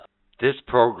This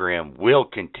program will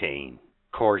contain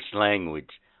coarse language,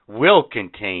 will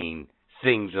contain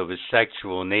things of a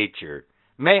sexual nature,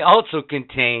 may also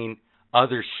contain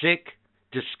other sick,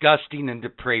 disgusting, and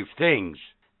depraved things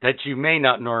that you may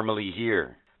not normally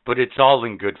hear. But it's all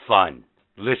in good fun.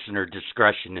 Listener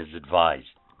discretion is advised.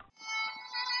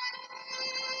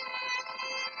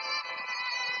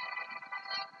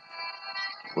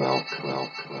 Welcome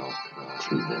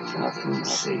to the Nothing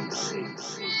Sacred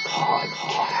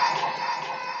Podcast.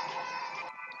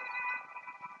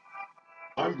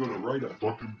 I'm gonna write a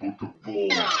fucking book of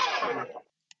balls.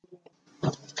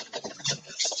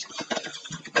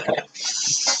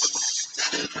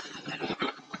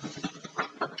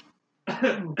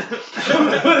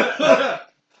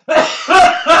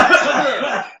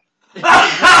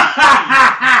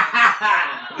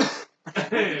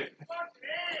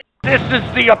 This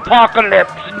is the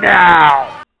apocalypse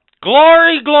now.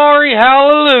 Glory, glory,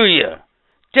 hallelujah.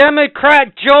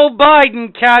 Democrat Joe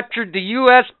Biden captured the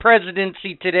U.S.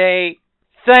 presidency today.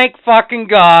 Thank fucking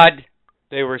God.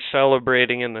 They were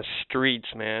celebrating in the streets,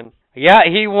 man. Yeah,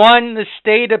 he won the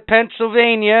state of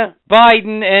Pennsylvania,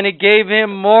 Biden, and it gave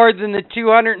him more than the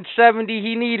 270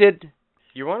 he needed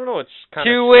You want to know what's kind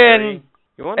to of win.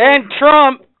 And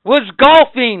Trump was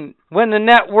golfing when the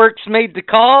networks made the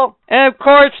call. And of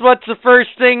course, what's the first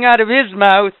thing out of his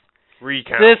mouth?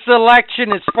 Recount. This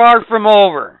election is far from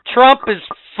over. Trump has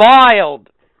filed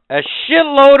a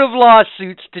shitload of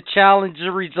lawsuits to challenge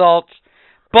the results,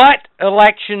 but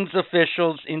elections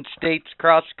officials in states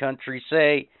across the country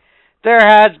say there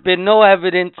has been no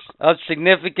evidence of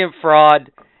significant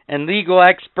fraud, and legal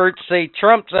experts say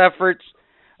Trump's efforts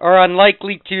are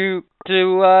unlikely to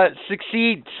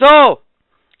succeed. So,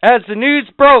 as the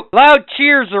news broke, loud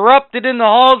cheers erupted in the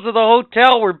halls of the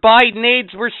hotel where Biden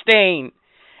aides were staying,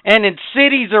 and in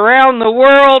cities around the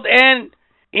world and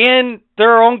in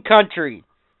their own country.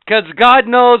 Because God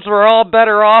knows we're all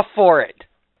better off for it.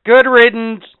 Good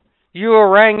riddance, you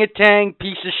orangutan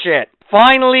piece of shit.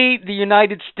 Finally, the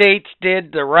United States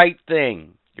did the right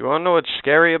thing. You want to know what's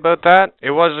scary about that?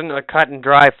 It wasn't a cut and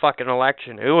dry fucking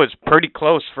election. It was pretty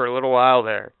close for a little while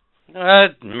there.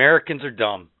 Americans are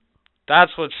dumb.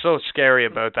 That's what's so scary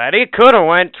about that. It could have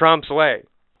went Trump's way,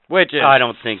 which is I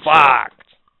don't think fucked.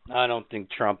 So. I don't think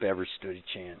Trump ever stood a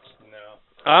chance. No.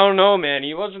 I don't know, man.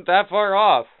 He wasn't that far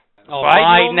off. Oh,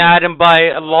 Biden had him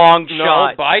by a long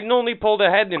shot. No, Biden only pulled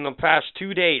ahead in the past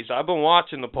 2 days. I've been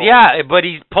watching the polls. Yeah, but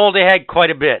he pulled ahead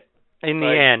quite a bit in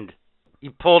the end. He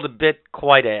pulled a bit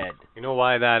quite ahead. You know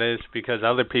why that is? Because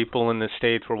other people in the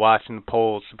States were watching the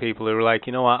polls. The people who were like,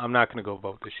 you know what, I'm not going to go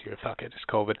vote this year. Fuck it, it's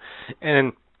COVID.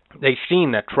 And they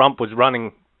seen that Trump was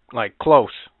running, like,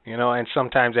 close, you know, and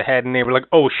sometimes ahead, and they were like,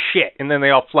 oh, shit. And then they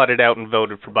all flooded out and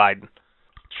voted for Biden.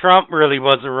 Trump really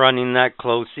wasn't running that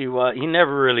close. He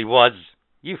never really was.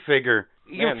 You figure.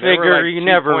 He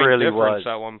never really was.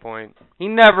 At one point. He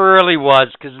never really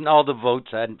was, because all the votes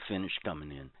hadn't finished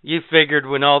coming in. You figured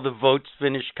when all the votes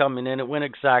finished coming in, it went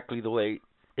exactly the way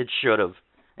it should have.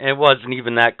 And it wasn't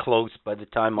even that close by the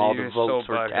time all the votes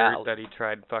were tallied. That he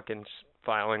tried fucking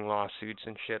filing lawsuits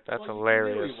and shit. That's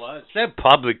hilarious. He said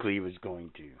publicly he was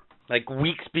going to. Like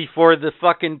weeks before the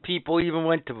fucking people even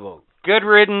went to vote. Good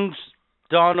riddance,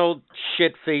 Donald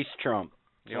shit-faced Trump.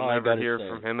 You'll never hear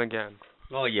from him again.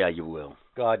 Oh, yeah, you will.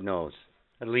 God knows.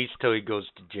 At least till he goes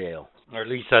to jail. Or at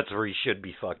least that's where he should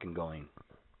be fucking going.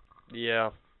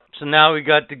 Yeah. So now we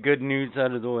got the good news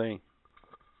out of the way.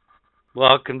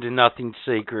 Welcome to Nothing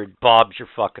Sacred. Bob's your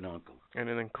fucking uncle.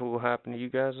 Anything cool happened to you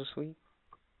guys this week?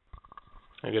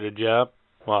 I got a job.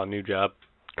 Well, a new job.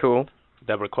 Cool.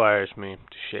 That requires me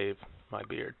to shave my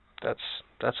beard.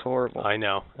 That's horrible. I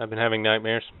know. I've been having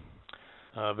nightmares.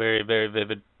 Very, very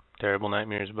vivid, terrible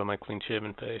nightmares about my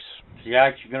clean-shaven face. So you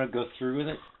actually going to go through with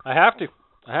it? I have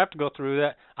to go through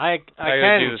that. I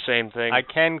can do the same thing. I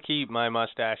can keep my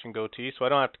mustache and goatee, so I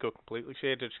don't have to go completely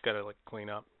shaved. I just got to, like, clean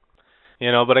up.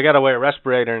 You know, but I got to wear a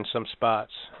respirator in some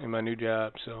spots in my new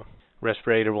job, so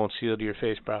respirator won't seal to your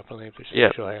face properly if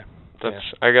there's facial hair.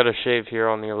 I got to shave here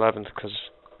on the 11th because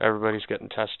everybody's getting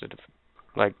tested,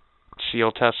 like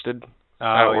seal tested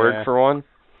at work for one.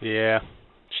 Yeah.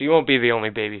 She won't be the only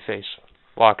baby face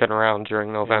walking around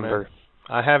during November.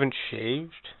 Yeah, I haven't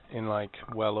shaved in like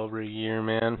well over a year,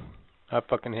 man. I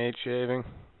fucking hate shaving.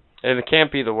 And it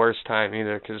can't be the worst time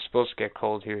either because it's supposed to get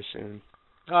cold here soon.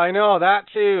 I know, that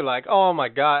too. Like, oh my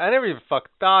god, I never even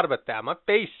fucking thought about that. My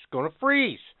face is going to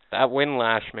freeze. That wind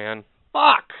lash, man.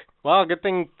 Fuck. Well, good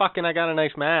thing fucking I got a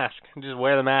nice mask. Just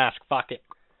wear the mask. Fuck it.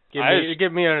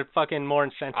 Give me a fucking more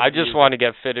incentive. I just want to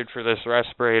get fitted for this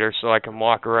respirator so I can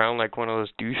walk around like one of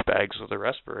those douchebags with a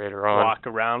respirator on. Walk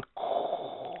around.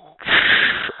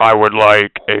 I would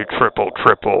like a triple.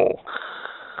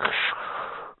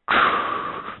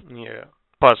 Yeah.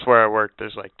 Plus, where I work,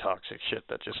 there's like toxic shit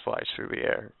that just flies through the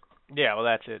air. Yeah, well,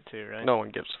 that's it too, right? No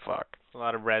one gives a fuck. A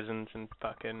lot of resins and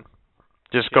fucking...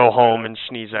 Just go home and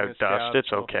sneeze out dust.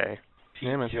 It's okay.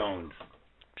 Pete Jones.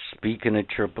 Speaking of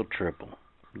triple,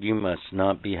 you must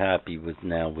not be happy with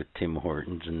Tim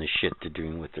Hortons and the shit they're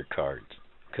doing with their cards.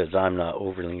 Because I'm not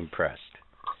overly impressed.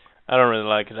 I don't really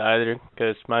like it either,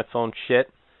 because my phone's shit,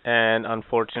 and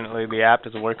unfortunately the app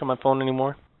doesn't work on my phone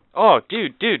anymore. Oh,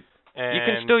 dude. And you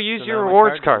can still use so your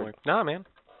rewards card. Nah, man.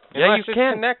 Yeah, Unless you can.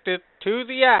 It's connected to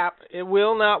the app, it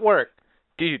will not work.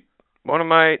 Dude,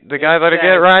 the guy that I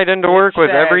get right into work with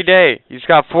every day, he's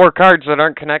got 4 cards that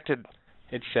aren't connected.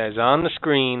 It says on the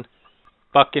screen,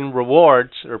 fucking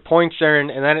rewards, or points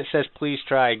earned, and then it says please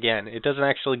try again. It doesn't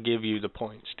actually give you the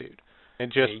points, dude. It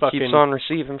just he keeps on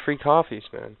receiving free coffees,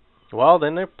 man. Well,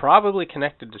 then they're probably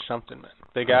connected to something, man.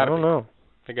 They gotta be. I don't know.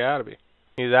 They gotta be.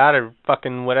 Either that or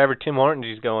fucking whatever Tim Hortons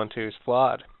he's going to is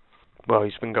flawed. Well,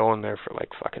 he's been going there for like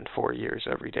fucking 4 years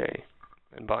every day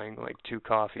and buying like 2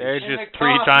 coffees. There's And just the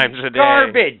 3 times a day.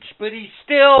 Garbage, but he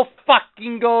still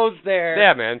fucking goes there.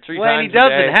 Yeah, man, 3 when times he a day.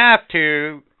 doesn't have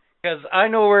to, because I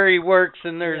know where he works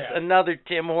and there's another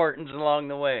Tim Hortons along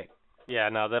the way. Yeah,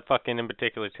 no, that fucking in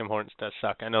particular Tim Hortons does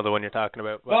suck. I know the one you're talking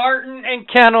about. But Barton and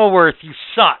Kenilworth, you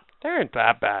suck. They aren't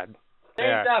that bad. They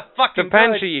ain't that fucking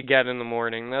Depends good. who you get in the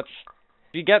morning. If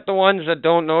you get the ones that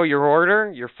don't know your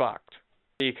order, you're fucked.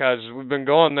 Because we've been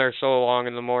going there so long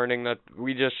in the morning that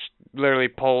we just literally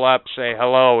pull up, say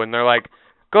hello, and they're like,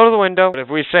 go to the window. But if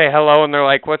we say hello and they're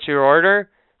like, what's your order?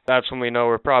 That's when we know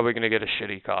we're probably going to get a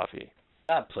shitty coffee.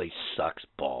 That place sucks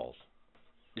balls.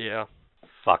 Yeah.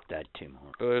 Fuck that Tim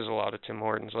Hortons. There's a lot of Tim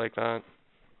Hortons like that.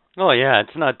 Oh, yeah,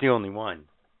 it's not the only one.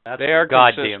 That's they are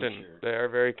goddamn consistent. sure. They are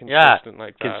very consistent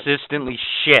like that. Consistently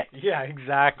shit. yeah,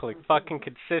 exactly. Fucking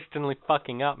consistently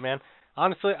fucking up, man.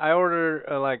 Honestly, I order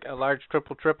like a large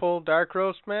triple dark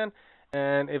roast, man,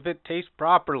 and if it tastes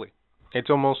properly, it's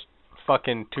almost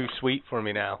fucking too sweet for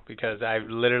me now because I've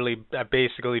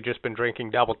basically just been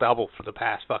drinking double for the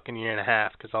past fucking year and a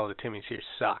half because all the Timmies here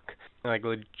suck. Like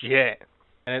legit.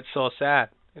 And it's so sad.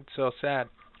 It's so sad.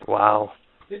 Wow.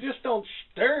 They just don't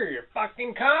stir your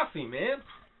fucking coffee, man.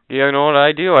 Yeah, you know what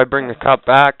I do? I bring the cup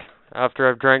back after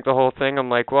I've drank the whole thing. I'm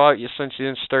like, well, since you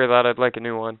didn't stir that, I'd like a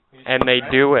new one. And they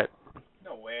do it.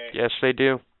 No way. Yes, they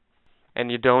do.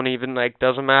 And you don't even,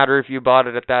 doesn't matter if you bought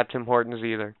it at that Tim Hortons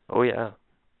either. Oh, yeah.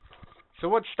 So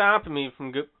what's stopping me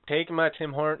from taking my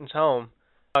Tim Hortons home,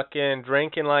 fucking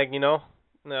drinking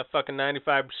fucking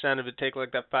 95% of it, take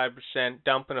like that 5%,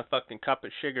 dumping a fucking cup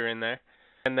of sugar in there,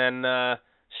 and then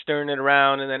stirring it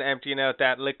around and then emptying out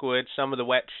that liquid, some of the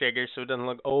wet sugar so it doesn't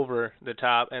look over the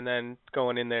top, and then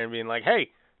going in there and being like, hey,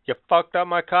 you fucked up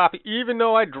my coffee, even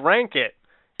though I drank it.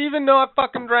 Even though I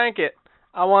fucking drank it,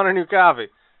 I want a new coffee.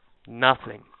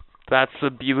 Nothing. That's the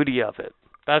beauty of it.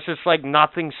 That's just like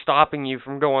nothing stopping you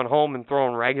from going home and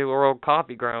throwing regular old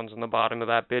coffee grounds in the bottom of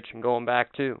that bitch and going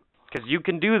back too. Because you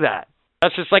can do that.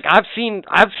 That's just like I've seen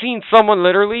someone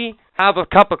literally have a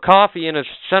cup of coffee in a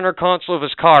center console of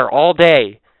his car all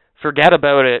day, forget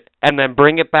about it, and then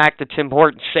bring it back to Tim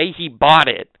Hortons, say he bought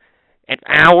it an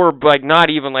hour, not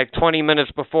even 20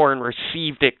 minutes before, and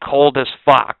received it cold as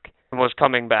fuck and was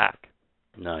coming back.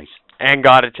 Nice. And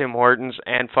got a Tim Hortons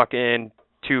and fucking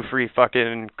 2 free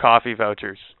fucking coffee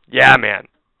vouchers. Yeah, man.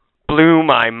 Blew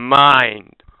my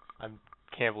mind.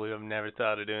 Can't believe I've never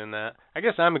thought of doing that. I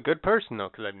guess I'm a good person though,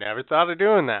 because I've never thought of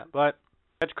doing that. But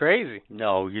that's crazy.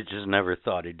 No, you just never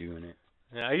thought of doing it.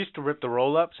 Yeah, I used to rip the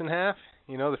roll-ups in half.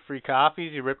 The free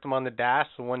coffees. You rip them on the dash.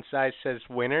 So one side says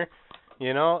winner,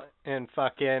 and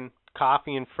fucking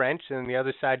coffee in French, and the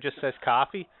other side just says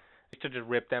coffee. I used to just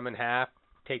rip them in half,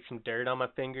 take some dirt on my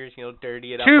fingers,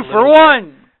 dirty it up. 2 for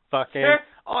 1. Fucking.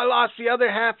 Oh, I lost the other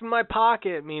half in my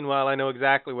pocket. Meanwhile, I know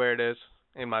exactly where it is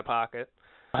in my pocket.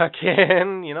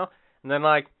 Again, and then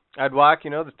I'd walk,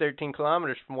 the 13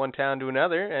 kilometers from one town to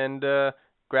another and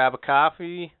grab a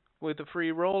coffee with a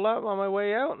free roll up on my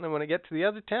way out, and then when I get to the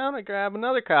other town, I grab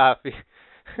another coffee.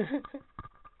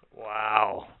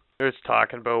 Wow. There's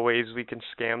talking about ways we can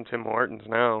scam Tim Hortons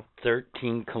now.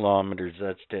 13 kilometers,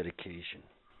 that's dedication.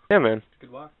 Yeah, man.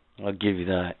 Good walk. I'll give you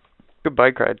that. Good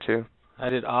bike ride, too. I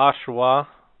did Oshawa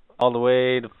all the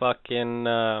way to fucking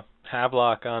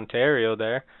Havelock, Ontario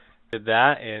there. Did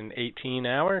that in 18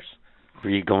 hours. Were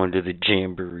you going to the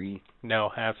Jamboree? No,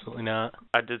 absolutely not.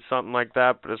 I did something like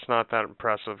that, but it's not that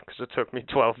impressive because it took me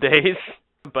 12 days.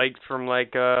 Biked from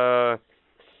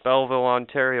Belleville,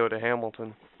 Ontario to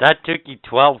Hamilton. That took you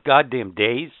 12 goddamn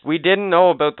days? We didn't know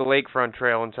about the Lakefront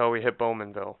Trail until we hit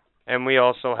Bowmanville. And we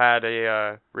also had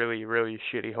a really, really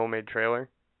shitty homemade trailer.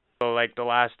 So, like, the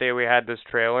last day we had this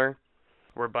trailer,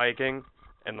 we're biking,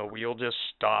 and the wheel just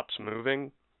stops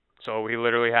moving. So we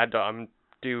literally had to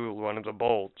undo one of the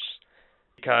bolts.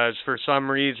 Because for some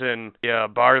reason, the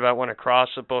bar that went across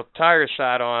that both tires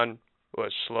sat on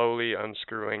was slowly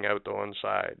unscrewing out the one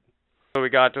side. So we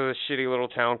got to this shitty little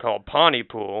town called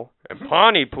Pontypool, and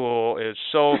Pontypool is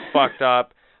so fucked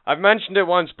up. I've mentioned it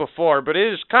once before, but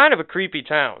it is kind of a creepy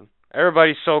town.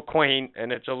 Everybody's so quaint,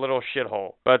 and it's a little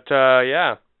shithole. But,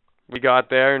 yeah, we got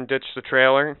there and ditched the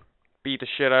trailer, beat the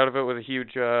shit out of it with a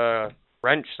huge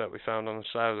wrench that we found on the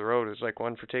side of the road. It was like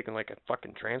one for taking like a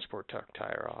fucking transport truck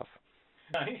tire off.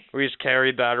 Nice. We just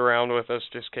carried that around with us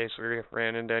just in case we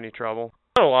ran into any trouble.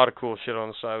 Found a lot of cool shit on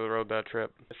the side of the road that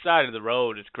trip. The side of the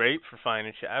road is great for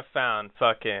finding shit. I found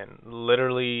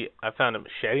a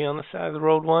machete on the side of the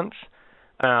road once.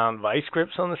 I found vice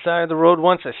grips on the side of the road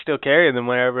once. I still carry them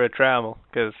wherever I travel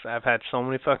because I've had so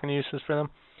many fucking uses for them.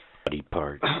 Body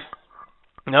parts.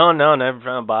 No, never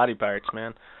found body parts,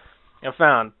 man. I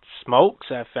found smokes.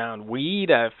 I found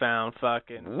weed. I found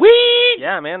fucking... Weed!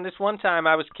 Yeah, man, this one time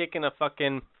I was kicking a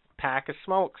fucking pack of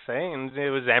smokes, and it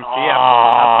was empty. Oh,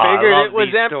 I figured it was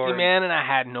these empty, stories. man, and I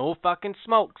had no fucking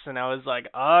smokes, and I was like,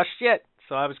 oh, shit.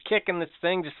 So I was kicking this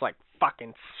thing just like,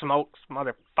 fucking smokes,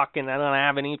 motherfucking, I don't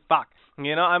have any fuck.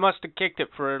 You know, I must have kicked it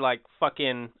for like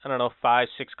fucking, 5-6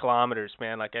 kilometers,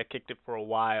 man. Like, I kicked it for a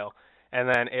while, and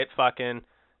then it fucking,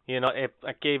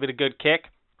 I gave it a good kick.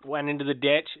 Went into the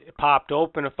ditch, it popped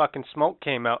open, a fucking smoke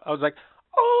came out. I was like,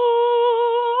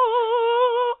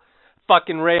 oh!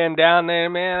 Fucking ran down there,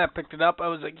 man. I picked it up. I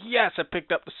was like, yes, I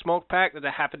picked up the smoke pack. There's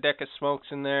a half a deck of smokes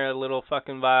in there, a little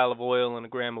fucking vial of oil, and a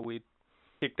gram of weed.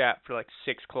 Kicked that for like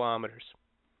 6 kilometers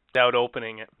without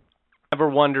opening it. Never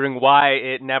wondering why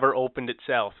it never opened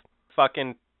itself.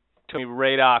 Fucking took me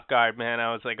right off guard, man.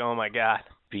 I was like, oh my god.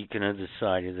 Speaking of the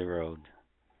side of the road,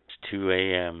 it's 2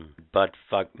 a.m. Butt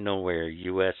fuck nowhere,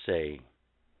 USA.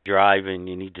 Driving,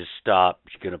 you need to stop.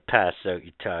 You're gonna pass out.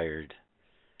 You're tired.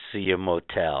 See a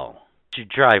motel. As you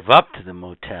drive up to the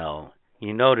motel,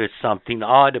 you notice something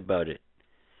odd about it.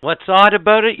 What's odd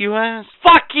about it, you ask?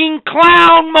 Fucking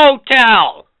clown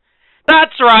motel!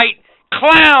 That's right,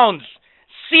 clowns!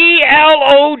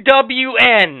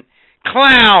 CLOWN.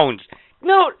 Clowns.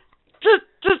 No,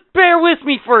 just bear with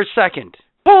me for a second.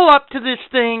 Pull up to this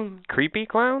thing. Creepy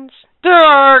clowns? There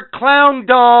are clown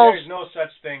dolls. There's no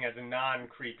such thing as a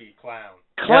non-creepy clown.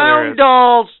 Clown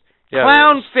dolls. Yeah,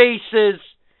 Clown faces.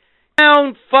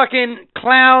 Clown fucking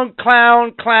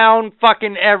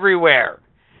everywhere.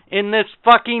 In this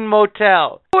fucking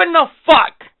motel. Who in the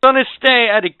fuck gonna stay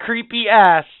at a creepy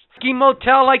ass fucking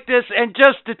motel like this? And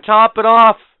just to top it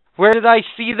off, where did I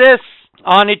see this?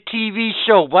 On a TV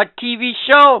show. What TV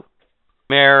show?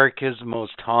 America's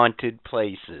Most Haunted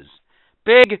Places.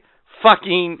 Big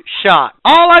fucking shot.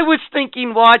 All I was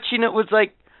thinking watching it was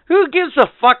like, who gives a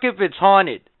fuck if it's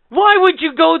haunted? Why would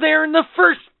you go there in the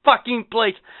first fucking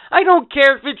place? I don't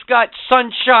care if it's got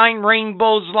sunshine,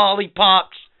 rainbows,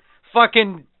 lollipops,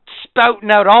 fucking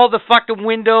spouting out all the fucking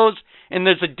windows, and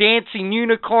there's a dancing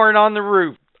unicorn on the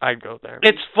roof. I'd go there.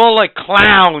 It's full of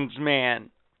clowns, man.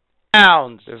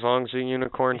 Clowns. As long as the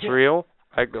unicorn's real,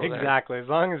 I'd go there. Exactly. As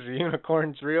long as the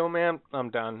unicorn's real, man, I'm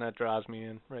done. That draws me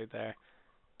in right there.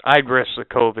 I'd risk the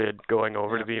COVID going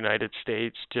over to the United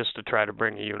States just to try to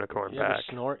bring a unicorn You back. ever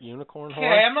snort unicorn horn?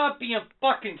 Okay, I'm not being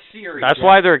fucking serious. That's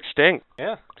why they're extinct.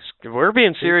 Yeah. We're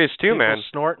being serious too, People man.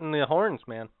 snorting the horns,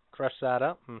 man. Crush that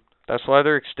up. That's why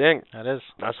they're extinct. That is.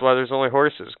 That's why there's only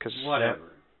horses. Cause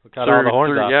whatever. We cut all the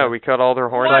horns off. Yeah, we cut all their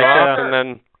horns Like, off, and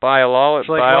then biology it's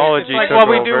like took what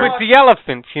we over. do with the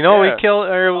elephants, you know? Yeah. We kill,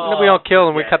 or we don't kill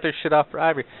them, we cut their shit off for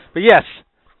ivory. But yes,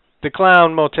 the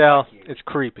clown motel, it's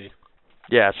creepy.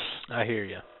 Yes. I hear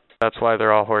you. That's why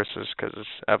they're all horses, because it's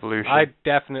evolution. I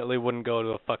definitely wouldn't go to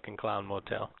a fucking clown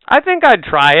motel. I think I'd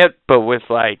try it, but with,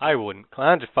 like, I wouldn't.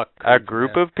 Clowns are fucking a creepy,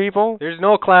 group man. of people. There's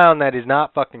no clown that is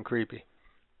not fucking creepy.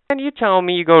 And you tell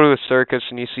me you go to a circus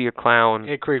and you see a clown.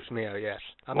 It creeps me out, yes.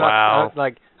 Wow.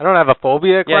 I don't have a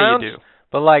phobia of clowns. Yeah, you do.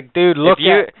 But like, dude, look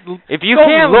if you don't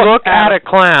can't look look at a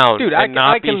clown dude, and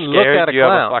not I can be look scared, at a you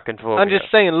clown. have a fucking phobia. I'm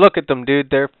just saying, look at them, dude.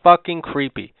 They're fucking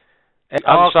creepy. And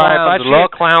I'm all sorry, if I clowns see a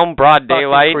look clown broad fucking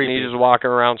daylight and creepy. he's just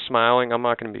walking around smiling, I'm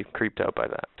not going to be creeped out by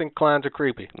that. I think clowns are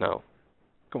creepy. No.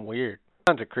 Fucking weird.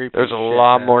 Clowns are creepy. There's a as shit,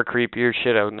 lot man. more creepier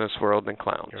shit out in this world than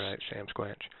clowns. You're right, Sam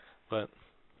Squanch. But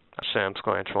Sam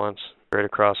Squanch once, right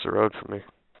across the road from me.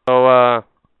 So,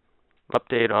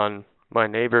 update on my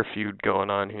neighbor feud going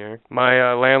on here.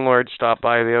 My landlord stopped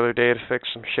by the other day to fix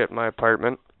some shit in my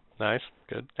apartment. Nice.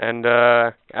 Good. And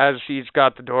as he's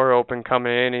got the door open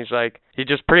coming in, he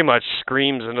just pretty much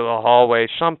screams into the hallway,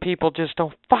 "Some people just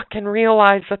don't fucking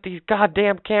realize that these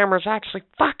goddamn cameras actually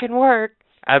fucking work."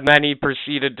 And then he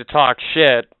proceeded to talk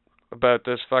shit about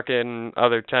this fucking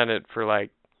other tenant for like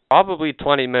probably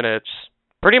 20 minutes.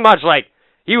 Pretty much like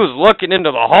he was looking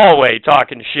into the hallway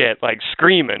talking shit, like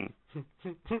screaming.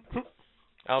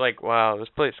 I was like, wow, this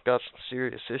place got some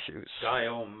serious issues. Guy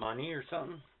owe money or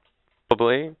something?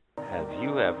 Probably. Have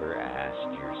you ever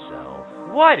asked yourself,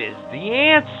 what is the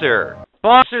answer?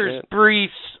 Boxers,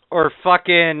 briefs, or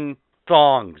fucking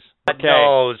thongs? Okay.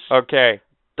 Knows. Okay.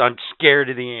 I'm scared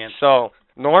of the answer. So,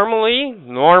 normally,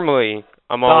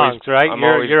 I'm always... Thongs, right? I'm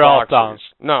You're all boxers.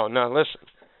 thongs. No, listen.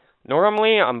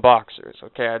 Normally, I'm boxers,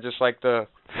 okay? I just like the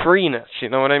freeness, you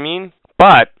know what I mean?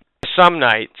 But, some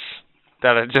nights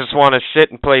that I just want to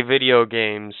sit and play video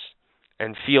games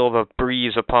and feel the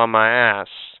breeze upon my ass.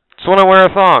 It's when I wear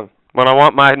a thong. When I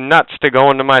want my nuts to go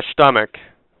into my stomach.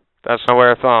 That's when I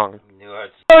wear a thong.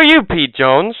 Oh, you, Pete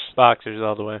Jones. Boxers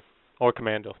all the way. Or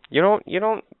commando. You don't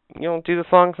do the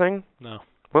thong thing? No.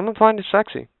 Women find it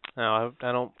sexy. No,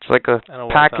 I don't. It's like a I don't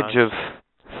wear package thongs.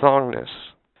 of thongness.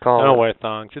 I don't wear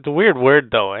thongs. It's a weird word,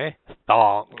 though, eh?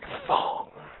 Thong.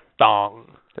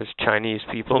 Thong. There's Chinese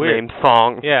people It's weird. named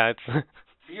Thong. Yeah, it's...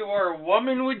 If you were a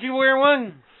woman, would you wear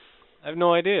one? I have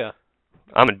no idea.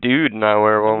 I'm a dude and I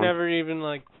wear I've one. never even,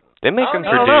 like... They make I them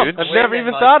don't for know. dudes. I've never Women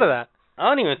even like thought them. of that. I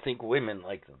don't even think women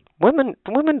like them.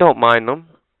 Women don't mind them.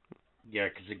 Yeah,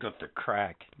 'cause they got the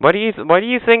crack. Why do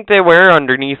you think they wear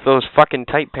underneath those fucking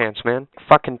tight pants, man?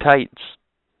 Fucking tights.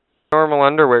 Normal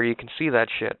underwear, you can see that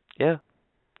shit. Yeah.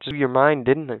 Just your mind,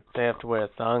 didn't it? They have to wear a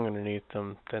thong underneath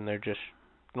them, then they're just...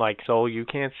 Like, so you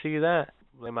can't see that?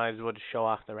 They might as well just show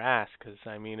off their ass, because,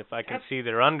 I mean, if I can see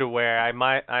their underwear, I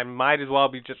might as well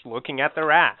be just looking at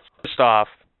their ass. First off,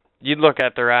 you'd look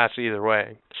at their ass either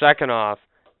way. Second off,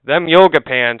 them yoga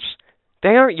pants, they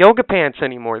aren't yoga pants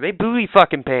anymore. They booty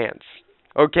fucking pants.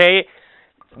 Okay?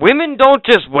 Women don't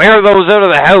just wear those out of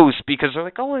the house because they're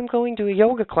like, oh, I'm going to a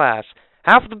yoga class.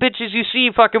 Half the bitches you see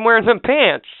fucking wearing them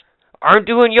pants aren't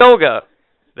doing yoga.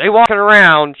 They walking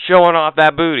around showing off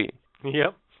that booty.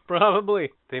 Yep, probably.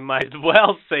 They might as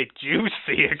well say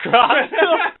juicy across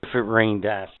them. If it rained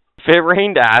acid. If it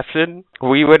rained acid,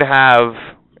 we would have...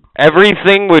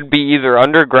 Everything would be either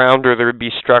underground or there would be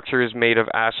structures made of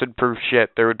acid-proof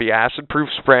shit. There would be acid-proof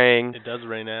spraying. It does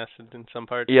rain acid in some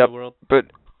parts Yep. of the world. But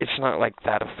it's not like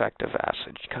that effective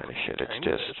acid kind of shit. It's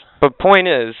Kinda just... is. But point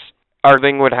is, our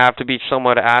thing would have to be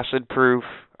somewhat acid-proof.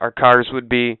 Our cars would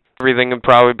be... Everything would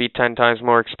probably be 10 times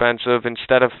more expensive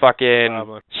instead of fucking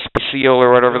Probably. seal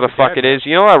or whatever We'd the all be fuck dead, it is.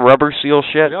 You know that rubber seal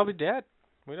shit? We'd all be dead.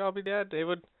 We'd all be dead. They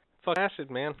would fuck acid,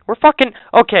 man. We're fucking...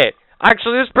 Okay,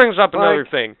 actually this brings up another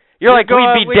thing. You're like,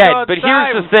 we'd be dead, but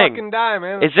here's the thing. Fucking die,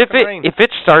 man. Is if it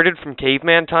started from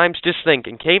caveman times, just think,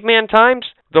 in caveman times,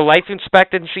 the life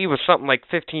expectancy was something like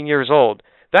 15 years old.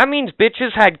 That means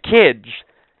bitches had kids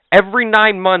every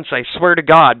 9 months, I swear to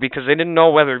God, because they didn't know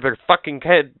whether their fucking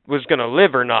kid was gonna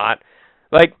live or not.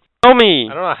 Like, tell me.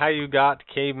 I don't know how you got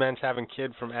cavemen having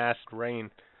kids from acid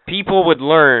rain. People would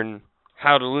learn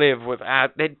how to live with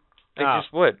acid. They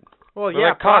just would. Well, We're yeah,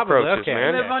 like cockroaches, probably. Okay,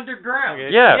 man. They okay. live underground.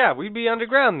 Okay. Yeah. Yeah, we'd be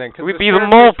underground then. Cause We'd the be the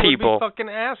surface mole would people. Be fucking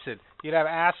acid. You'd have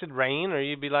acid rain, or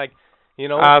you'd be like, you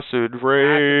know, Acid acid-proof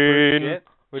rain. shit.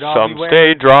 We'd all Some be wearing...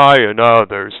 stay dry and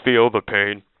others feel the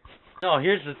pain. No,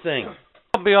 here's the thing.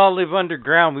 If we all live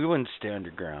underground, we wouldn't stay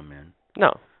underground, man.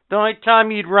 No. The only time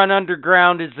you'd run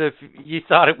underground is if you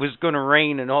thought it was going to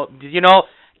rain and all. You know,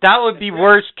 that would be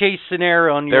worst case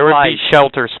scenario in There your would life. be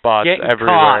shelter spots Getting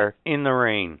everywhere. caught in the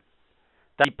rain.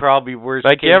 That'd be probably worst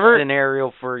Like, case you ever-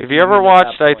 scenario for Have you ever human at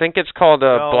watched, that I point. think it's called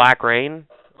No. Black Rain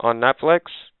on Netflix?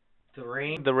 The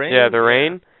rain? The rain? Yeah, The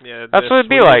Rain. Yeah, That's the what it'd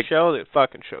be Swedish like. Show, that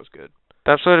fucking show's good.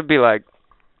 That's what it'd be like.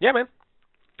 Yeah, man.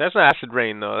 That's not acid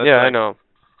rain, though. That's Yeah, like I know.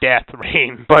 death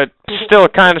rain. But still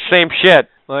kind of same shit.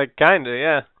 Like, kinda,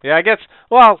 yeah. Yeah, I guess,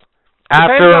 well... After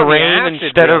depends a on the rain, acid,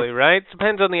 instead really, of... right?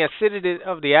 Depends on the acidity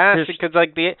of the acid, Just- because,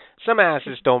 like, some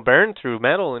acids don't burn through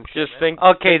metal and shit. Just think...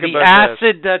 Okay, think the about this.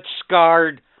 acid that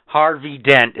scarred Harvey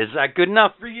Dent. Is that good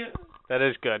enough for you? That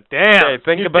is good. Damn. Okay,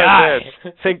 think you about die.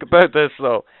 this. Think about this,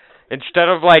 though. Instead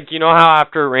of, like, you know how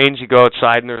after it rains you go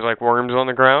outside and there's, like, worms on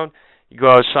the ground? You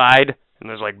go outside and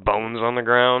there's, like, bones on the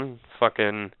ground.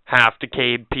 Fucking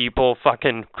half-decayed people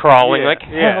fucking crawling, Yeah, like,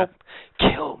 yeah. help,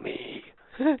 kill me,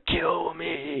 kill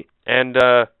me. And,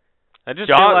 I just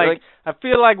John, feel like I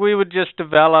feel like we would just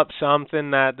develop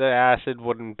something that the acid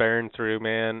wouldn't burn through,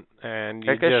 man. And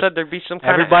you like I just, said, there'd be some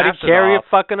kind everybody of acid carry off. a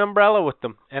fucking umbrella with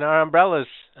them, and our umbrellas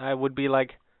would be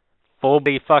like full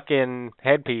be fucking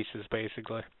headpieces,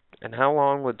 basically. And how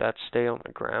long would that stay on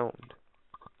the ground?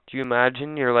 Do you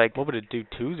imagine you're like, What would it do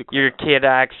to the your kid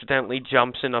accidentally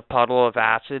jumps in a puddle of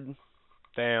acid?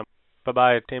 Damn.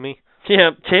 Bye-bye, Timmy.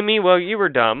 Yeah, Timmy, well, you were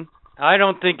dumb. I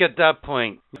don't think at that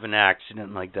point of an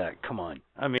accident like that. Come on.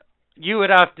 I mean, you would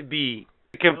have to be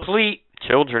a complete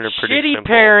Children are pretty shitty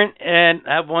simple. parent and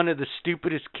have one of the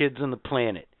stupidest kids on the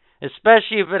planet.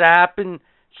 Especially if it happened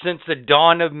since the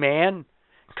dawn of man.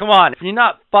 Come on, if you're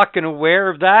not fucking aware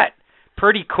of that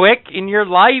pretty quick in your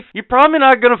life, you're probably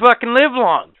not gonna fucking live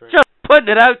long. Just putting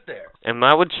it out there. And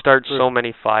that would start so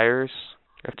many fires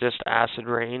if just acid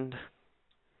rained.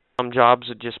 Some jobs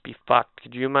would just be fucked.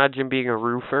 Could you imagine being a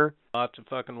roofer? Lots of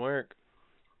fucking work.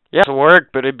 Yeah, it's work,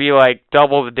 but it'd be like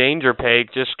double the danger pay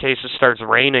just in case it starts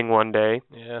raining one day.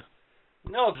 Yeah.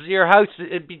 No, 'cause your house,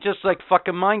 it'd be just like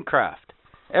fucking Minecraft.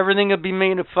 Everything would be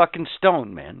made of fucking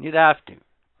stone, man. You'd have to.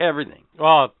 Everything.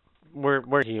 Well,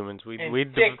 we're humans. We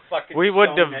would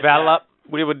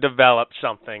develop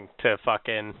something to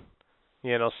fucking,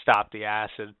 stop the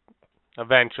acid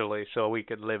eventually, so we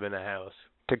could live in a house.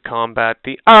 To combat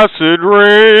the acid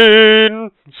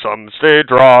rain, some stay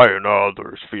dry and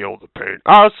others feel the pain.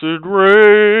 Acid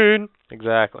rain.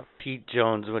 Exactly. Pete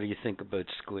Jones, what do you think about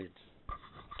squids?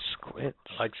 Squids.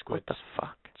 I like squids. What the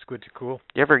fuck? Squids are cool.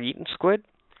 You ever eaten squid?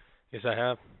 Yes, I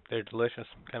have. They're delicious.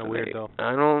 Kind of weird though.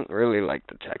 I don't really like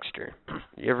the texture.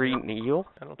 You ever eaten eel?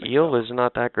 I don't think Eel so. is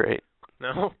not that great.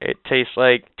 No. It tastes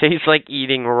like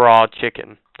eating raw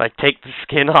chicken. Like take the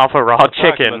skin off a raw I'm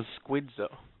talking chicken about squids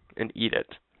though. and eat it.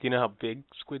 Do you know how big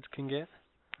squids can get?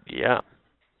 Yeah.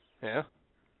 Yeah.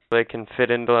 They can fit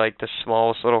into like the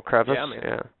smallest little crevice. Yeah,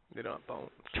 man. They don't have bones.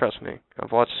 Trust me.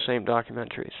 I've watched the same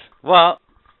documentaries. Well,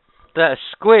 the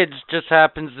squids just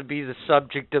happens to be the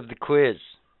subject of the quiz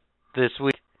this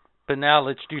week. But now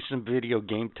let's do some video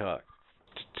game talk.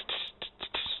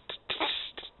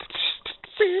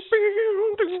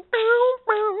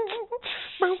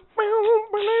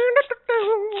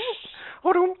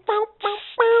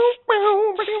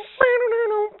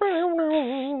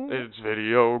 It's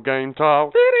video game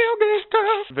talk. Video game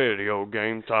talk. Video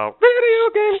game talk.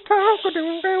 Video game talk.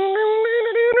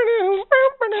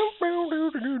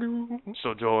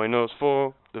 So join us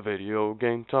for the video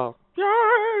game talk. Yeah.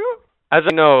 As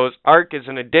I knows, ARC is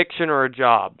an addiction or a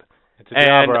job. It's a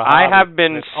job or a hobby. I have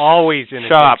been It's always an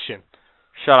Shut up. addiction.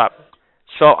 Shut up.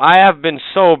 So I have been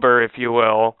sober, if you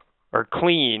will, or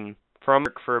clean from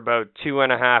work for about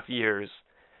 2.5 years.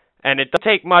 And it doesn't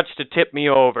take much to tip me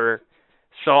over.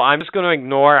 So I'm just going to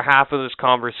ignore half of this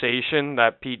conversation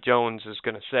that Pete Jones is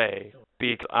going to say.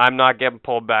 Because I'm not getting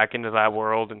pulled back into that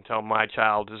world until my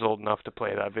child is old enough to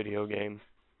play that video game.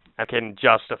 I can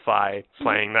justify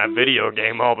playing that video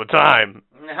game all the time.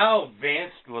 How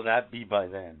advanced will that be by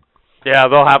then? Yeah,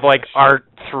 they'll have like Art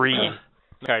 3.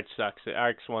 Art sucks.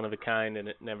 Arc's one of a kind, and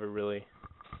it never really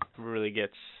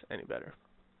gets any better.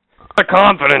 The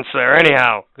confidence there,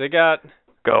 anyhow. They got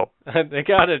Go. they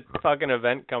got a fucking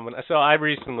event coming. So I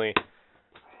recently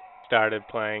started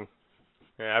playing.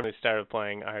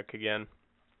 Arc again,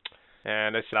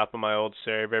 and I set up on my old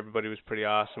server. Everybody was pretty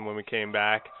awesome when we came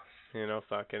back. They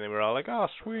were all like, "Oh,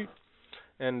 sweet,"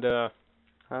 and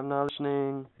I'm not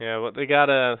listening. yeah, well, they got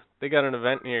an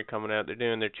event here coming out. They're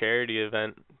doing their charity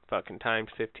event, fucking times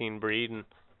 15 breed, and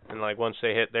like once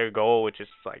they hit their goal, which is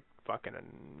like fucking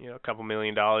a couple $1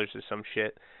 million or some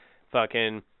shit,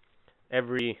 fucking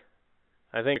every,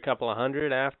 I think a couple of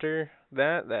hundred after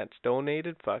that's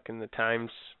donated. Fucking the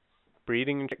times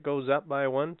breeding goes up by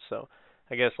 1. So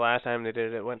I guess last time they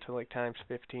did it, it went to like times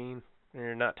 15,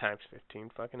 or not times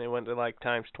 15. Fucking it went to like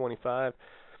times 25.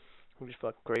 I'm just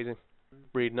fucking crazy.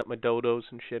 Breeding up my dodos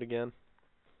and shit again.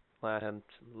 I had some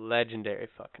legendary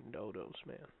fucking dodos,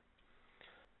 man.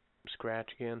 Scratch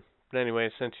again. But anyway,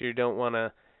 since you don't want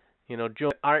to,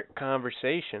 join art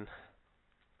conversation,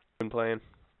 been playing.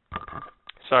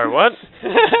 Sorry, what?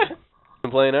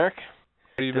 Been playing Ark? What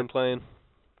have you been playing?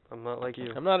 I'm not like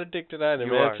you. I'm not addicted either,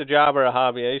 You man. are. It's a job or a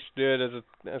hobby. I used to do it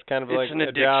as kind of It's like an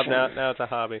a job. addiction. Now it's a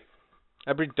hobby.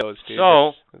 I breed does, dude.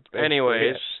 So, That's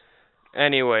basically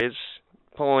anyways,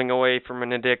 pulling away from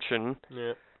an addiction,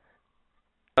 it.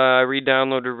 I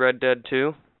re-downloaded Red Dead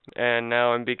 2, and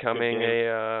now I'm becoming Good game.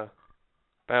 a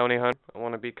bounty hunter. I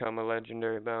want to become a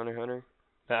legendary bounty hunter.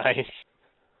 Yeah. Nice.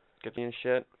 Get me and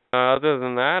shit. Other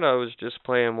than that, I was just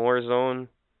playing Warzone.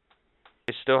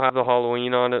 They still have the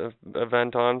Halloween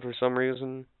event on for some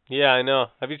reason. Yeah, I know.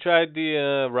 Have you tried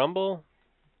the Rumble?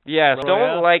 Yes,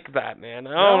 Royale? don't like that, man.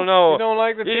 I don't know. You don't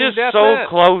like the You're team just so deathmatch?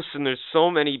 close, and there's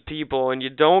so many people, and you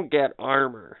don't get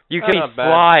armor. You That's can not bad.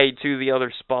 fly to the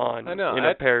other spawn I know. in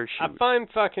a parachute. I find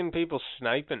fucking people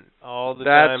sniping all the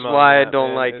That's time. on why I that, don't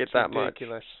man. like It's it that much.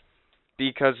 ridiculous.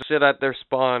 because they sit at their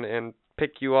spawn and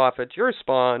pick you off at your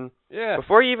spawn Yeah.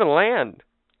 before you even land.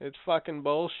 It's fucking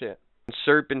bullshit.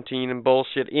 Serpentine and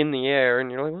bullshit in the air,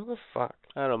 and you're like, what the fuck?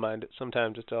 I don't mind it.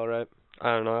 Sometimes it's alright.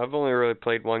 I don't know. I've only really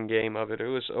played one game of it. It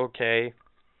was okay.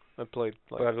 I played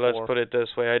like But 4. let's put it this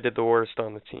way, I did the worst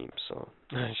on the team, so.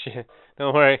 Shit.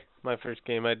 Don't worry. My first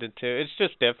game I did too. It's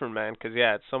just different, man, 'cause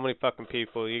yeah, it's so many fucking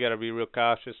people. You gotta be real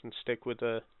cautious and stick with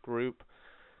a group,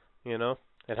 you know?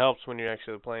 It helps when you're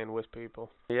actually playing with people.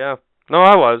 Yeah. No,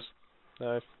 I was.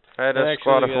 Nice. I had a They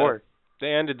squad of actually, 4.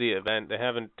 They ended the event. They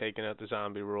haven't taken out the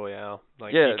Zombie Royale.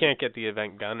 Like, Yeah. you can't get the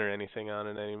event gun or anything on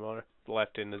it anymore.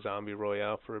 Left in the Zombie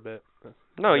Royale for a bit.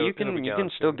 No, It'll- you it'll be can gone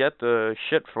still soon. get the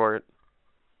shit for it.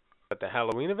 But the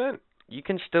Halloween event? You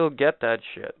can still get that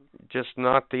shit, just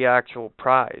not the actual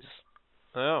prize.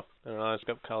 Oh. I don't know. I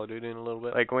skipped Call of Duty in a little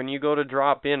bit. Like when you go to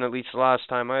drop in, at least the last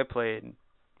time I played,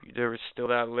 there was still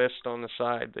that list on the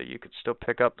side that you could still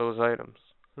pick up those items.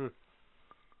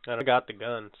 I got the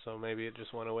gun, so maybe it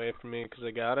just went away from me 'cause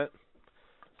I got it.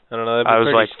 I don't know. That'd be I was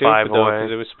pretty like stupid 5 though, away.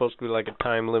 'cause it was supposed to be like a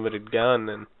time-limited gun,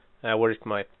 and I worked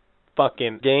my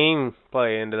fucking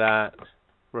gameplay into that,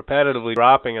 repetitively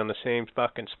dropping on the same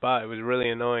fucking spot. It was really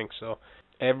annoying. So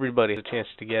everybody has a chance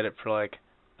to get it for like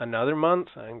another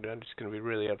month. I'm just gonna be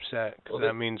really upset 'cause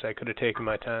that means I could have taken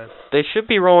my time. They should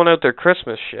be rolling out their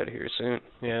Christmas shit here soon.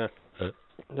 Yeah.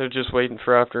 They're just waiting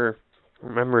for after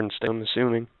Remembrance Day, I'm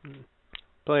assuming.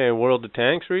 Playing World of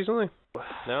Tanks recently?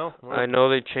 No. I know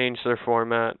they changed their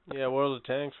format. Yeah, World of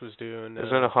Tanks was doing.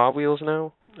 Is it a Hot Wheels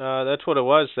now? That's what it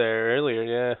was there earlier,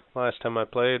 yeah. Last time I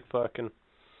played, fucking.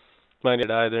 Might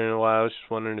not either in a while. I was just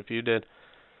wondering if you did.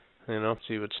 You know,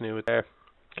 see what's new with there.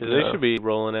 Because they should be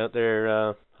rolling out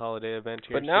their holiday event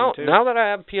here But now, soon, too. now that I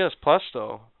have PS Plus,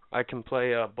 though, I can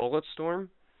play Bulletstorm.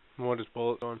 What is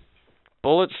Bulletstorm?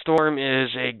 Bulletstorm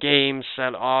is a game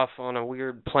set off on a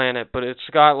weird planet, but it's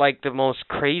got like the most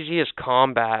craziest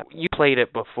combat. You played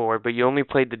it before, but you only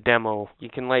played the demo. You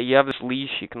can you have this leash,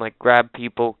 you can like grab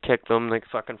people, kick them, they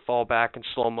fucking fall back in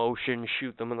slow motion,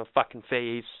 shoot them in the fucking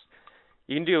face.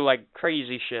 You can do like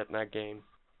crazy shit in that game.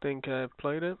 Think I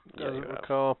played it? Yeah, Doesn't you have.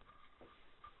 recall.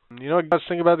 You know what I was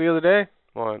thinking about the other day?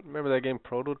 What? Remember that game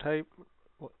Prototype?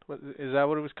 What is that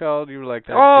what it was called? You were like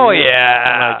that. Oh dude,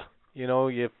 yeah. like, you know,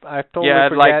 I totally Yeah,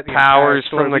 forget like the entire powers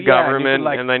story, from the but yeah, government,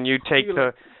 and and then you take you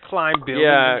the climb buildings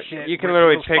yeah. and shit. You can rip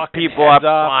literally people's pick fucking people heads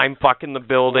up, climb fucking the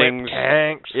buildings, whip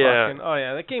tanks. Yeah. Fucking, oh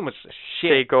yeah, that game was shit.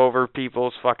 take over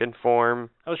people's fucking form.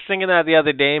 I was thinking that the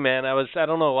other day, man. I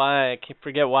don't know why. I can't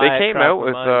forget why. They it came crossed out my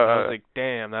with, mind. I was like,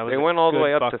 damn, that was They a went all the good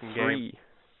way up to fucking 3. Game.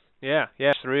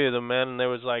 Yeah, 3 of them, man. And there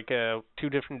was like 2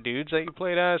 different dudes that you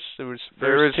played as. There was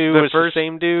first 2 was the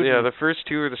same dude. Yeah, and the first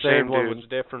 2 are the third same one dude. was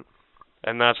different.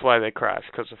 And that's why they crashed,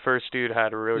 because the first dude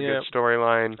had a really good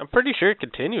storyline. I'm pretty sure it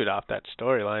continued off that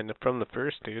storyline from the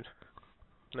first dude.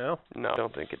 No? No, I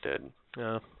don't think it did.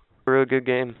 No. A real good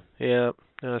game. Yeah,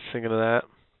 I was thinking of that.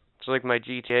 It's like my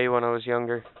GTA when I was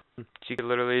younger. You could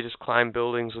literally just climb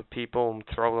buildings with people and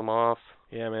throw them off.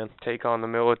 Yeah, man. Take on the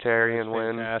military and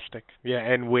win. Fantastic. Yeah,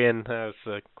 and win. That was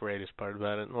the greatest part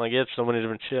about it. Like, it's so many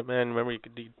different shit, man. Remember you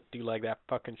could do like that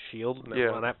fucking shield and then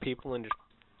run at people and just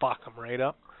fuck them right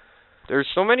up? There's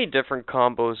so many different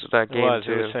combos with that game,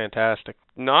 too. It was fantastic.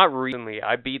 Not recently.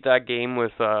 I beat that game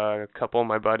with a couple of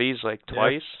my buddies, like,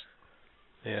 twice.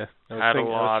 Yeah. I Had a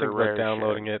lot was of thinking rare about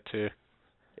downloading shit. it, too.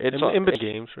 It's in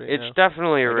between games right It's now.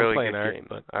 definitely a I don't really play good an ARC, game.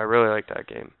 but I really like that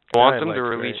game. I want them to Dying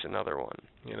Light's release great. another one.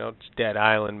 You know, it's Dead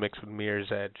Island mixed with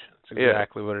Mirror's Edge. That's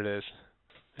exactly what it is.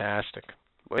 Fantastic.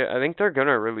 Wait, I think they're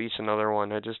gonna release another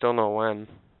one. I just don't know when.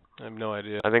 I have no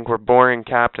idea. I think we're boring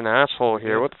Captain Asshole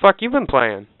here. What the fuck you been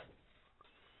playing?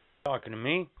 Talking to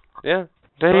me? Yeah.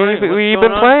 Sorry, What you what's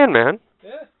been going playing, man?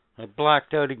 Yeah. I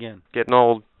blacked out again. Getting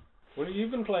old. What have you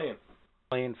been playing?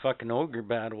 Playing fucking Ogre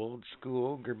Battle, old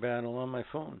school Ogre Battle on my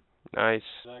phone. Nice.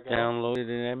 Downloaded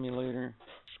an emulator.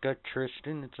 It's got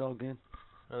Tristan, it's all good.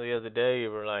 Well, the other day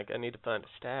you were like, I need to find a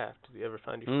staff. Did you ever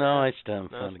find your No, I staff? still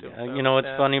haven't No, found still it. found You know what's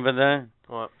staff. funny about that?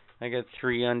 What? I got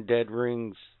 3 undead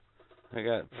rings. I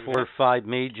got 4 or 5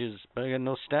 mages, but I got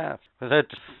no staff. But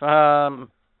that's,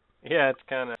 Yeah, it's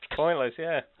kind of pointless,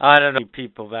 yeah. I don't know if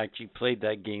people have actually played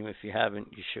that game. If you haven't,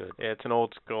 you should. Yeah, it's an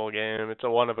old school game. It's a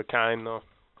one of a kind, though.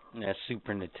 Yeah,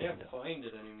 Super Nintendo. find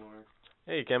it anymore.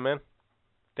 Yeah, you can, man.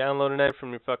 Download it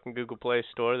from your fucking Google Play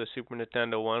Store, the Super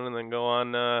Nintendo one, and then go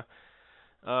on,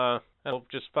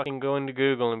 just fucking go into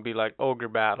Google and be like, Ogre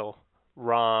Battle,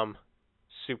 ROM,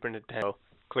 Super Nintendo.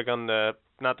 Click on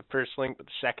not the first link, but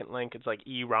the second link. It's like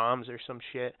eROMs or some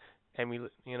shit,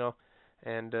 you know,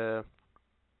 and,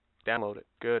 download it.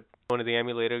 Good. Go into the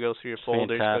emulator, go through your folders,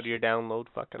 go to Fantastic. your download,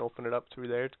 fucking open it up through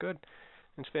there. It's good.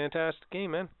 It's a fantastic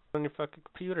game, man. On your fucking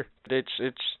computer.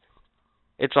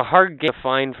 It's a hard game to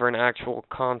find for an actual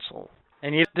console.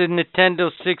 And you the Nintendo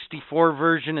 64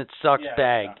 version, it sucks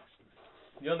bag.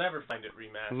 You'll never find it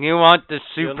remastered. You want the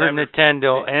You'll Super never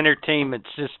Nintendo Entertainment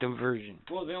System version.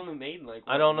 Well, they only made like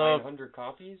I don't know if- 900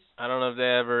 copies. I don't know if they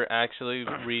ever actually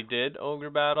redid Ogre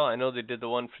Battle. I know they did the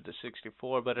one for the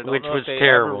 64, but I don't Which know was if they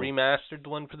terrible. ever remastered the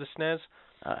one for the SNES.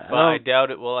 But Oh, I doubt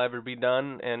it will ever be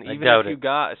done. And I even doubt if you it.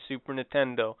 got a Super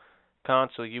Nintendo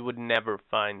console, you would never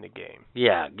find the game.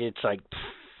 yeah, it's like,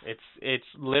 It's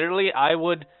literally I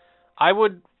would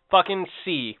fucking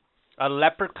see a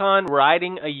leprechaun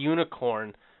riding a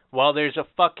unicorn while there's a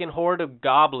fucking horde of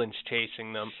goblins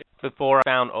chasing them before I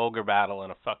found Ogre Battle in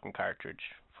a fucking cartridge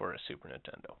for a Super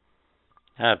Nintendo.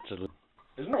 absolutely.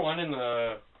 Isn't there one in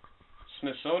the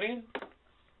Smithsonian?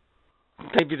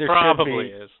 Maybe there Probably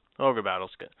should be. is. Ogre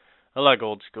Battle's good. I like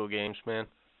old school games, man.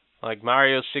 Like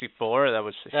Mario 64, that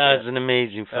was the That shit. was an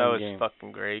amazing That fun was game. a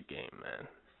fucking great game, man.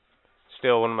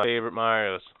 Still one of my favorite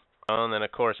Marios. And then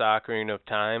of course Ocarina of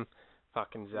Time,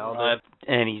 fucking Zelda.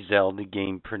 Any Zelda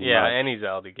game, pretty Yeah, much. any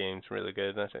Zelda game's really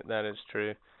good. That is true.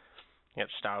 You got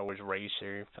Star Wars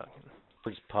Racer, fucking.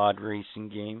 This pod racing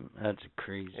game, that's a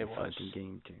crazy It was. fucking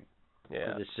game too.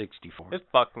 Yeah. For the 64. This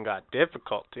fucking got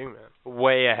difficult too, man.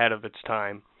 Way ahead of its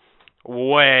time.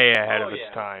 Way ahead Oh, of its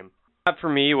yeah. time. That for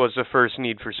me was the first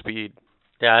Need for Speed.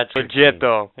 Yeah, it's Legit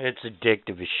though. It's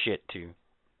addictive as shit too.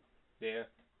 Yeah.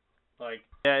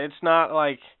 Yeah, it's not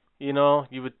like, you know,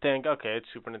 you would think, okay, it's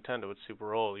Super Nintendo, it's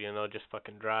super old, you know, just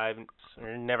fucking drive,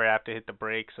 or never have to hit the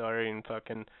brakes or and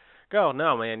fucking go.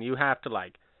 No, man, you have to,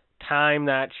 like, time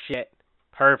that shit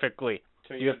perfectly.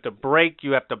 You have to brake,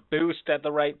 you have to boost at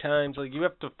the right times, like, you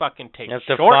have to fucking take You have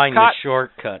to find the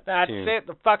shortcuts. shortcut That's too. it,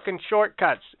 the fucking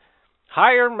shortcuts.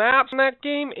 Higher maps in that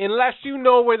game, unless you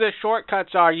know where the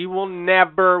shortcuts are, you will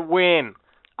never win.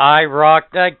 I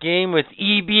rocked that game with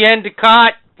E.B.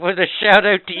 Endicott, with a shout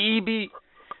out to E.B.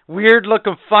 Weird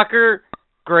looking fucker.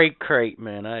 Great crate,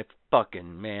 man. I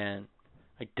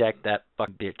decked that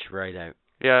fucking bitch right out.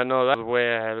 Yeah, no, that was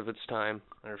way ahead of its time.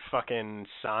 Or fucking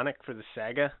Sonic for the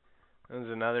Sega. That was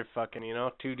another fucking,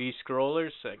 2D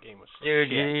scrollers. That game was Dude,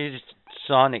 shit.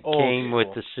 Sonic Old came school. with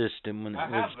the system when it I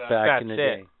was have that. back in That's the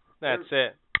it. day. That's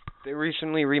it. They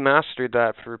recently remastered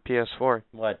that for PS4.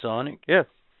 What, Sonic?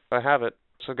 I have it.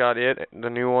 So got it, the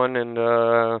new one, and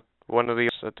one of the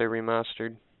that they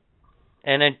remastered.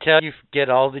 And until you get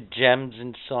all the gems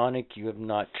in Sonic, you have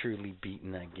not truly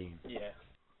beaten that game. Yeah.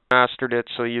 Mastered it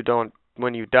so you don't,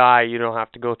 when you die, you don't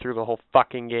have to go through the whole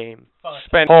fucking game. Fuck.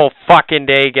 Spend the whole fucking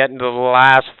day getting to the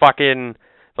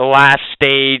last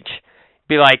stage.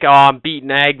 Be like, oh, I'm beating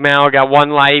Eggman, I got one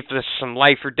life, there's some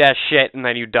life or death shit, and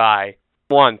then you die.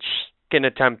 Once. Can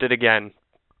attempt it again.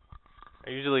 I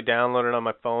usually download it on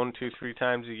my phone 2-3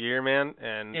 times a year, man.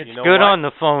 And It's you know good what? on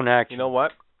the phone, actually. You know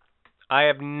what? I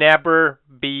have never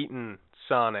beaten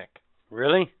Sonic.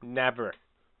 Really? Never.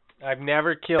 I've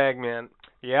never killed Eggman.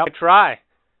 Yeah, I try.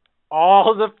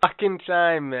 All the fucking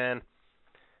time, man.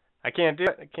 I can't do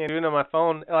it. I can't do it on my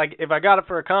phone. Like, if I got it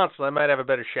for a console, I might have a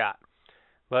better shot.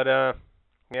 But,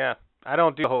 yeah. I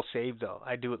don't do the whole save, though.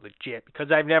 I do it legit.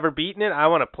 Because I've never beaten it, I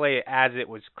want to play it as it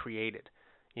was created.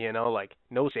 Like,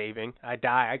 no saving. I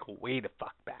die, I go way the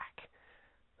fuck back.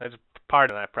 That's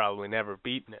part of it. I've probably never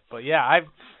beaten it. But, yeah,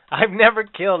 I've never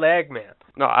killed Eggman.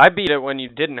 No, I beat it when you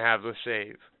didn't have the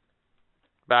save.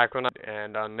 Back when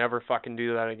and I'll never fucking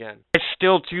do that again. I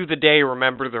still to the day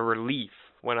remember the relief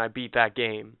when I beat that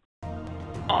game.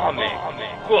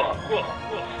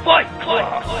 Fight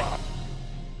Club!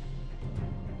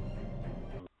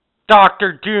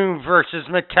 Dr. Doom versus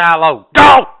Metallo.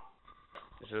 Go!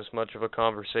 Is this much of a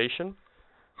conversation?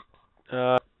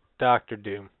 Dr.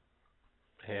 Doom.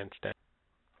 Hands down.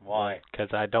 Why? Because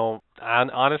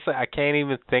honestly, I can't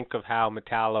even think of how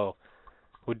Metallo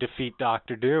would defeat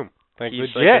Dr. Doom. Like, He's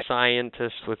legit. like a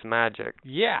scientist with magic.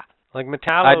 Yeah. Like,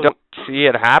 Metallo. I don't see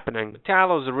it happening.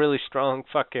 Metallo's a really strong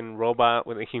fucking robot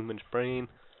with a human's brain.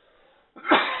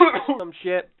 Some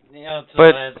shit. Yeah,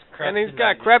 But- And he's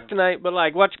got kryptonite, but,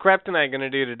 like, what's kryptonite going to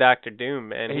do to Dr.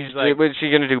 Doom? And he's like, what's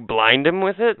she gonna do? Blind him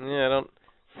with it? yeah, I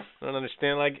don't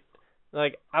understand. Like,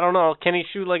 I don't know. Can he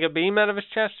shoot, like, a beam out of his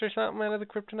chest or something out of the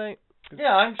kryptonite?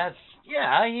 Yeah,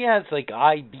 he has like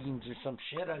eye beams or some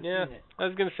shit. I've Yeah. seen it. I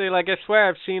was gonna say, like, I swear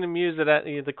I've seen him use it at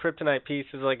the kryptonite piece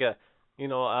as like a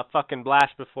fucking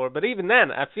blast before. But even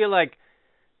then, I feel like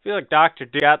Dr.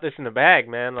 Doom got this in the bag,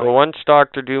 man. Like, But once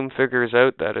Dr. Doom figures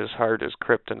out that his heart is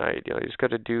kryptonite, he's got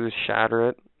to do is shatter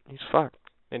it. He's fucked.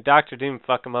 and Dr. Doom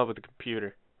fuck him up with the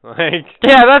computer. Like,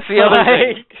 Yeah, that's the other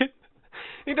thing.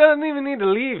 he doesn't even need to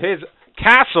leave his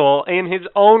castle in his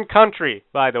own country,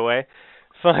 by the way.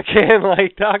 Fucking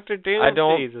like Dr. Doom.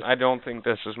 I don't think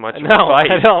this is much of a No,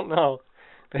 fight. I don't know.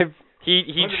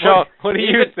 What do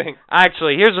you think?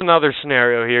 Actually, here's another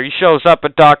scenario here. He shows up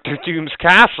at Dr. Doom's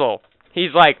castle.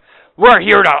 He's like, I'm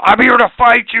here to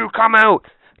fight you, come out.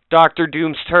 Dr.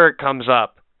 Doom's turret comes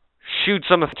up, shoots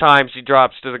him a few times, he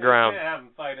drops to the ground. You can't have him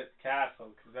fight at the castle,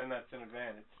 because then that's an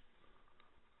advantage.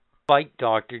 Fight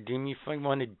Dr. Doom, you fight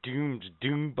one of Doom's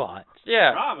Doom bots.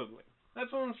 Yeah. Probably. That's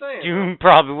what I'm saying. Doom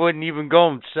probably wouldn't even go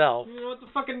himself. You know what, the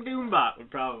fucking Doombot would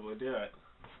probably do it.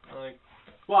 Like,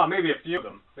 well, maybe a few of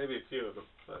them.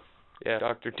 But Yeah,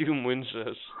 Dr. Doom wins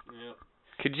this. yeah.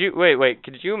 Could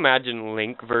you imagine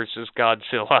Link versus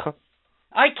Godzilla?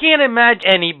 I can't imagine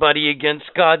anybody against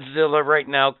Godzilla right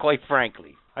now, quite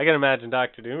frankly. I can imagine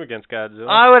Dr. Doom against Godzilla.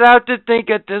 I would have to think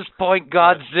at this point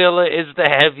Godzilla is the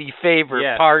heavy favorite,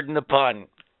 Yes. pardon the pun.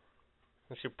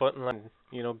 Unless you're putting, like,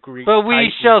 Greek But we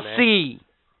Titan shall in there. see.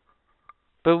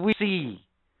 But we see.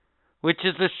 Which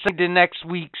is the second to next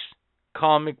week's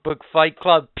Comic Book Fight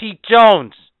Club. Pete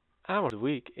Jones. Our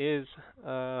week is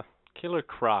Killer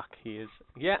Croc. He is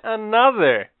yet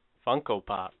another Funko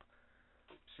Pop.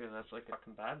 See, that's like a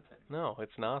fucking bad thing. No,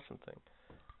 it's an awesome thing.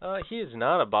 He is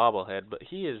not a bobblehead, but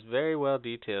he is very well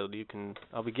detailed.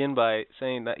 I'll begin by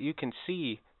saying that you can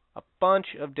see a bunch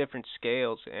of different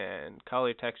scales and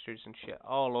color textures and shit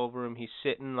all over him. He's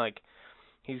sitting like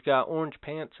he's got orange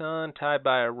pants on, tied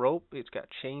by a rope. He's got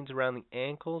chains around the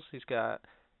ankles. He's got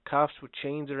cuffs with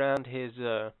chains around his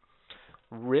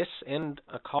wrists and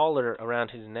a collar around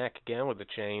his neck, again with a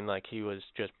chain, like he was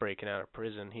just breaking out of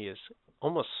prison. He is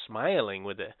almost smiling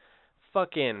with the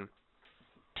fucking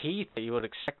teeth that you would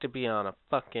expect to be on a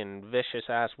fucking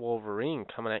vicious-ass Wolverine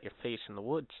coming at your face in the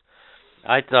woods.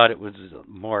 I thought it was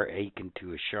more akin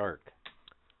to a shark.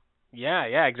 Yeah,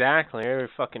 exactly. Every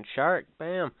fucking shark,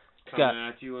 bam. He's got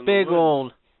at you in big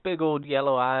old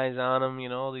yellow eyes on him,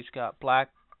 He's got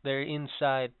they're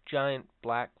inside giant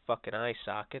black fucking eye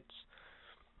sockets.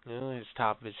 His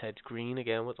top of his head's green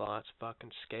again with lots of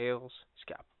fucking scales. He's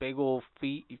got big old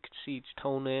feet. You can see each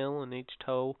toenail and each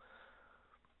toe.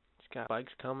 He's got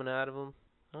spikes coming out of him.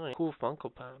 Oh, cool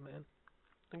Funko Pop, man.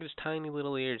 Look at his tiny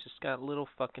little ears. He's got little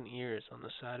fucking ears on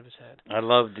the side of his head. I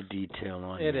love the detail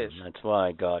on him. It is. That's why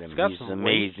I got him. He's got He's some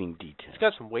amazing detail. He's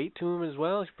got some weight to him as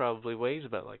well. He probably weighs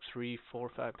about like 3,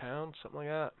 4, 5 pounds, something like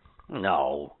that.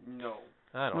 No.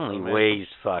 I don't Only know, man. weighs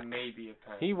Maybe a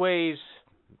pound. He weighs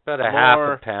about a half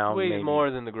a pound. Weighs maybe. more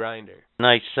than the Grinder.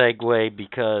 Nice segue,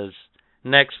 because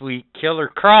next week, Killer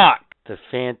Croc, the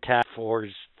Fantastic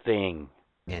Four's thing.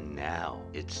 And now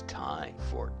it's time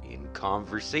for In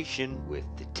Conversation with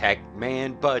the Tech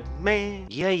Man Budman.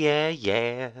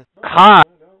 Yeah. Hi,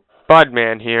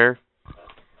 Budman here.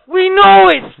 We know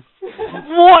it!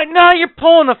 What? Now you're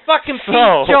pulling a fucking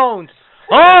Pete Jones.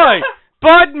 Hi,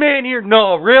 Budman here.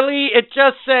 No, really? It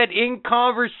just said In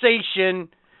Conversation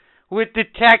with the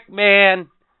Tech Man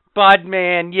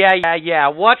Budman. Yeah.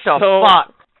 What the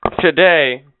fuck?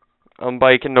 Today, I'm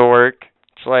biking to work.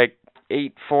 It's like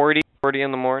 8:40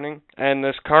 in the morning, and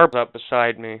this car up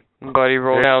beside me. Buddy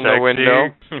rolls down the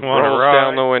window,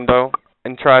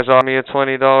 and tries to offer me a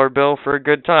 $20 bill for a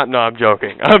good time. No, I'm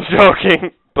joking.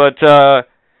 But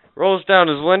rolls down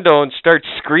his window and starts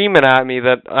screaming at me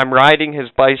that I'm riding his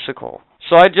bicycle.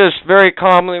 So I just very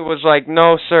calmly was like,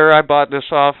 "No, sir, I bought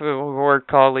this off of a work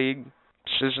colleague.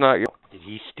 This is not your." Did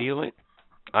he steal it?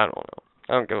 I don't know.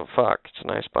 I don't give a fuck. It's a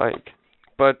nice bike.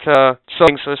 But so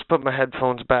let's put my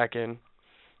headphones back in.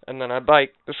 And then I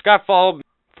bike. This guy followed me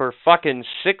for fucking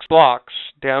 6 blocks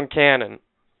down Cannon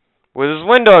with his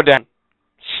window down,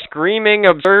 screaming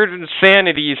absurd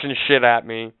insanities and shit at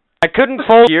me. I couldn't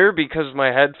full hear because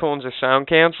my headphones are sound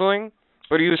canceling,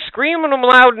 but he was screaming them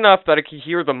loud enough that I could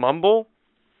hear the mumble.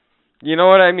 You know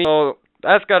what I mean? So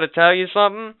that's got to tell you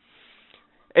something.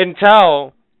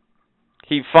 Until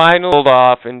he finally pulled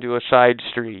off into a side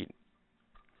street,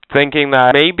 thinking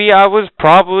that maybe I was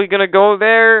probably going to go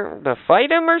there to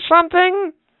fight him or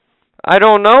something. I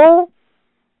don't know.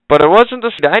 But it wasn't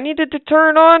the I needed to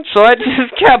turn on, so I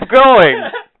just kept going.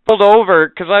 Pulled over,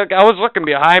 because I was looking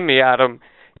behind me at him.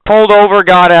 Pulled over,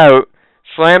 got out,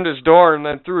 slammed his door, and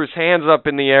then threw his hands up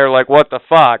in the air like, what the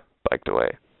fuck? Biked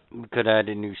away. We could add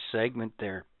a new segment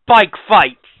there. Bike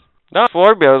fights! No,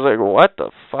 floored me. I was like, what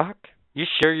the fuck? You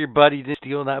sure your buddy didn't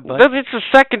steal that bike? It's the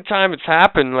second time it's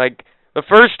happened. Like, the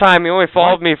first time he only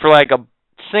followed me for like a...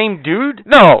 Same dude?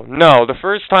 No. The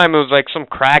first time it was like some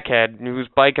crackhead who was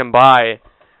biking by.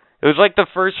 It was like the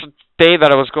first day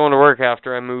that I was going to work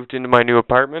after I moved into my new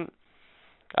apartment.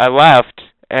 I left,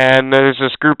 and there's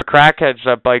this group of crackheads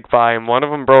that bike by, and one of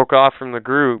them broke off from the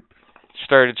group,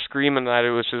 started screaming that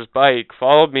it was his bike,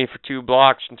 followed me for 2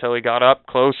 blocks until he got up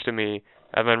close to me,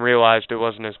 and then realized it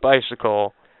wasn't his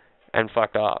bicycle, and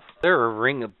fucked off. Is there a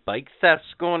ring of bike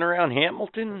thefts going around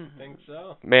Hamilton? I think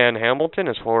so. Man, Hamilton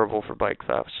is horrible for bike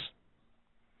thefts.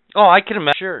 Oh, I can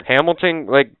imagine. Sure. Hamilton,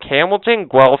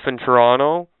 Guelph, and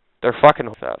Toronto, they're fucking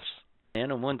thefts.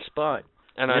 And in one spot.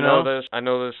 And You I know?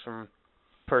 know this from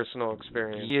personal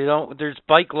experience. You don't. There's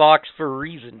bike locks for a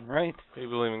reason, right?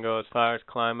 People even go as far as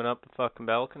climbing up the fucking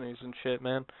balconies and shit,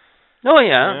 man. Oh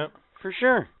yeah, for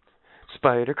sure.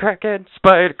 Spider crackhead,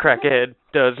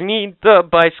 does he need the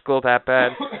bicycle that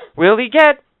bad? Will he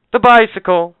get the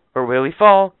bicycle, or will he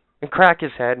fall and crack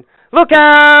his head? Look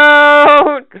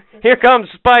out! Here comes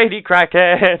Spidey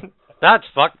crackhead. That's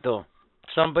fucked though.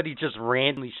 Somebody just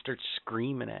randomly starts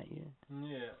screaming at you.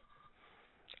 Yeah.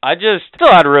 I just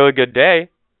still had a really good day.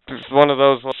 Just one of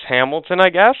those Hamilton, I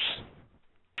guess.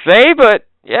 But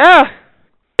yeah.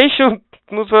 Patient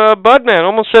with Budman.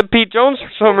 Almost said Pete Jones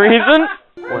for some reason.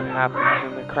 What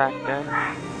happens in the crack den?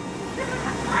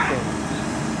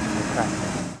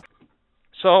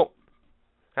 So,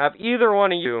 have either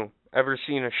one of you ever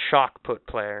seen a shock put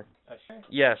player?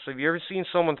 Yes. Have you ever seen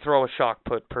someone throw a shock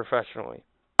put professionally?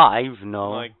 I've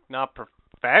no. Like, not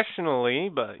professionally,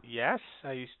 but yes,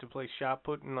 I used to play shot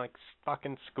put in, like,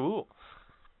 fucking school.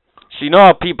 So you know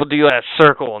how people do that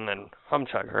circle and then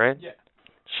humchug, right? Yeah.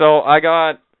 So I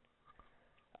got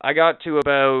to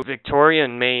about Victoria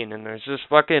and Maine, and there's this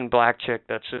fucking black chick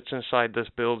that sits inside this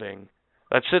building.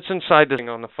 That sits inside this thing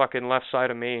on the fucking left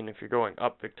side of Maine if you're going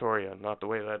up Victoria, not the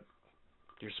way that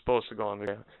you're supposed to go on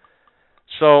Victoria.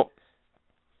 So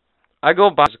I go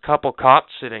by, there's a couple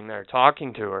cops sitting there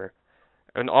talking to her,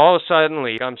 and all of a sudden,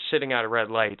 I'm sitting at a red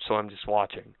light, so I'm just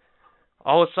watching.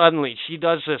 All of a sudden, she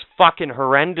does this fucking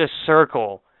horrendous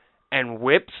circle and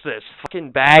whips this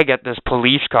fucking bag at this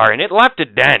police car, and it left a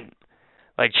dent.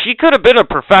 Like, she could have been a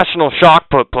professional shock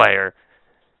put player.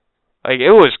 Like,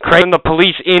 it was crazy. And the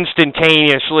police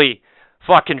instantaneously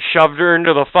fucking shoved her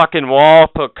into the fucking wall,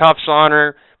 put cuffs on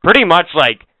her, pretty much,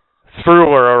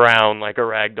 threw her around like a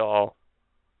rag doll.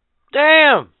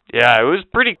 Damn. Yeah, it was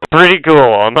pretty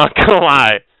cool, I'm not gonna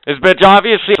lie. There's been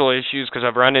obviously issues because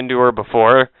I've run into her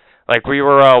before. Like, we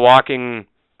were walking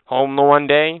home the one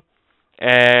day,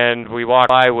 and we walked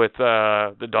by with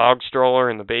the dog stroller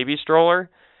and the baby stroller,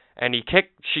 and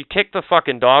she kicked the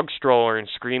fucking dog stroller and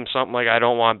screamed something like, "I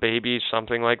don't want babies,"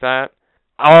 something like that.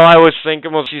 All I was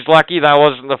thinking was, she's lucky that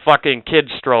wasn't the fucking kid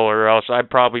stroller, or else I'd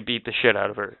probably beat the shit out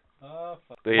of her.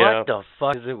 What the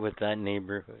fuck is it with that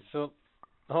neighborhood? So,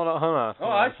 hold on.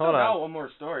 I still got one more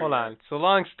story. Hold on. So,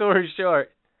 long story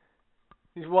short,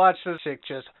 you watch this chick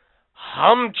just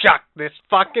humchuck this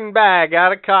fucking bag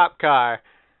out of cop car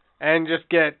and just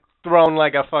get thrown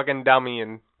like a fucking dummy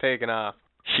and taken off.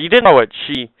 She didn't know it.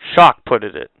 She shock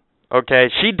putted it. Okay?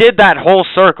 She did that whole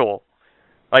circle.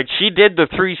 Like, she did the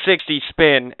 360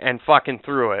 spin and fucking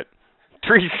threw it.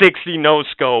 360 no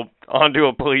scope onto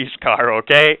a police car,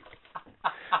 okay?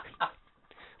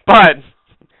 But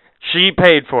she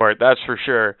paid for it, that's for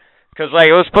sure. Because,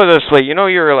 let's put it this way. You know,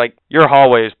 your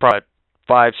hallway is probably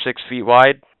 5-6 feet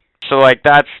wide. So,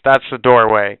 that's the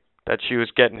doorway that she was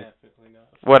getting. Definitely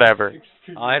not. Whatever.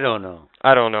 I don't know.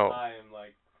 I don't know. I am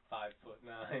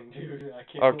 5'9", dude. I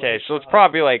can't Okay, so it's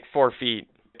probably 4 feet.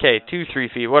 Okay,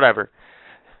 2-3 feet, whatever.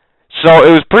 So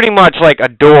it was pretty much like a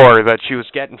door that she was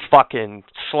getting fucking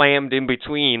slammed in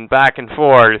between, back and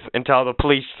forth, until the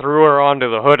police threw her onto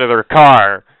the hood of their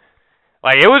car.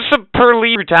 It was some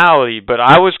police brutality, but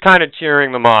I was kind of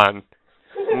cheering them on.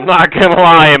 I'm not gonna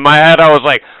lie, in my head I was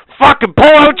like, fucking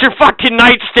pull out your fucking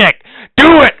nightstick!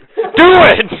 Do it! Do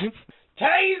it!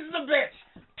 Tase the bitch!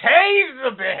 Tase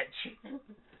the bitch!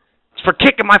 It's for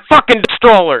kicking my fucking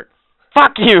stroller!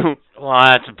 Fuck you! Well,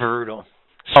 that's brutal.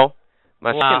 So,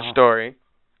 my second story.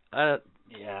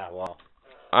 Yeah, well.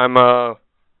 I'm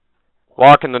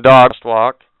walking the dog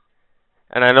walk,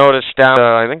 and I noticed down,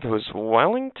 I think it was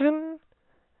Wellington?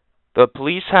 The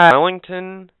police had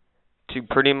Wellington to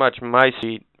pretty much my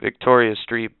seat, Victoria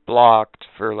Street, blocked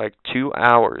for 2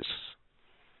 hours.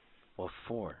 What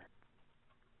for?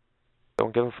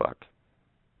 Don't give a fuck.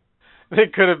 There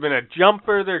could have been a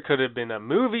jumper, there could have been a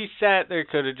movie set, there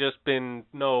could have just been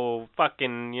no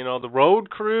fucking, the road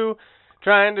crew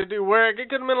trying to do work. It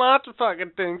could have been lots of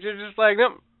fucking things. You're just like,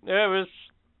 nope, there was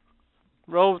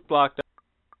roads blocked up.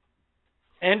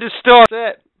 End of story.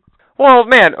 That's it. Well,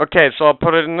 man, okay, so I'll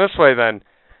put it in this way then.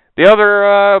 The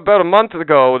other, about a month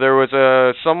ago, there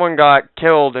was someone got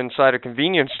killed inside a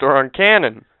convenience store on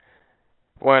Cannon.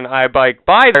 When I biked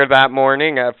by there that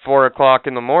morning at 4 o'clock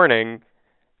in the morning,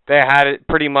 they had it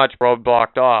pretty much road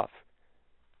blocked off.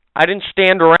 I didn't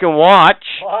stand around and watch.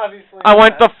 Well, obviously I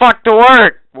went the fuck to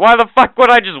work. Why the fuck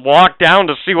would I just walk down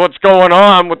to see what's going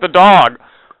on with the dog?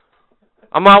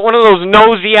 I'm not one of those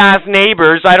nosy-ass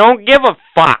neighbors. I don't give a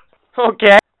fuck,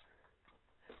 okay?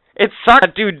 It sucks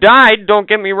that dude died, don't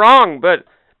get me wrong, but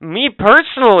me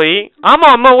personally, I'm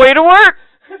on my way to work.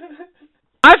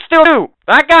 I still do.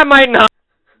 That guy might not.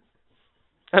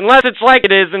 Unless it's like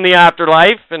it is in the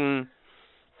afterlife, and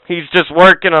he's just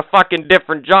working a fucking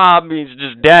different job, he's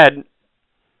just dead.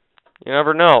 You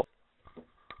never know.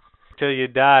 Till you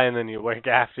die, and then you work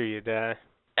after you die.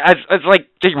 It's like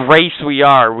the race we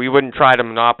are. We wouldn't try to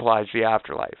monopolize the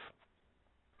afterlife.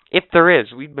 If there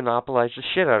is, we'd monopolize the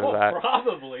shit out of that.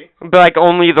 Probably. It'd be like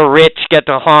only the rich get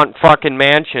to haunt fucking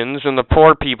mansions, and the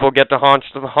poor people get to haunt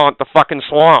the fucking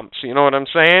swamps. You know what I'm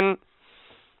saying?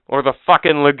 Or the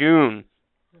fucking lagoon.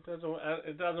 It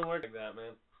doesn't work like that,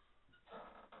 man.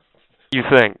 You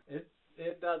think?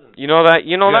 It doesn't. You know that?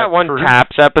 You know Yeah, that one true.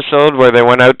 Taps episode where they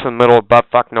went out to the middle of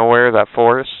buttfuck nowhere, that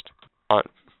forest?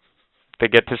 They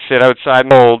get to sit outside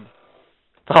and cold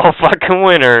all fucking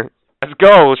winter. Let's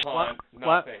go.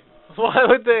 Why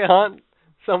would they haunt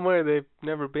somewhere they've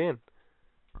never been?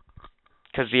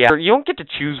 Because you don't get to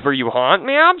choose where you haunt,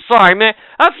 man. I'm sorry, man.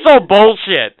 That's so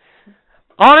bullshit.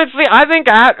 Honestly, I think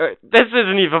this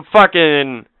isn't even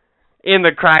fucking in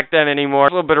the crack den anymore.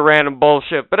 It's a little bit of random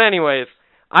bullshit. But anyways,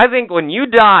 I think when you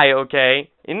die, okay,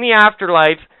 in the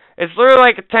afterlife, it's literally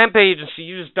like a temp agency.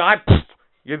 You just die, poof,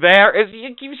 you're there.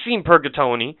 You've seen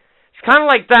Purgatory. It's kind of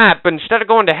like that, but instead of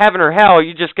going to heaven or hell,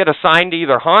 you just get assigned to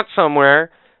either haunt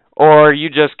somewhere, or you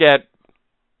just get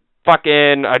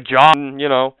fucking a job, you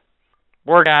know,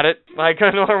 work at it like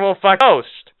a normal fucking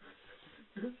ghost.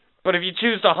 But if you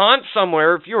choose to haunt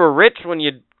somewhere, if you were rich when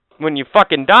you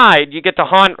fucking died, you get to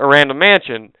haunt a random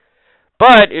mansion.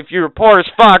 But if you were poor as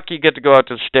fuck, you get to go out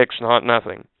to the sticks and haunt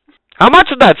nothing. How much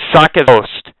would that suck as a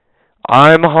ghost?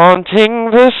 I'm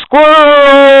haunting the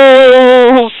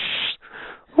squirrels.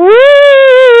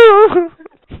 Woo!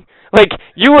 Like,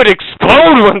 you would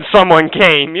explode when someone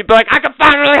came. You'd be like, I can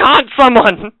finally haunt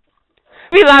someone.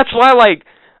 Maybe that's why, like,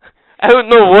 out in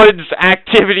the woods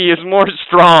activity is more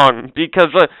strong. Because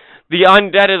the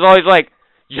undead is always like,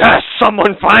 yes,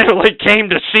 someone finally came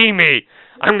to see me.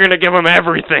 I'm gonna give them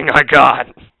everything I got.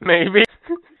 Maybe.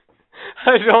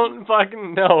 I don't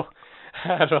fucking know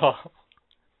at all.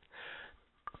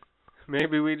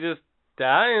 Maybe we just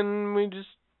die and we just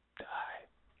die.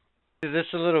 Is this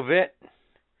a little bit?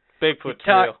 Bigfoot's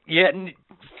real. Yeah.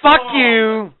 Fuck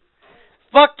you.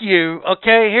 Fuck you.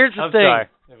 Okay, here's the I'm thing. sorry.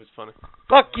 It was funny.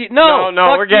 Fuck you. No, No,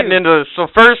 fuck we're getting you. into this. So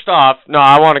first off, no,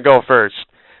 I want to go first.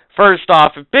 First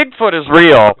off, if Bigfoot is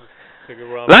real,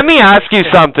 let me ask you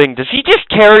something. Does he just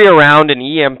carry around an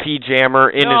EMP jammer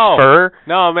in his fur?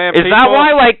 No, man. Is that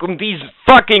why, like, these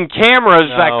fucking cameras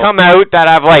that come out that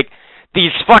have, like,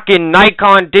 these fucking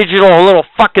Nikon digital little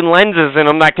fucking lenses in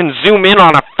them that can zoom in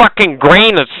on a fucking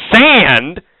grain of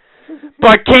sand,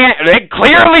 but they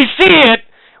clearly see it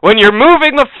when you're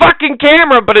moving the fucking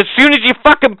camera, but as soon as you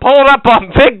fucking pull it up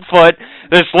on Bigfoot,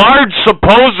 this large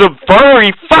supposed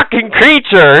furry fucking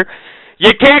creature,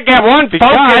 you can't get one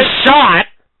focus shot.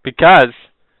 Because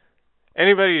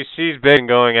anybody who sees Big and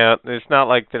going out, it's not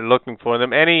like they're looking for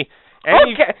them. Okay.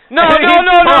 No. You say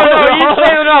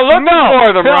looking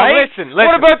for them, right? Listen.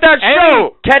 What about that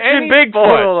show, Catching Any Bigfoot?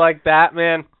 photo like that,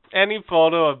 man. Any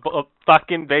photo of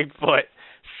fucking Bigfoot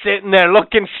sitting there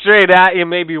looking straight at you,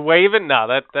 maybe waving. No,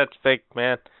 that's fake,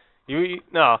 man.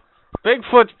 No.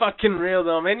 Bigfoot's fucking real,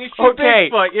 though, man. You see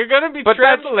Bigfoot, you're gonna be trembling. But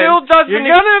that still doesn't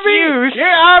You're gonna excuse.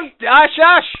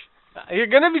 You're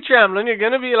gonna be trembling. You're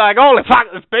gonna be like, holy fuck,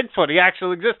 it's Bigfoot. He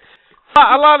actually exists.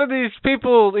 A lot of these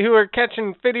people who are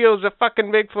catching videos of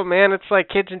fucking Bigfoot, man, it's like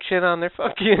kids and shit on their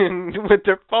fucking with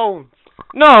their phones.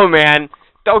 No, man.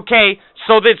 Okay,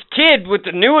 so this kid with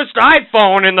the newest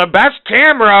iPhone and the best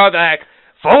camera that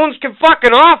phones can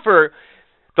fucking offer,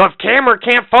 the camera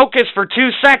can't focus for 2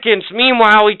 seconds.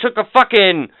 Meanwhile, he took a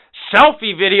fucking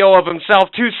selfie video of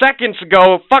himself 2 seconds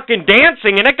ago fucking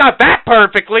dancing, and it got that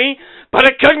perfectly, but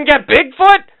it couldn't get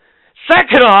Bigfoot?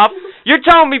 Second off, you're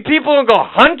telling me people don't go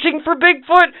hunting for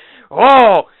Bigfoot?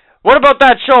 Oh, what about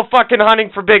that show fucking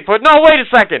Hunting for Bigfoot? No, wait a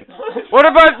second. What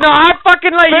about... No, I fucking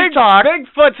let you talk.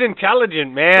 Bigfoot's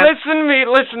intelligent, man.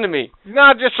 Listen to me. He's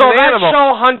not just so an animal. So that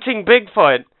show Hunting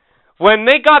Bigfoot, when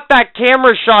they got that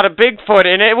camera shot of Bigfoot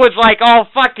and it was like all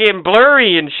fucking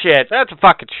blurry and shit. That's a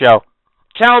fucking show.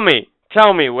 Tell me,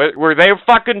 were they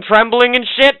fucking trembling and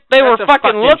shit? They were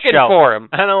fucking looking for him.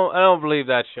 I don't believe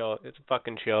that show. It's a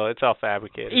fucking show. It's all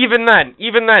fabricated. Even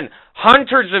then,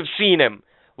 hunters have seen him.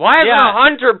 Why hasn't a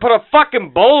hunter put a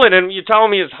fucking bullet in him? You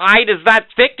telling me his hide is that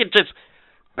thick? It just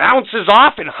bounces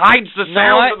off and hides the No,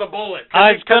 sound of the bullet.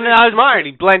 I was smart.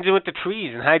 He blends in with the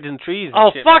trees and hides in trees.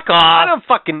 And shit. Fuck off! I don't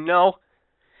fucking know.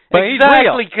 But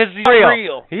Exactly, because he's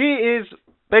real. He is.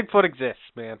 Bigfoot exists,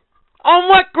 man. On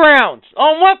what grounds?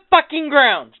 On what fucking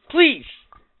grounds? Please.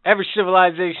 Every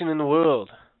civilization in the world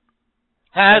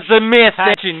Has a myth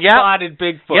has engine, yep. spotted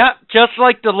Bigfoot. Yep, just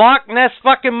like the Loch Ness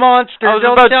fucking monster. I was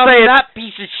Don't about to tell say, me that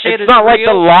piece of shit It's is not like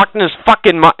the real. Loch Ness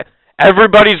fucking...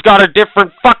 Everybody's got a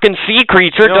different fucking sea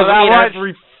creature. You know, Doesn't that mean was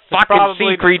every It's fucking probably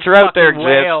sea creature the out there fucking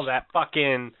whale exists. that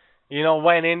fucking,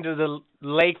 went into the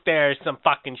lake there or some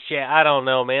fucking shit. I don't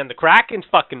know, man. The Kraken's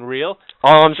fucking real.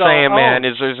 All I'm saying, man,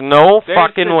 is there's no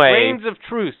fucking way grains of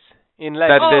truth in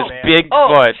that legend, this man.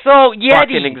 Bigfoot So Yeti.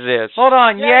 fucking exists. Hold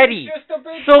on, Yeah, Yeti. he's just a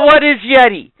Bigfoot. So what is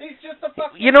Yeti? He's just a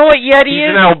fucking... You know what Yeti He's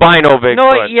is? an albino You know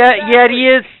what Bigfoot.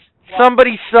 Yeti is?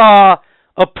 Somebody saw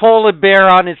a polar bear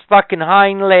on his fucking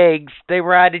hind legs. They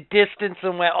were at a distance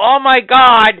and went, "Oh my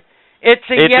God, it's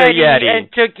a Yeti," and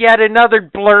took yet another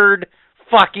blurred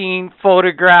fucking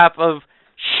photograph of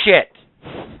shit.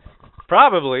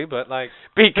 Probably, but like...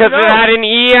 Because Who it knows? had an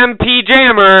EMP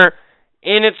jammer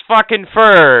in its fucking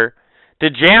fur to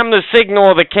jam the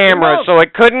signal of the camera knows? so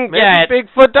it couldn't Maybe get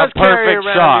Bigfoot does a carry perfect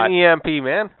around shot. an EMP,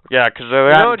 man. Yeah, because they're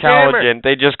You that know, jammer. intelligent.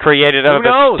 They just created Who out of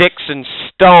knows? sticks and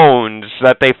stones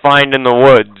that they find in the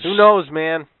woods. Who knows,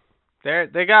 man?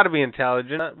 They got to be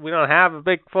intelligent. We don't have a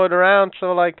Bigfoot around,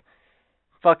 so like,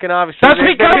 fucking obviously. That's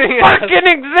they've because been- fucking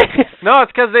exists. No,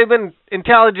 it's because they've been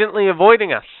intelligently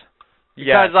avoiding us.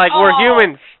 Yeah, Because like we're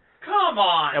humans Come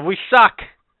on. and we suck.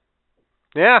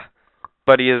 Yeah.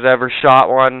 nobody has ever shot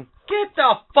one. Get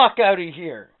the fuck out of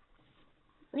here.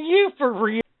 Are you for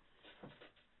real?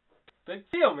 Big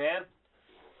deal, man.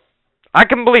 I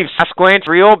can believe Sasquatch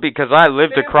real because I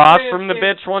lived Sam across Squanch from the is-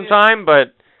 bitch one is- time,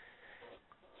 but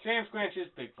Sam Squanch is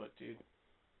Bigfoot, dude.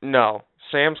 no.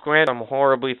 Sam Squanch, I'm a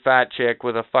horribly fat chick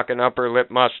with a fucking upper lip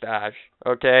mustache,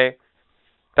 okay?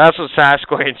 That's what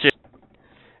Sasquatch is.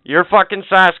 Your fucking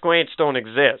Sasquatch don't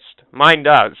exist. Mine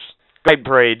does. Skype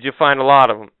braids, you find a lot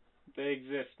of them. They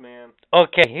exist, man.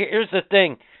 Okay, here's the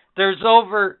thing. There's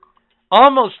over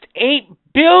almost 8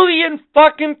 billion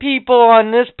fucking people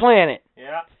on this planet.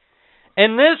 Yeah.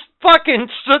 And this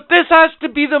has to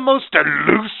be the most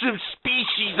elusive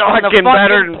species on the Fucking fucking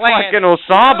better than planet. fucking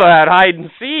Osama at hide and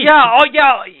seek. Yeah, oh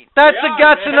yeah, that's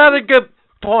man. another good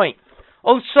point.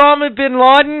 Osama bin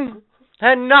Laden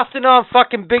had nothing on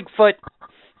fucking Bigfoot.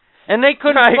 And they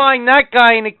couldn't Right. find that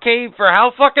guy in a cave for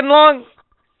how fucking long?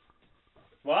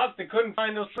 Well, they couldn't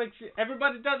find those slicks.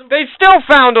 Everybody doesn't. They still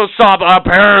found Osama,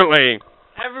 apparently.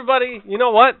 Everybody, you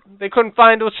know what? They couldn't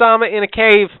find Osama in a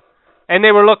cave, and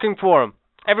they were looking for him.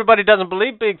 Everybody doesn't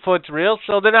believe Bigfoot's real,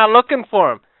 so they're not looking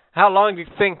for him. How long do you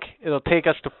think it'll take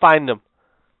us to find him?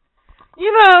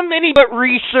 You know how many but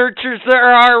researchers there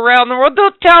are around the world?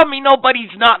 Don't tell me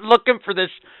nobody's not looking for this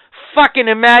fucking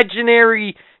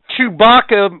imaginary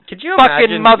Chewbacca Could you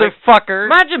fucking imagine, motherfucker.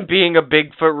 Imagine being a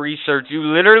Bigfoot researcher. You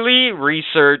literally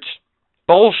research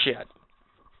bullshit.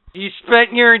 You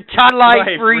spent your entire life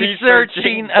Right, researching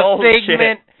researching a bullshit.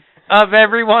 figment of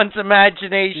everyone's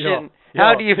imagination. Yo,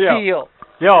 How do you yo. feel?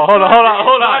 Yo, hold It's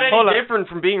not on. any different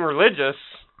from being religious.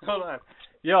 Hold on.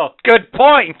 Yo, Good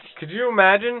point. could you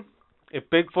imagine if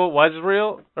Bigfoot was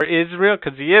real, or is real?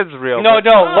 Because he is real. No, but-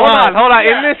 no, Hold on.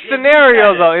 Yeah, In this you scenario,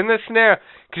 said it. though,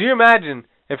 could you imagine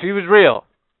if he was real,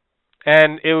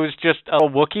 and it was just a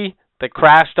Wookiee that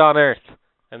crashed on Earth,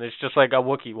 and there's just like a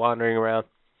Wookiee wandering around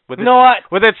with its, No, what?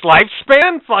 with its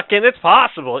lifespan? Fucking, it's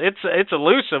possible. It's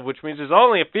elusive, which means there's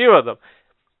only a few of them.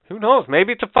 Who knows?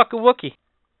 Maybe it's a fucking Wookiee.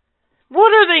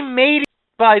 What are they made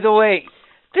of, by the way?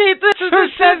 This is Who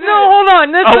says no, hold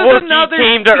on. This A is Wookiee another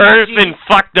came to Earth species. and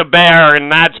fucked a bear,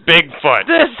 and that's Bigfoot.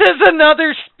 This is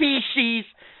another species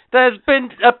that's been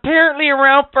apparently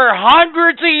around for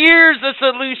hundreds of years, this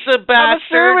elusive I'm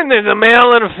bastard. assuming there's a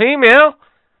male and a female.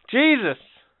 Jesus.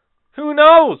 Who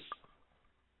knows?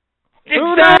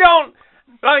 Who knows? Don't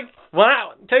like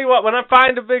tell you what, when I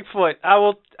find a Bigfoot, I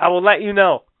will let you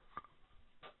know.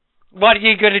 What, are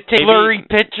you going to take a Maybe- blurry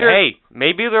picture? Hey,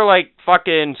 maybe they're like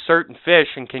fucking certain fish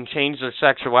and can change their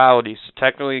sexuality, so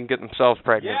technically can get themselves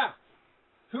pregnant. Yeah.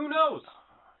 Who knows?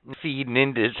 Feeding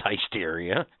into his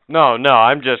hysteria. No,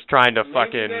 I'm just trying to Maybe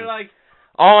fucking... they're like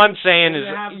All I'm saying is,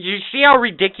 they have you see how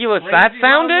ridiculous that crazy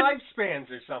sounded? long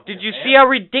lifespans or something. Did you man. see how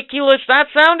ridiculous that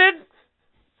sounded?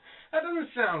 That doesn't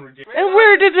sound ridiculous. And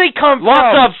where did they come from?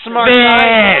 Lots of smart fish.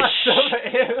 guy?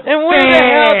 And where the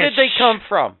hell did they come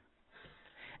from?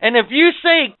 And if you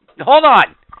say, hold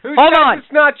on, Who Hold says on.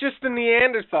 it's not just a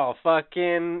Neanderthal?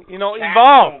 Fucking,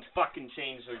 evolved. Fucking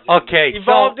change their gender. Okay,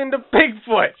 Evolved into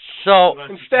Bigfoot so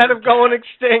instead of going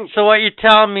extinct. what you're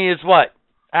telling me is what?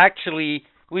 Actually,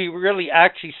 we really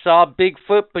actually saw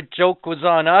Bigfoot, but joke was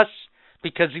on us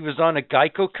because he was on a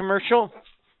Geico commercial?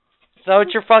 Is that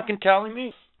what you're fucking telling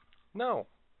me? No.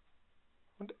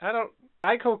 I don't.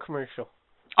 Geico commercial.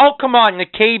 Oh, come on, the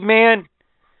caveman,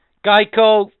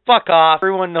 Geico, fuck off.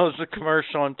 Everyone knows the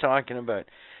commercial I'm talking about.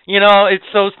 It's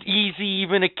so easy,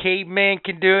 even a caveman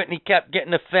can do it, and he kept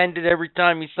getting offended every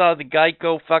time he saw the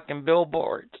Geico fucking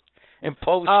billboards and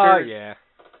posters. Oh, yeah.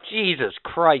 Jesus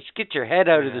Christ, get your head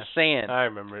out of the sand. I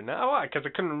remember it now. Why? Because I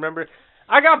couldn't remember.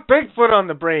 I got Bigfoot on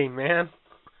the brain, man.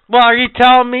 Well, are you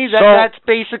telling me that that's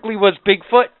basically was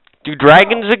Bigfoot? Do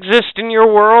dragons exist in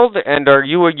your world? And are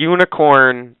you a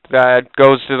unicorn that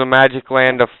goes to the magic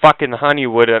land of fucking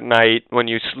Honeywood at night when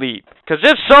you sleep? Because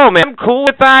if so, man, I'm cool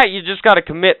with that. You just got to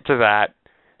commit to that.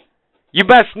 You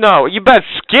best know. You best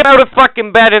get out of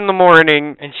fucking bed in the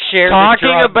morning and share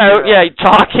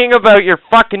talking about your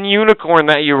fucking unicorn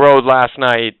that you rode last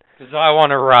night. Because I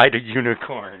want to ride a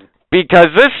unicorn. Because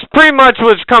this pretty much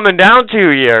was coming down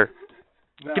to here.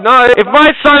 No, if my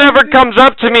son ever comes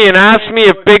up to me and asks me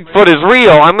if Bigfoot is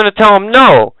real, I'm going to tell him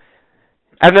no.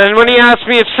 And then when he asks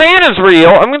me if Santa's real,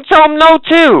 I'm going to tell him no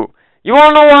too. You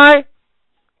want to know why?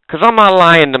 Because I'm not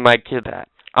lying to my kid that.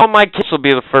 I want my kids will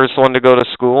be the first one to go to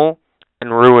school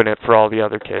and ruin it for all the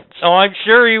other kids. Oh, I'm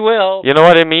sure he will. You know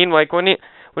what I mean? Like when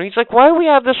he's like, why do we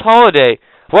have this holiday?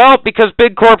 Well, because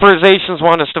big corporations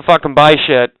want us to fucking buy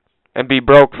shit and be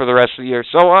broke for the rest of the year.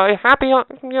 So happy,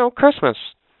 Christmas.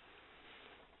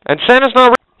 And Santa's not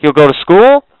real. He'll go to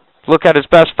school, look at his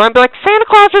best friend, be like, Santa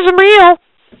Claus isn't real.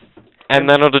 And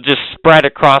then it'll just spread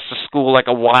across the school like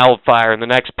a wildfire. In the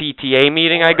next PTA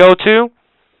meeting I go to,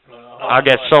 I'll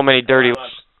get so many dirty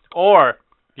looks. Or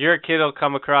your kid will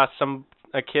come across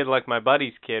a kid like my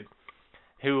buddy's kid,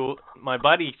 who my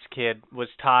buddy's kid was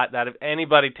taught that if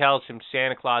anybody tells him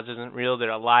Santa Claus isn't real,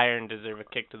 they're a liar and deserve a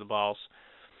kick to the balls.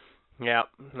 Yeah,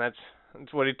 that's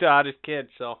what he taught his kid,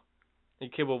 so the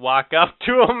kid will walk up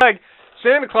to him like,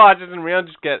 Santa Claus isn't real,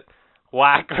 just get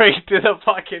whacked right to the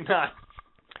fucking nuts.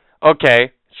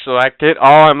 Okay, so that kid,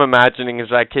 all I'm imagining is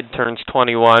that kid turns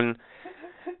 21.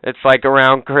 It's like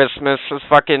around Christmas, his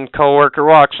fucking coworker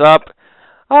walks up.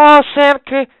 Oh,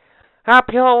 Santa,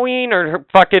 happy Halloween, or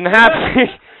fucking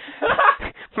happy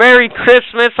Merry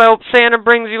Christmas, I hope Santa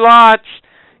brings you lots.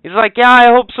 He's like, yeah, I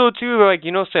hope so too. They're like,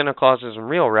 Santa Claus isn't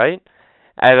real, right?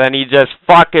 And then he just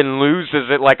fucking loses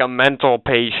it like a mental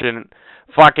patient.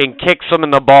 Fucking kicks him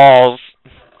in the balls.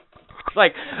 It's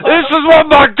like, this is what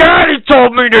my daddy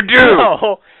told me to do!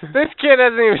 No, this kid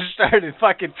hasn't even started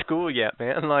fucking school yet,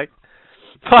 man. Like,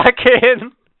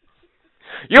 fucking...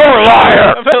 You're a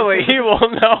liar! Billy, he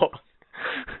will know.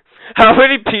 How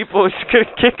many people is going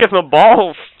to kick in the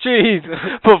balls? Jeez.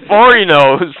 Before he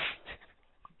knows.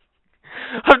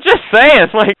 I'm just saying,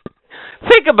 like,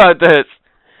 think about this.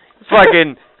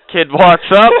 Fucking kid walks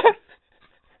up.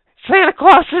 Santa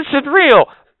Claus isn't real.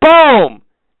 Boom!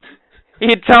 You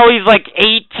can tell he's like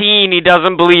 18. He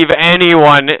doesn't believe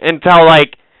anyone until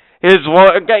like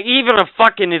even a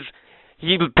fucking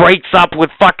he breaks up with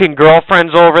fucking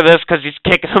girlfriends over this because he's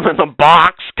kicking them in the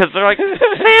box because they're like,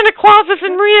 Santa Claus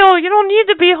isn't real. You don't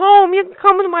need to be home. You can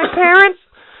come with my parents.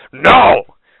 No,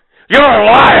 you're a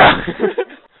liar.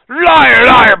 Liar,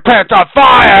 liar, pants on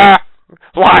fire.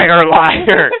 Liar,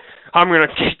 liar. I'm gonna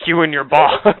kick you in your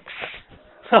box.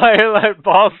 Liar, liar,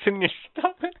 balls in your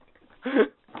stomach.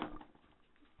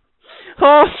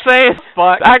 All I'm saying,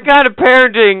 that kind of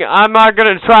parenting I'm not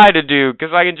going to try to do because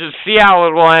I can just see how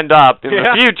it will end up in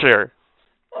the future.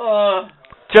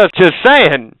 Just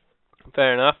saying.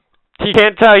 Fair enough. You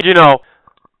can't tell,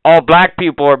 all black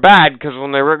people are bad because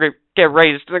when they get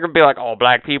raised, they're going to be like, all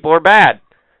black people are bad.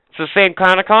 It's the same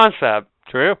kind of concept.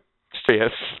 True.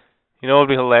 Yes. You know what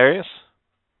would be hilarious?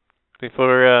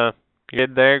 Before your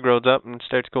kid there grows up and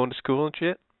starts going to school and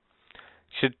shit,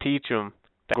 you should teach him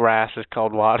grass is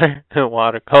called water, and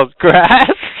water called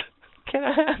grass. Can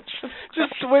I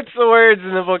just switch the words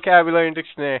in the vocabulary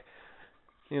dictionary?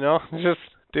 Just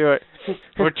do it.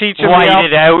 Or teach him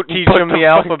the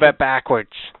alphabet backwards.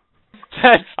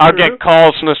 I'll get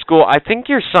calls from the school. I think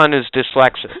your son is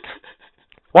dyslexic.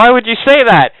 Why would you say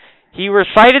that? He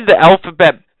recited the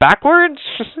alphabet backwards?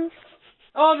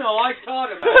 Oh no, I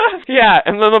taught him. Yeah,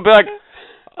 and then they'll be like,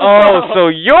 oh, so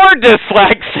you're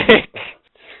dyslexic.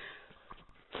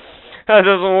 That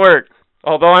doesn't work.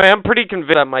 Although I am pretty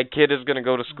convinced that my kid is going to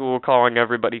go to school calling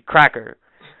everybody cracker.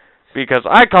 Because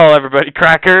I call everybody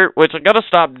cracker, which I got to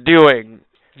stop doing.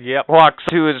 Yep. Walks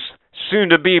to his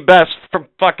soon-to-be best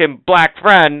fucking black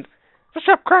friend. What's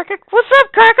up, Cracker? What's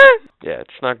up, Cracker? Yeah,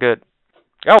 it's not good.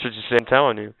 Oh, what you say? I'm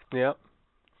telling you. Yep.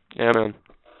 Yeah, man.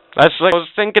 That's like I was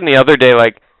thinking the other day.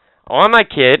 Like, I want my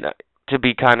kid to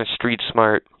be kind of street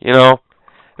smart. You know,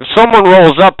 if someone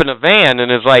rolls up in a van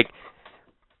and is like,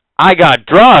 "I got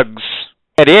drugs,"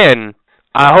 get in.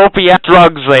 I hope he has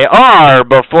drugs they are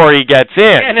before he gets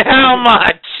in. And how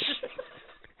much?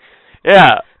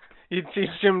 Yeah. You teach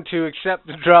him to accept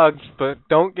the drugs, but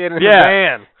don't get in the Yeah.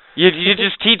 van. You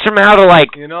just teach him how to,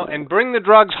 like, You know, and bring the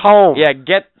drugs home. yeah,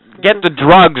 get the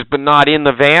drugs, but not in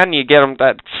the van. You get him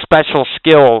that special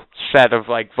skill set of,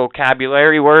 like,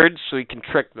 vocabulary words so he can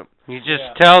trick them. You just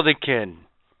tell the kid,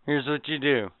 here's what you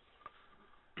do.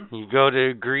 You go to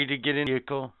agree to get in the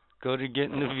vehicle, go to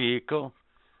get in the vehicle,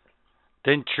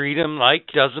 then treat him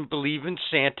like he doesn't believe in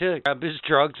Santa, grab his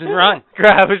drugs and run.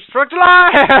 Grab his truck,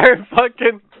 liar!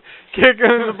 Fucking kick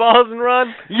him in the balls and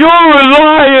run. You're a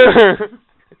liar!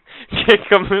 Kick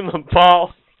him in the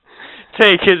balls.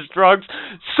 Take his drugs.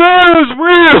 Santa's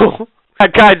real!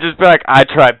 That guy just be like, I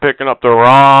tried picking up the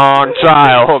wrong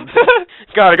child.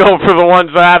 Gotta go for the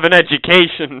ones that have an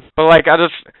education. But, like,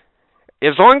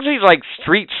 as long as he's, like,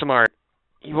 street smart,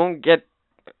 he won't get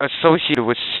associated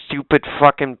with stupid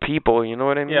fucking people, you know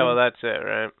what I mean? Yeah, well, that's it,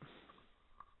 right?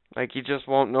 Like, he just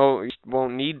won't know, he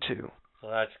won't need to. So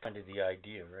that's kind of the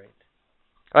idea, right?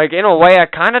 Like, in a way, I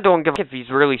kind of don't give a fuck if he's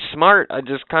really smart. I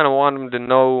just kind of want him to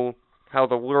know how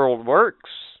the world works.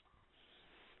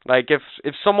 Like, if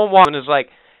someone is like,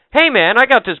 hey, man, I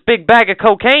got this big bag of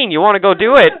cocaine. You want to go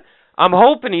do it? I'm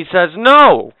hoping he says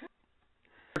no.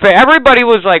 If everybody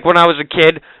was like, when I was a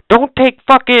kid, don't take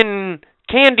fucking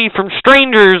candy from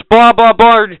strangers, blah, blah,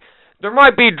 blah. There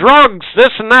might be drugs,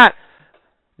 this and that.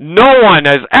 No one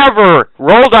has ever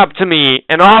rolled up to me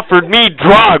and offered me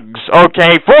drugs,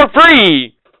 okay, for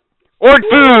free. Or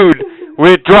food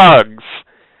with drugs.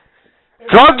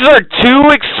 Drugs are too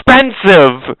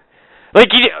expensive. Like,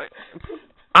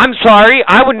 I'm sorry,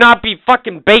 I would not be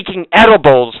fucking baking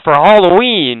edibles for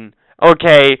Halloween,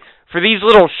 okay, for these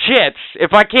little shits,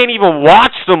 if I can't even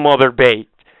watch them while they're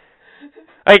baked.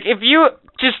 Like, if you,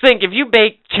 just think, if you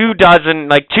baked 2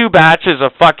 batches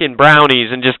of fucking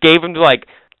brownies and just gave them to, like,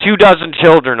 2 dozen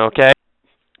children, okay?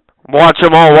 Watch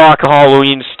them all walk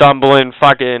Halloween stumbling,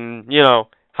 fucking, you know,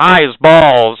 high as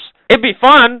balls. It'd be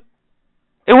fun.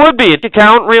 It would be. If you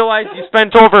count, realize you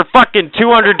spent over fucking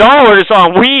 $200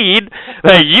 on weed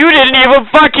that you didn't even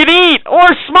fucking eat or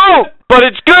smoke. But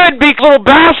it's good because little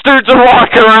bastards are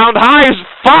walking around high as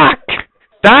fuck.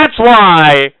 That's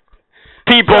why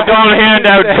people don't hand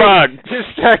out drugs.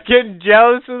 Just start getting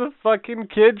jealous of the fucking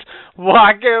kids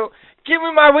walking. Give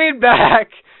me my weed back.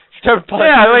 Start punching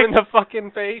them in the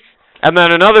fucking face. And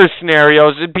then in other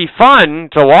scenarios, it'd be fun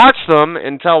to watch them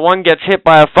until one gets hit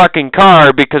by a fucking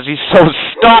car because he's so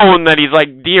stoned that he's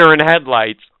like deer in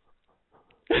headlights.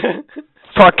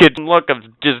 Fucking look of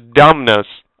just dumbness.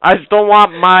 I just don't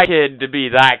want my kid to be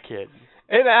that kid.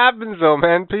 It happens though,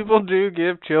 man. People do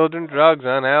give children drugs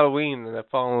on Halloween and they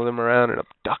follow them around and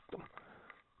abduct them.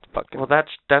 Fucking. Well,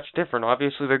 that's different.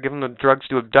 Obviously, they're giving them drugs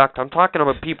to abduct. I'm talking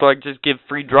about people that just give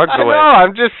free drugs away. I know.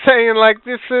 I'm just saying, like,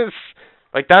 this is.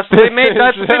 Like, that's what they made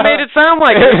it sound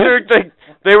like.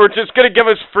 They were just going to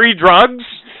give us free drugs,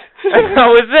 and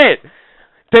that was it.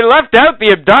 They left out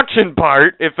the abduction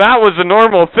part, if that was a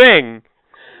normal thing.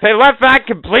 They left that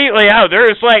completely out. They're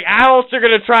just like, adults are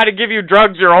going to try to give you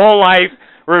drugs your whole life,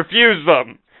 refuse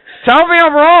them. Tell me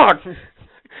I'm wrong.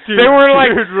 They were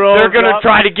like, they're going to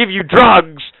try to give you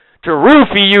drugs to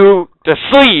roofie you to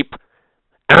sleep,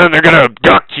 and then they're going to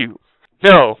abduct you.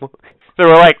 No. They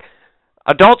were like,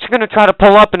 adults are going to try to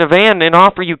pull up in a van and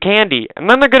offer you candy, and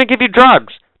then they're going to give you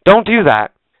drugs. Don't do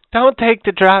that. Don't take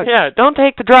the drugs. Yeah, don't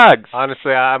take the drugs.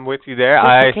 Honestly, I'm with you there.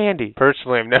 Take the candy.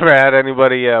 Personally, I've never had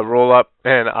anybody roll up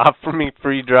and offer me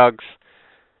free drugs.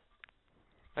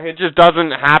 It just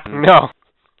doesn't happen. No.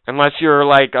 Unless you're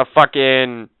like a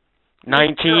fucking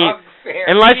 19...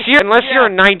 Unless you're a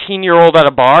 19-year-old at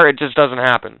a bar, it just doesn't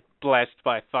happen. Blessed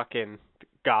by fucking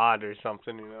God or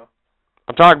something, you know.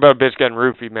 I'm talking about a bitch getting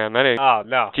roofied, man. That ain't... Oh,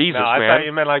 no. Jesus, no, I man. thought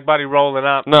you meant like buddy rolling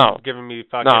up. No. Giving me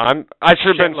fucking... No, I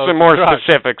should have been shitloads some more of drugs.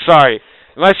 specific. Sorry.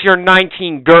 Unless you're a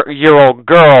 19-year-old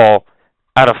girl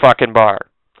at a fucking bar.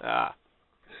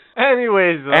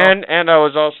 Anyways, though. And I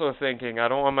was also thinking, I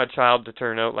don't want my child to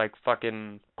turn out like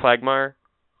fucking Quagmire.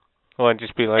 Well, and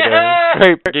just be like a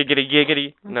straight giggity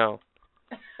giggity. No.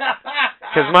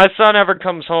 Because my son ever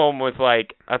comes home with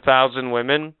like 1,000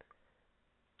 women.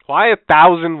 Why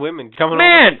 1,000 women coming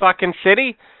over to the fucking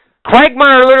city?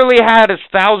 Quagmire literally had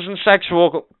 1,000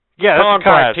 sexual Yeah, that's conquests.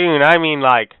 a cartoon. I mean,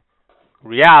 like,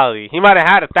 reality. He might have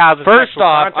had 1,000. First sexual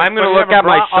off, contacts, I'm but gonna he look never at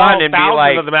my brought son all and be 1,000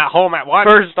 like, of them at home at once.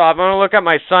 first off, I'm gonna look at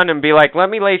my son and be like, let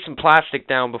me lay some plastic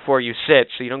down before you sit,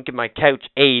 so you don't give my couch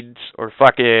AIDS or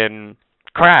fucking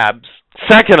crabs.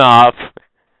 Second off,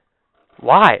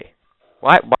 why?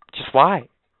 Why? Just why?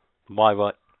 Why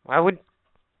what? Why would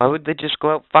they just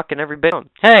go out fucking every bit?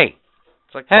 Hey,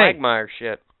 It's like Hey. Quagmire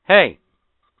shit. hey,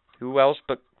 Who else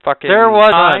but fucking there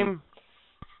was son?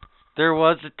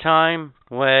 a time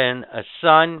when a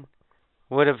son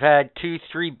would have had 2-3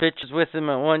 bitches with him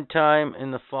at one time,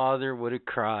 and the father would have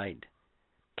cried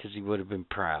because he would have been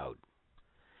proud.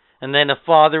 And then the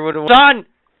father would have, son,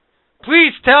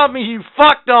 please tell me you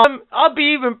fucked them. I'll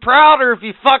be even prouder if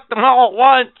you fucked them all at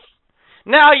once.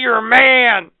 Now you're a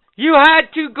man. You had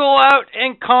to go out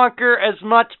and conquer as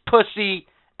much pussy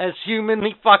as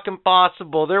humanly fucking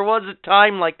possible. There was a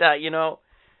time like that, you know.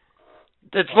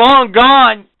 It's long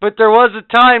gone, but there was a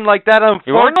time like that.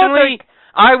 Unfortunately,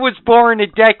 I was born a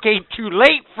decade too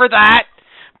late for that.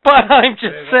 But I'm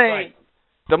just saying.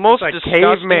 The most like disgusting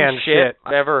caveman shit.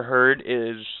 I've ever heard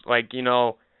is, like, you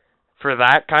know, for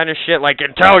that kind of shit, like,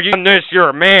 until you done this, you're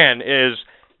a man, is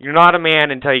you're not a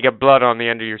man until you get blood on the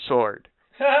end of your sword.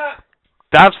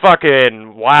 That's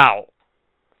fucking wow.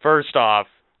 First off.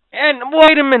 And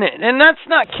wait a minute, and that's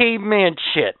not caveman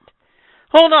shit.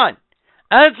 Hold on.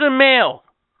 As a male,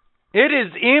 it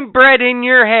is inbred in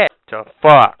your head To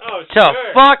fuck. to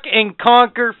fuck and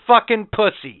conquer fucking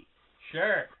pussy.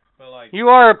 Sure. But like, You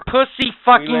are a pussy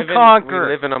fucking conqueror.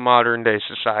 We live in a modern day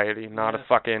society, not a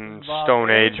fucking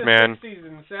Stone Age, man. 60s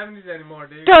and 70s anymore,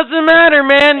 dude. Doesn't matter,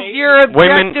 man. Your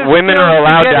objective Women still are is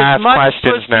allowed get to as ask much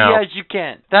questions pussy now. as you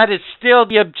can. That is still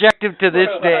the objective to this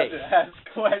day. Ask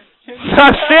questions.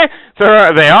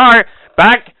 They are.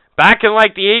 Back in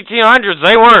like the 1800s,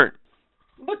 they weren't.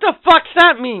 What the fuck's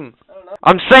that mean?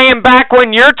 I'm saying back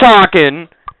when you're talking,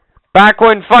 back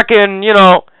when fucking, you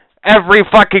know, every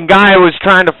fucking guy was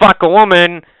trying to fuck a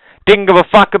woman, didn't give a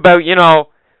fuck about, you know,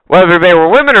 whether they were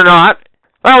women or not.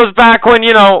 That was back when,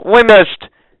 you know, women just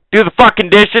do the fucking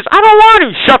dishes. I don't want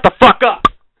to. Shut the fuck up.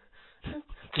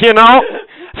 You know?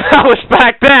 That was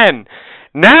back then.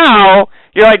 Now,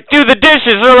 you're like, do the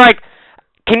dishes. They're like,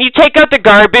 can you take out the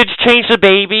garbage, change the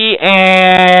baby,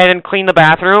 and clean the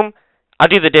bathroom? I'll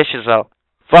do the dishes, though.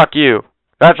 Fuck you.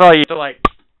 That's all you... So, like,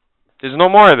 there's no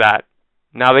more of that.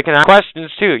 Now they can ask questions,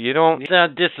 too. You don't... You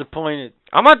sound disappointed.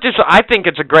 I'm not I think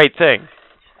it's a great thing.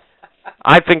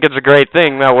 I think it's a great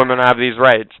thing that women have these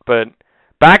rights. But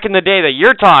back in the day that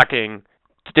you're talking,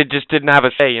 they just didn't have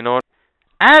a say, you know?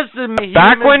 As a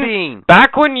human being.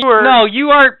 Back when you were... No, you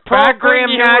are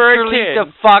programmed you were a naturally kid.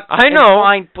 to fuck I and know.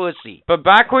 find pussy. But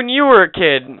back when you were a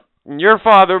kid, your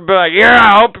father would be like, yeah,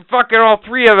 I hope you're fucking all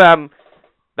three of them.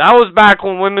 That was back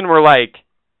when women were like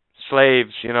slaves,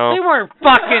 you know? They weren't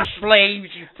fucking slaves,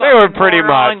 you fucking They were pretty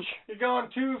moron. much. You're going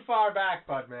too far back,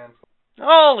 bud, man.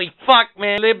 Holy fuck,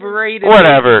 man. Liberated.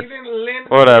 Whatever. You didn't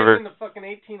Whatever. live in the fucking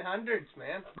 1800s,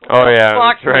 man. Oh, yeah,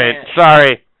 Fuck, that's right.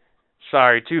 man.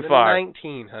 Sorry, too In far. the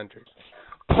 1900s.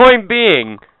 Point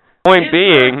being, Is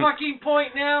there a fucking point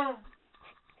now?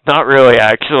 not really,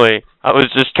 actually. I was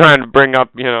just trying to bring up,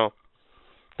 you know,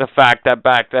 the fact that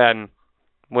back then,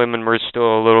 women were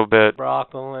still a little bit,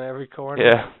 Brothel in every corner.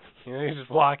 yeah, You know, you just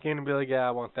walk in and be like, yeah,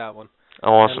 I want that one. I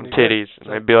want some titties.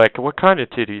 And they'd be like, what kind of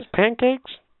titties?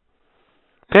 Pancakes?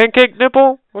 Pancake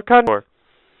nipple? What kind of?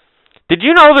 Did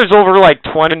you know there's over like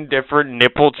 20 different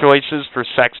nipple choices for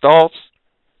sex dolls?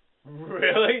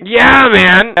 Really? Yeah,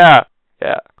 man. Yeah.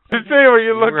 To say where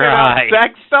you looking Right. at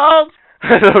sex dolls?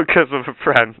 I know, because of a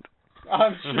friend.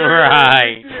 I'm sure.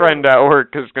 Right. Friend at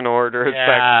work is going to order a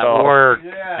sex doll. At work.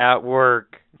 Yeah. At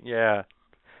work. Yeah.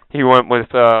 He went with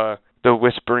the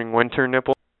Whispering Winter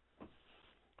nipple.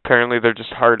 Apparently they're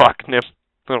just hard fuck nipples.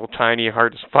 Little tiny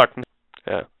hard as fuck.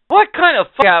 Yeah. What kind of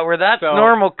fuck out where that's So-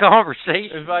 normal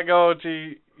conversation? If I go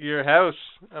to your house,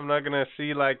 I'm not going to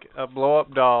see like a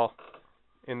blow-up doll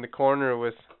in the corner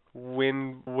with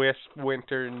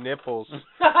winter nipples.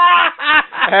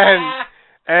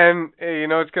 And you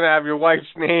know, it's going to have your wife's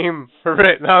name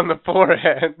written on the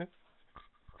forehead.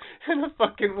 And a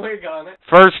fucking wig on it.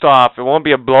 First off, it won't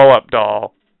be a blow-up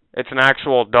doll. It's an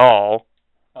actual doll.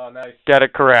 Oh, nice. Get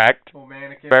it correct. Oh,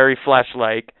 mannequin. Very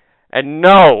flesh-like. And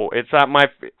no, it's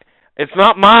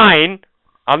not mine.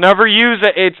 I'll never use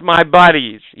it. It's my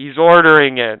buddy's. He's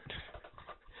ordering it.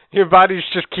 Your buddy's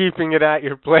just keeping it at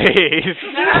your place.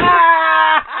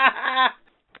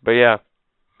 But yeah,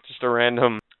 just a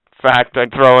random fact I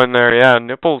throw in there. Yeah,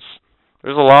 nipples.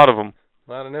 There's a lot of them.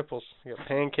 A lot of nipples. You got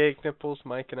pancake nipples,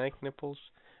 Mike and Ike nipples,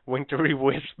 wintry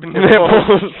wisp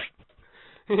Nipples.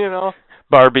 You know.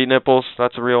 Barbie nipples.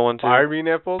 That's a real one too. Barbie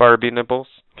nipples? Barbie nipples.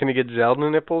 Can you get Zelda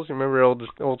nipples? You remember old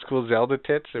school Zelda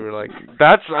tits? They were like...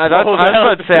 That's I was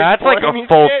about to say, that's like a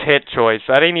full tit choice.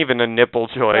 That ain't even a nipple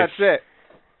choice. That's it.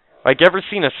 Like, you ever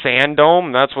seen a sand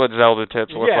dome? That's what Zelda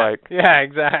tits look like. Yeah,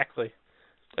 exactly.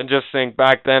 And just think,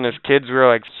 back then as kids, we were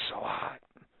like, so hot.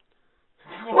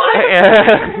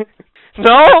 What?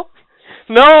 No?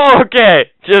 No? Okay.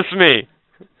 Just me.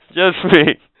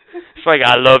 It's like,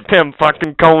 I love them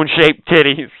fucking cone-shaped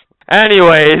titties.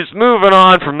 Anyways, moving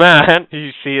on from that.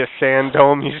 You see a sand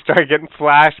dome, you start getting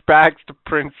flashbacks to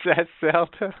Princess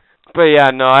Zelda. But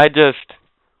yeah, no, I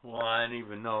don't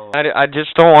even know. I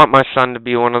just don't want my son to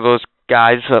be one of those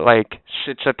guys that, like,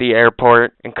 sits at the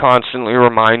airport and constantly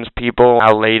reminds people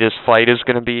how late his flight is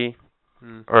going to be.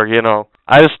 Or, you know,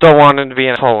 I just don't want him to be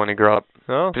an asshole when he grows up.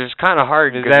 No? It's kind of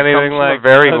hard. Is He comes anything from like a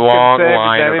very long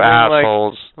line of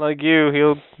assholes. Like you,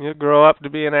 he'll grow up to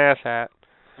be an asshat.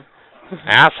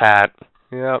 Asshat?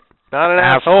 Yep. Not an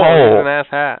Asshole. asshole, he's an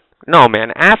asshat. No, man.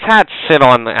 Asshats sit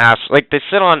on the ass. Like, they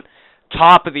sit on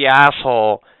top of the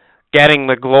asshole, getting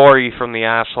the glory from the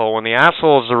asshole, when the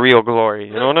asshole is the real glory.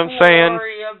 You know what I'm saying? The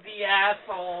glory of the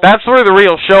asshole. That's where the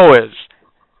real show is.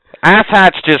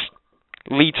 Asshats just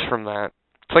leech from that.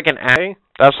 It's like an ass.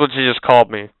 That's what you just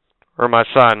called me. Or my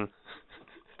son.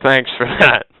 Thanks for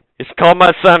that. It's called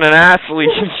my son an ass leech.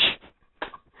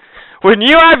 When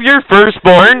you have your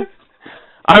firstborn,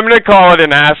 I'm gonna call it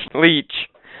an ass leech.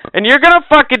 And you're gonna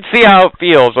fucking see how it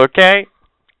feels, okay?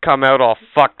 Come out all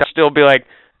fucked up. Still be like,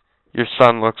 your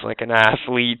son looks like an ass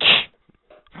leech.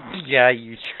 Yeah,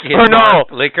 you skid Or no.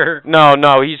 mark liquor.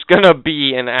 No, he's gonna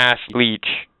be an ass leech.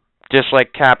 Just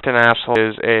like Captain Asshole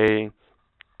is a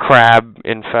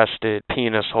crab-infested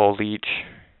penis hole leech.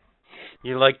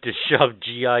 You like to shove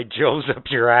G.I. Joes up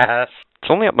your ass.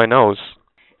 It's only up my nose.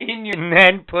 And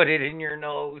then put it in your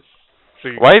nose. So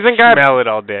you Why do you think I smell it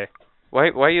all day?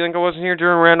 Why do you think I wasn't here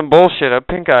during random bullshit at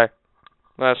Pink Eye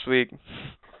last week?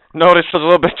 Noticed I was a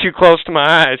little bit too close to my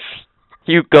eyes.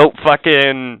 You goat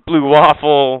fucking blue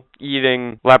waffle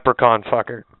eating leprechaun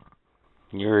fucker.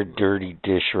 You're a dirty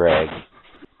dish rag.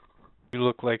 You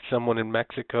look like someone in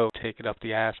Mexico taken up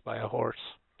the ass by a horse.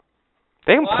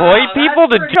 They employ people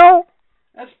to do?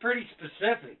 That's pretty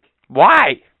specific.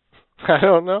 Why? I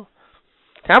don't know.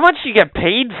 How much do you get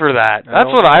paid for that? That's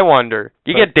what I wonder.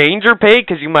 Do you get danger pay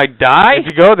because you might die? If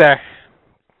you go there,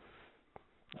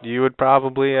 you would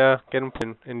probably get them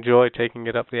and enjoy taking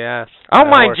it up the ass. I don't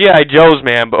mind G.I. Joes,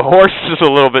 man, but horse is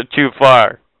a little bit too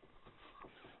far.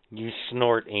 You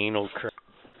snort anal crab.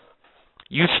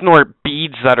 You snort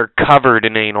beads that are covered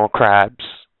in anal crabs.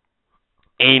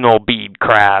 Anal bead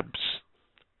crabs.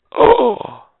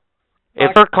 Oh.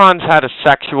 If leprechauns had a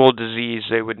sexual disease,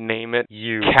 they would name it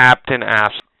Captain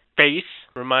Ass. Face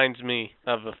reminds me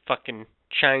of a fucking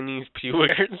Chinese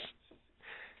pubic hairs.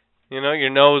 You know, your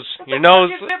nose. What's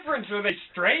the difference? Are they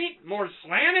straight? More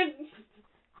slanted?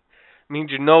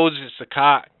 Means your nose is the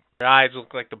cock. Your eyes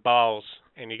look like the balls,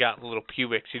 and you got little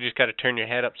pubics. You just got to turn your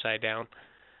head upside down,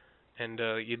 and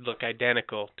you'd look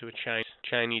identical to a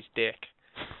Chinese dick.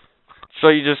 So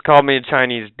you just called me a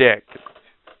Chinese dick.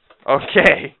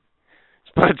 Okay.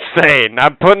 But saying,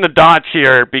 I'm putting the dots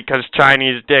here because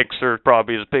Chinese dicks are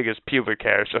probably as big as pubic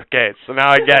hairs. Okay, so now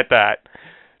I get that.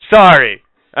 Sorry,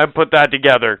 I put that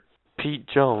together. Pete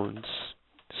Jones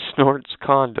snorts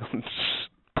condoms,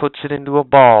 puts it into a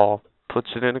ball,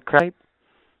 puts it in a pipe,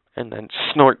 and then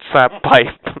snorts that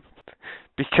pipe.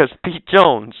 Because Pete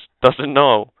Jones doesn't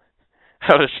know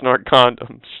how to snort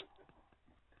condoms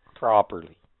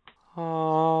properly.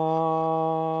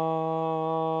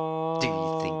 Do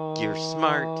you think you're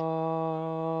smart?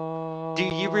 Do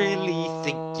you really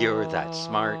think you're that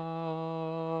smart?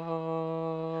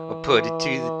 Well, put it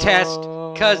to the test,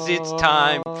 'cause it's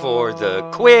time for the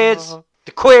quiz.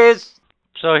 The quiz!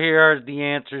 So here are the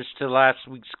answers to last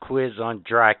week's quiz on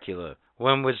Dracula.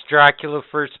 When was Dracula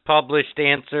first published?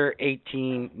 Answer,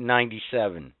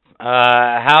 1897.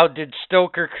 How did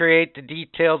Stoker create the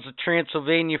details of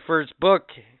Transylvania for his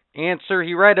book? Answer,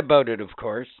 he read about it, of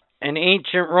course. An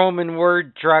ancient Roman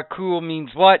word, Dracul,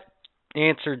 means what?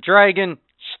 Answer, dragon.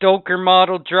 Stoker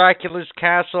modeled Dracula's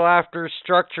castle after a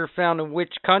structure found in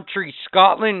which country?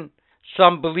 Scotland.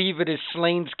 Some believe it is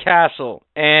Slane's castle.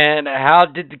 And how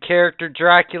did the character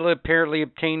Dracula apparently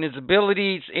obtain his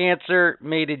abilities? Answer,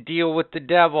 made a deal with the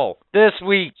devil. This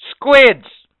week, squids.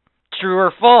 True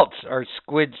or false? Are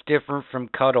squids different from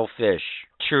cuttlefish?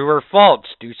 True or false?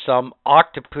 Do some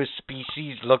octopus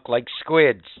species look like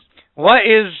squids? What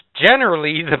is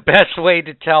generally the best way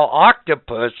to tell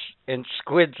octopus and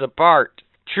squids apart?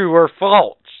 True or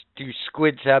false? Do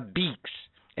squids have beaks?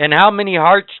 And how many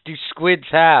hearts do squids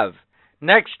have?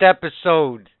 Next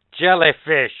episode,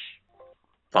 jellyfish.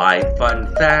 5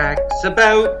 fun facts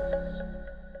about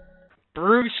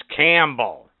Bruce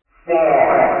Campbell.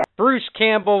 Bruce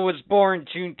Campbell was born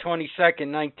June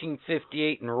 22nd,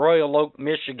 1958 in Royal Oak,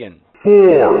 Michigan.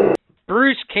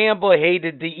 Bruce Campbell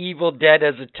hated The Evil Dead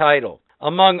as a title.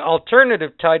 Among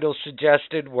alternative titles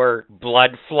suggested were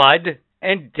Blood Flood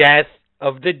and Death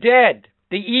of the Dead.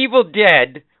 The Evil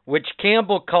Dead, which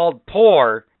Campbell called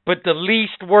poor, but the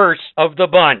least worst of the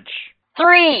bunch.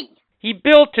 3. He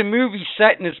built a movie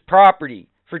set in his property.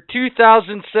 For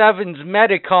 2007's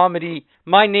meta-comedy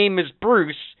My Name is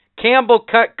Bruce, Campbell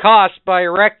cut costs by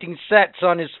erecting sets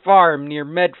on his farm near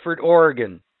Medford,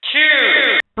 Oregon.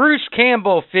 2. Bruce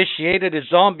Campbell officiated a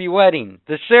zombie wedding.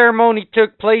 The ceremony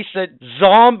took place at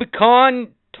ZombieCon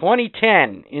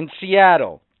 2010 in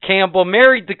Seattle. Campbell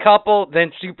married the couple,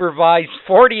 then supervised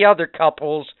 40 other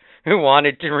couples who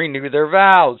wanted to renew their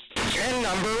vows. And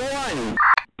number 1.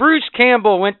 Bruce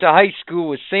Campbell went to high school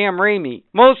with Sam Raimi.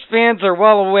 Most fans are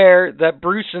well aware that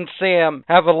Bruce and Sam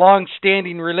have a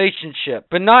long-standing relationship,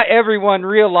 but not everyone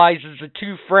realizes the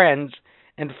two friends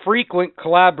and frequent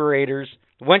collaborators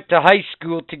went to high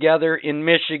school together in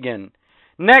Michigan.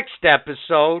 Next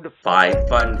episode, 5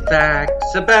 fun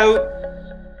facts about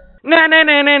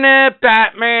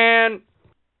Batman.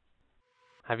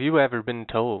 Have you ever been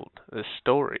told the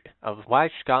story of why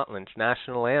Scotland's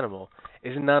national animal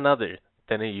is none other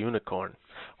than a unicorn?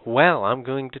 Well, I'm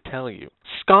going to tell you.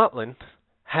 Scotland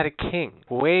had a king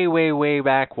way, way, way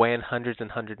back when, hundreds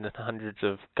and hundreds and hundreds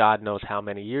of God knows how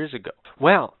many years ago.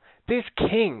 Well, this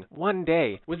king one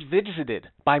day was visited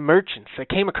by merchants that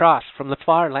came across from the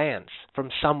far lands, from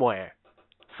somewhere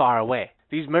far away.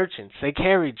 These merchants, they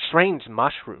carried strange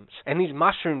mushrooms, and these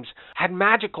mushrooms had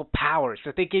magical powers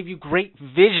that they gave you great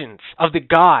visions of the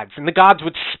gods, and the gods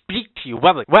would speak to you.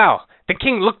 Well, the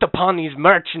king looked upon these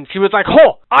merchants. He was like,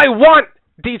 "Oh, I want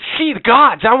to see the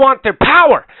gods. I want their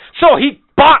power." So he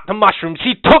bought the mushrooms.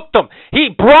 He took them. He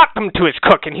brought them to his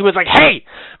cook, and he was like, "Hey,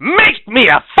 make me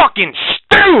a fucking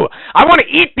stew. I want to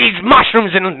eat these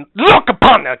mushrooms and look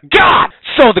upon the god."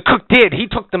 So the cook did. He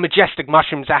took the majestic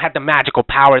mushrooms that had the magical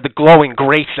power, the glowing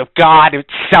grace of God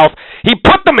itself. He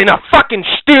put them in a fucking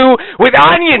stew with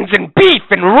onions and beef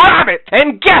and rabbit.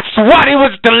 And guess what? It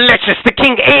was delicious. The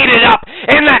king ate it up.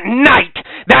 And that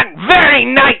very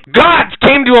night, gods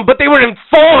came to him, but they were in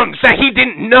forms that he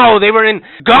didn't know. They were in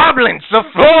goblins. The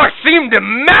floor seemed to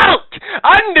melt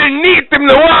underneath him.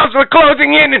 The walls were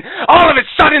closing in, and all of a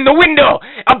sudden the window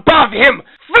above him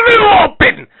flew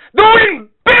open. The wind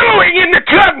billowing in the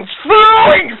curtains,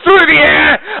 flowing through the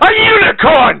air. A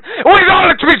unicorn with all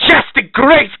its majestic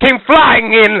grace came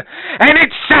flying in, and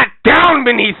it sat down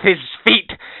beneath his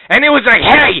feet. And it was like,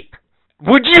 "Hey,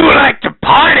 would you like to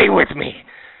party with me?"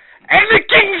 And the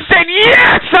king said,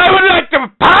 "Yes, I would like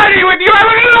to party with you. I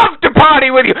would love to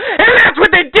party with you." And that's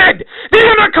what they did. The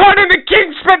unicorn and the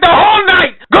king spent the whole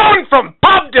night going from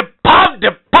pub to pub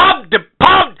to pub to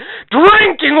pub,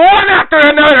 drinking one after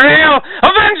another ale.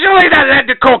 Eventually that led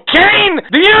to cocaine.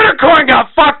 The unicorn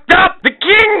got fucked up. The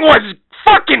king was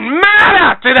fucking mad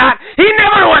after that. He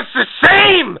never was the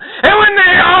same. And when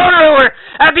they all were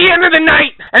at the end of the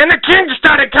night, and the king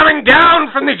started coming down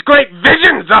from these great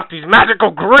visions off these magical,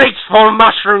 graceful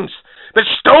mushrooms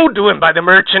bestowed to him by the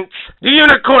merchants, the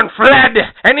unicorn fled,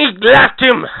 and he left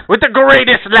him with the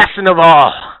greatest lesson of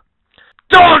all.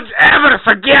 Don't ever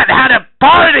forget how to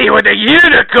party with a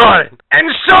unicorn.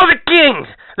 And so the king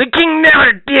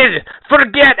never did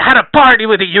forget how to party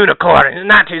with a unicorn, and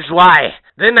that is why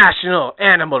the national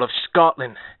animal of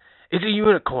Scotland is a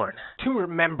unicorn, to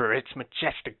remember its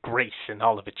majestic grace and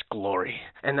all of its glory.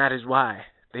 And that is why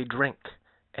they drink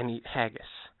and eat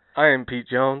haggis. I am Pete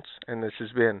Jones, and this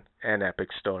has been An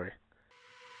Epic Story.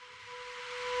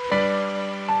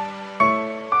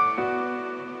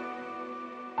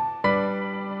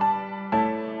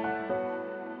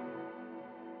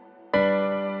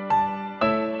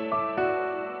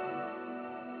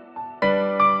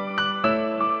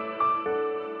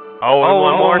 Oh, and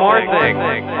one more thing.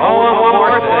 Oh, and one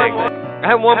more thing.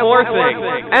 And one more thing.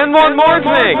 And one more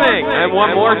thing. And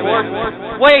one more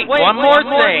thing. Wait, one more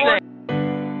thing.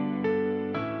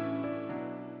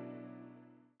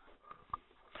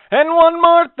 And one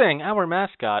more thing. Our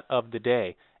mascot of the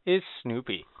day is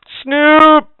Snoopy.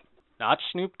 Snoop! Not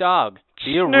Snoop Dogg.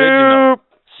 The original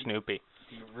Snoopy.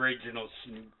 The original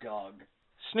Snoop Dogg.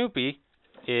 Snoopy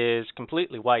is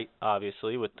completely white,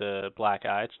 obviously, with the black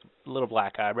eyes, little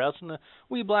black eyebrows, and the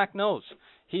wee black nose.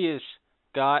 He is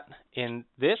got, in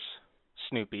this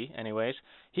Snoopy, anyways,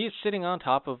 he is sitting on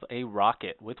top of a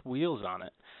rocket with wheels on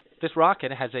it. This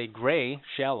rocket has a gray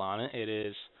shell on it. It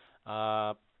is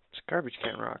It's a garbage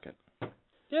can rocket.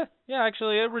 Yeah,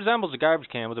 actually, it resembles a garbage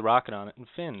can with a rocket on it and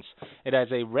fins. It has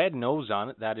a red nose on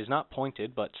it that is not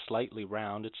pointed but slightly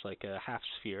round. It's like a half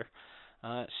sphere.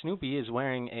 Snoopy is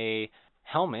wearing a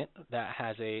helmet that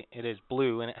it is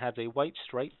blue, and it has a white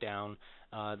stripe down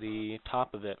the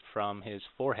top of it from his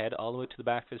forehead all the way to the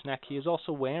back of his neck. He is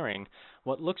also wearing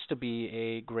what looks to be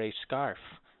a gray scarf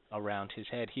around his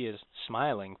head. He is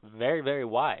smiling very, very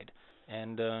wide,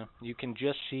 and you can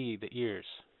just see the ears,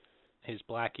 his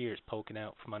black ears poking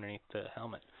out from underneath the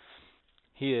helmet.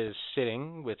 He is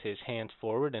sitting with his hands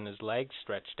forward and his legs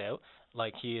stretched out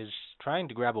like he is trying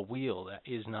to grab a wheel that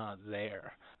is not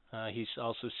there. He's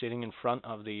also sitting in front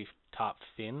of the top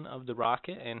fin of the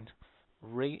rocket and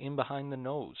right in behind the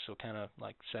nose, so kind of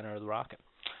like center of the rocket.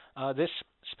 This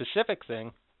specific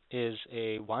thing is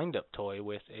a wind-up toy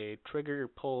with a trigger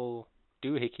pull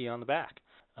doohickey on the back.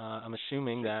 I'm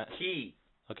assuming that... Key.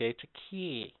 Okay, it's a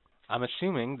key. I'm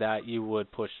assuming that you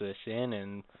would push this in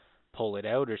and pull it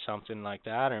out or something like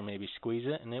that, or maybe squeeze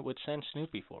it, and it would send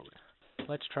Snoopy forward.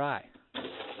 Let's try.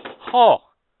 Oh!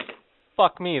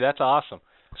 Fuck me, that's awesome.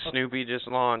 Snoopy just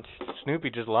launched. Snoopy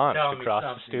just launched Tell me across the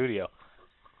something. studio.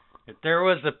 If there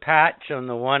was a patch on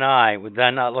the one eye, would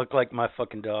that not look like my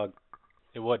fucking dog?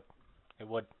 It would. It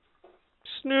would.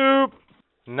 Snoop!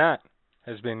 And that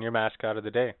has been your mascot of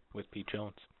the day with Pete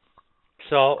Jones.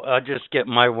 So I'll just get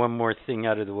my one more thing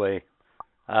out of the way.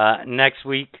 Next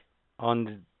week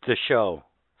on the show,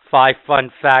 5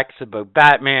 fun facts about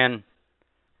Batman.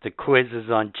 The quiz is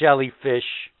on jellyfish.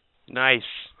 Nice.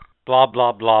 Blah,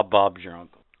 blah, blah, Bob's your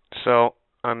uncle. So,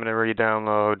 I'm going to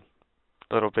re-download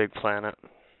Little Big Planet.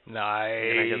 Nice.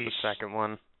 I'm going to get the second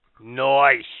one.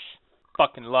 Nice.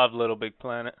 Fucking love Little Big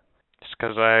Planet. Just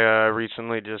because I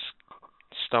recently just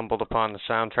stumbled upon the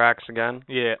soundtracks again.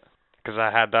 Yeah. Because I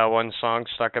had that one song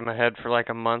stuck in my head for like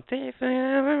a month. If I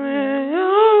ever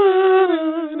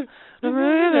bring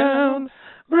you down,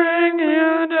 bring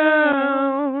you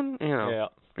down. You know.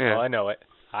 Yeah. Oh, I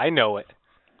know it.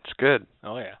 It's good.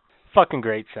 Oh, yeah. Fucking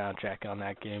great soundtrack on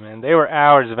that game, man. They were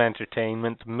hours of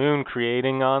entertainment. The moon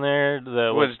creating on there,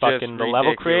 the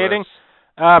level creating,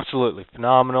 absolutely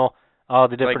phenomenal. All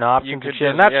the different options and shit.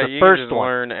 And that's the first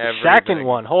one. The second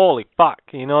one, holy fuck.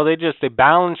 You know, they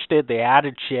balanced it, they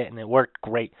added shit, and it worked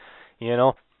great. You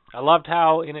know, I loved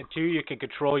how in it too you could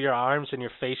control your arms and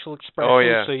your facial expressions. Oh,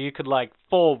 yeah. So you could like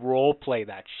full role play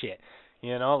that shit.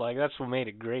 You know, like that's what made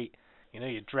it great. You know,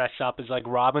 you dress up as like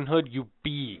Robin Hood, you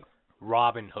be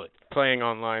Robin Hood. Playing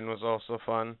online was also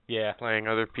fun. Yeah. Playing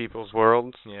other people's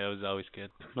worlds. Yeah, it was always good.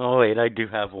 Oh, wait, I do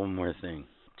have one more thing.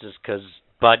 Just because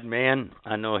Budman,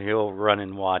 I know he'll run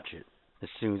and watch it as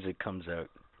soon as it comes out.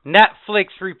 Netflix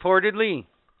reportedly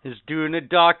is doing a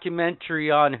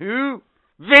documentary on who?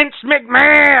 Vince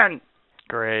McMahon!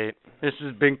 Great. This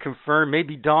has been confirmed.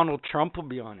 Maybe Donald Trump will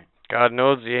be on it. God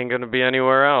knows he ain't going to be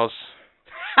anywhere else.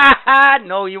 Ha ha!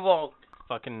 No, you won't.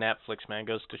 Fucking Netflix, man,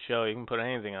 goes to show you can put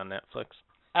anything on Netflix.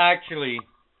 Actually,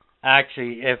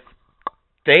 if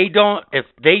they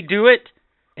do it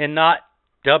and not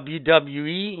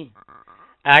WWE,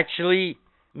 actually,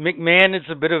 McMahon is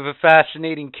a bit of a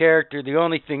fascinating character. The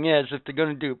only thing is, if they're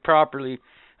going to do it properly,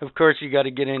 of course you got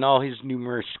to get in all his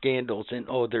numerous scandals, and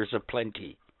there's a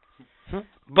plenty.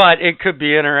 But it could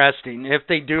be interesting if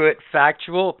they do it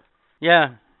factual.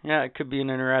 Yeah, it could be an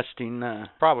interesting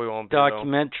probably won't be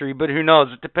documentary, but who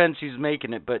knows? It depends who's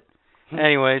making it. But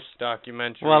anyways,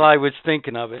 documentary. Well, I was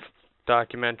thinking of it.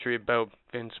 Documentary about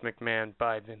Vince McMahon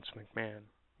by Vince McMahon.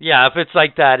 Yeah, if it's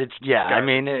like that, it's Garbage. I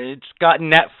mean, it's got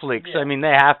Netflix. Yeah. I mean,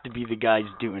 they have to be the guys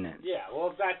doing it. Yeah,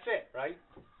 well, that's it, right?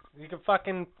 You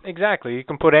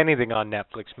can put anything on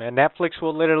Netflix, man. Netflix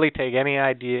will literally take any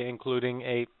idea, including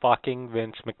a fucking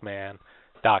Vince McMahon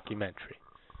documentary.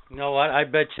 You know what? I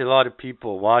bet you a lot of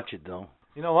people watch it, though.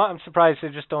 You know what? I'm surprised they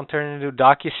just don't turn it into a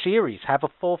docu-series. Have a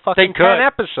full fucking 10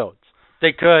 episodes.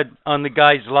 They could, on the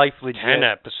guy's life legit. 10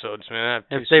 episodes, man.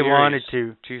 If they wanted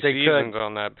to. Two they seasons could.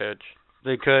 on that bitch.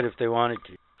 They could if they wanted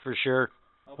to. For sure.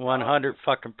 100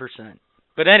 fucking %.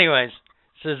 But anyways,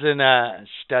 this isn't a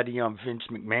study on Vince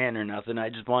McMahon or nothing. I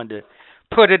just wanted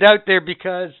to put it out there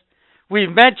because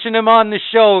we've mentioned him on the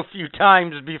show a few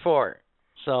times before.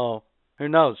 So, who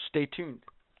knows? Stay tuned.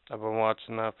 I've been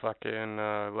watching that fucking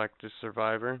Elected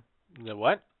Survivor. The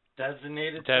what?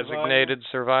 Designated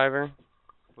Survivor.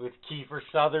 With Kiefer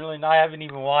Sutherland. I haven't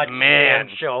even watched the Man,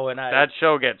 damn show. That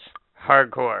show gets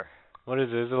hardcore. What is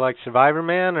it? Is it like Survivor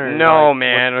Man or? No, like,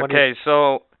 man. what Okay,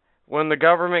 so when the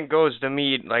government goes to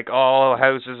meet, like all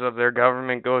houses of their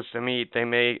government goes to meet, they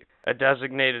make a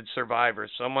designated survivor.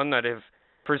 Someone that if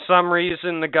for some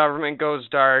reason the government goes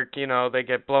dark, you know, they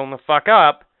get blown the fuck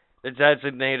up, the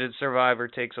designated survivor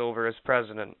takes over as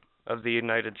president of the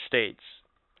United States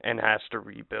and has to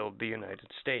rebuild the United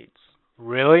States.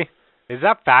 Really? Is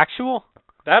that factual?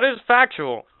 That is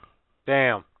factual.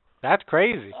 Damn. That's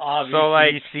crazy. Obviously, So,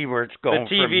 like, you see where it's going The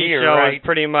TV from here, show right? is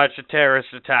pretty much a terrorist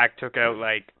attack, took out,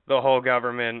 like, the whole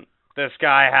government. This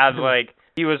guy had, like,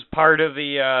 he was part of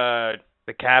the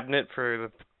cabinet for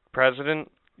the president,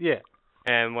 Yeah.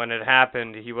 and when it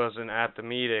happened, he wasn't at the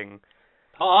meeting.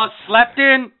 Oh, slept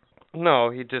in? No,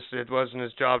 it wasn't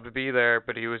his job to be there,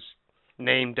 but he was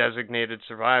named designated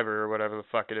survivor or whatever the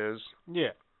fuck it is.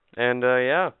 Yeah. And,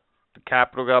 yeah, the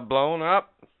Capitol got blown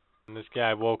up. And this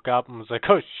guy woke up and was like,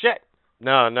 oh, shit.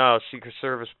 No, Secret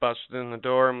Service busted in the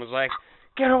door and was like,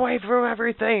 get away from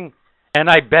everything. And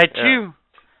I bet Yeah. you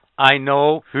I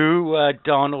know who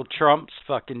Donald Trump's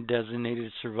fucking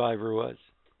designated survivor was.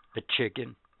 A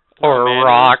chicken. Or man, a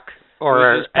rock. It Or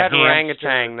was his a pet hamster.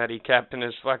 orangutan that he kept in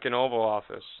his fucking Oval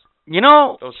Office. You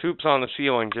know, Those hoops on the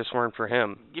ceiling just weren't for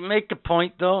him. you make a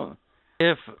point, though.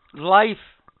 If life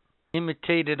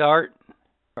imitated art,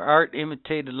 or art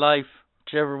imitated life,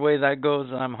 whichever way that goes,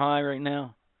 I'm high right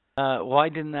now. Why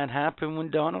didn't that happen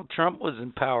when Donald Trump was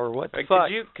in power? What the Like, fuck?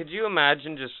 could you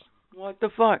imagine just What the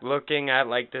fuck? looking at,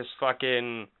 like, this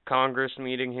fucking Congress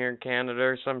meeting here in Canada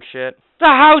or some shit? The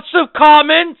House of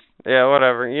Commons! Yeah,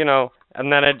 whatever, you know.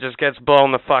 And then it just gets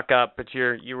blown the fuck up, but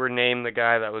you were named the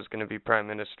guy that was going to be prime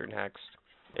minister next.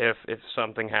 If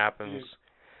something happens.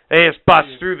 They just bust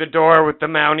through the door with the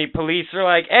Mountie police. They're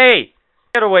like, hey,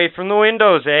 get away from the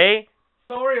windows, eh?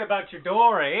 Sorry about your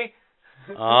door, eh?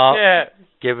 Oh, Yeah.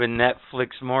 giving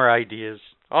Netflix more ideas.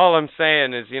 All I'm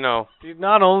saying is, you know, Dude,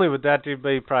 not only would that dude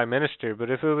be prime minister, but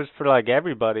if it was for, like,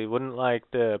 everybody, wouldn't, like,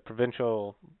 the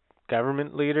provincial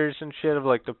government leaders and shit of,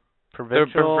 like, the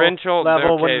provincial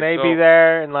level, okay, wouldn't they so- be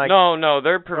there? And, like, no,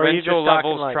 their just provincial talking,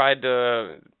 levels like- tried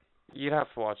to. You'd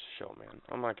have to watch the show, man.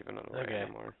 I'm not giving it away Okay.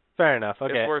 anymore. fair enough.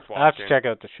 Okay. worth I have to watching. check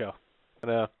out the show.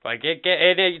 But, Like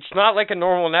it's not like a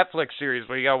normal Netflix series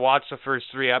where you gotta watch the first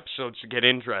 3 episodes to get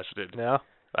interested. no?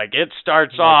 Like it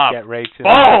starts Like, off, get right to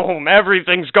it. boom,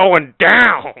 everything's going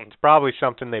down. It's probably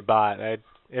something they bought.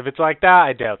 If it's like that,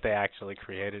 I doubt they actually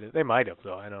created it. They might have,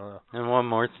 though. I don't know. And one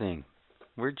more thing.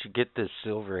 Where'd you get this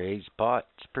Silver Haze pot?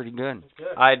 It's pretty good.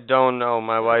 I don't know.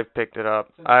 My wife picked it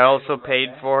up. I also paid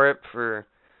for it for.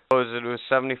 What was it? It was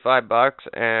 $75,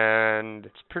 and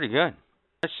It's pretty good.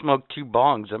 I smoked 2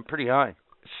 bongs. I'm pretty high.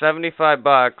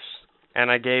 $75,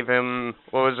 and I gave him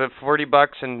what was it?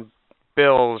 $40 in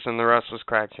bills, and the rest was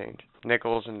crack change,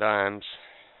 nickels and dimes,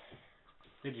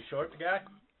 Did you short the guy?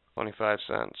 25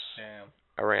 cents. Damn.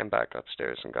 I ran back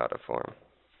upstairs and got it for him.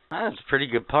 That's a pretty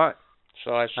good pot.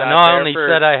 So I sat I know I there only for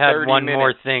said I had 30 one minutes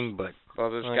more thing, but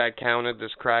while this Right. guy counted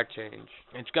this crack change.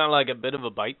 It's got like a bit of a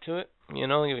bite to it. You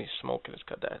know, you smoke it, it's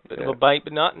got that bit of Yeah. a bite,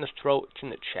 but not in the throat, it's in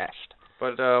the chest.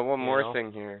 But one You more know?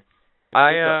 thing here.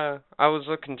 I was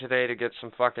looking today to get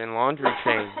some fucking laundry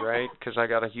change, right? Because I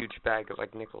got a huge bag of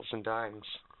like nickels and dimes.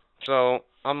 So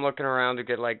I'm looking around to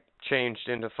get like changed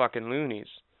into fucking loonies.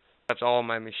 That's all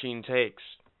my machine takes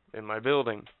in my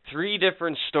building. 3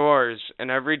 different stores,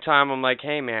 and every time I'm like,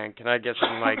 hey man, can I get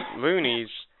some like loonies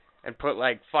and put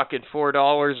like fucking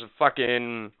 $4 of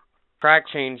fucking crack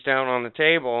change down on the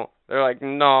table? They're like,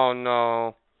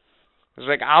 no. It's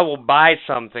like, I will buy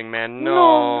something, man.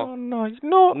 No,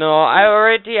 I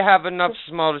already have enough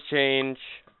small change.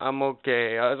 I'm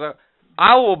okay. I was like,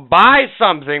 I will buy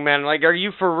something, man. Like, are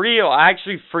you for real? I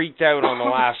actually freaked out on the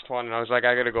last one, and I was like,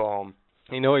 I gotta go home.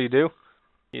 You know what you do?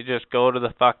 You just go to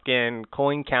the fucking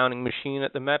coin counting machine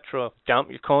at the Metro, dump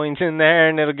your coins in there,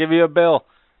 and it'll give you a bill.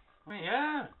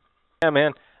 yeah. Yeah,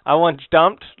 man. I once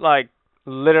dumped, like,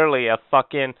 literally a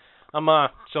fucking...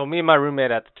 So me and my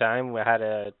roommate at the time, we had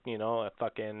a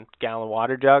fucking gallon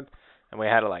water jug, and we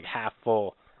had it, like, half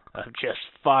full of just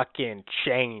fucking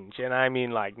change. And I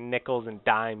mean, like, nickels and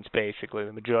dimes, basically,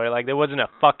 the majority. Like, there wasn't a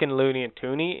fucking loony and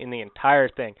toonie in the entire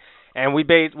thing. And we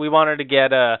wanted to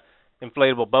get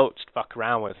inflatable boats to fuck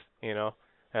around with, you know,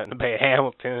 out in the Bay of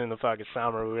Hamilton in the fucking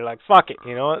summer. We were like, fuck it,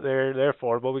 you know what, they're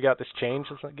affordable. We got this change.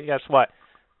 It's like, guess what?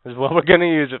 This is what we're going to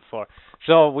use it for.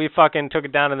 So we fucking took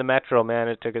it down to the Metro, man.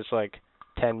 It took us like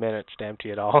 10 minutes to empty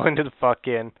it all into the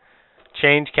fucking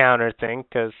change counter thing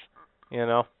because, you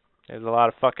know, there's a lot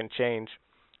of fucking change.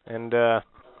 And,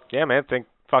 yeah, man, I think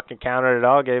fucking counted it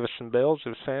all, gave us some bills. It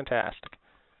was fantastic.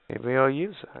 Maybe I'll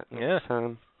use that. Yeah.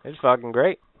 Time. It's fucking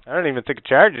great. I don't even think it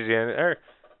charges you.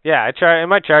 Yeah, it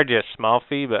might charge you a small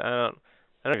fee, but I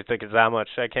don't even think it's that much.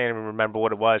 I can't even remember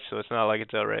what it was, so it's not like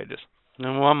it's outrageous.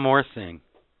 And one more thing.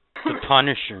 The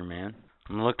Punisher, man.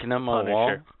 I'm looking at my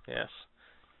wall. Yes.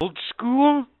 Old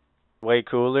school. way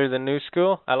cooler than new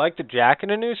school. I like the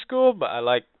jacket in new school, but I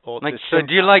like old. Like, so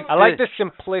do you like? I like the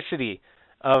simplicity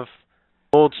of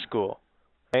old school.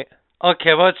 Right?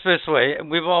 Okay, well, it's this way.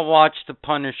 We've all watched The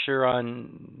Punisher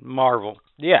on Marvel.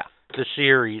 Yeah. The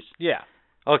series. Yeah.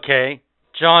 Okay,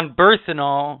 John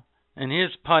Bernthal and his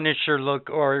Punisher look,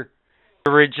 or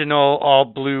original all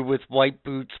blue with white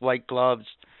boots, white gloves.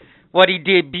 What he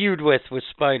debuted with was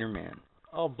Spider-Man.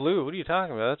 Oh, blue? What are you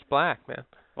talking about? That's black, man.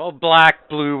 Well, black,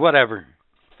 blue, whatever.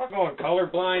 Fuck going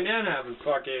colorblind and having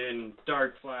fucking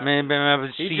dark flash. Maybe I'm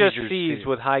having He seizures just sees too.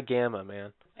 with high gamma,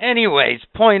 man. Anyways,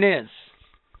 point is,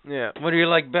 Yeah. what do you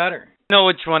like better? You know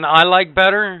which one I like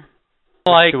better?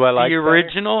 Like do I like the better?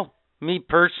 original. Me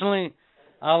personally,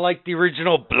 I like the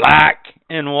original black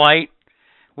and white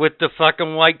with the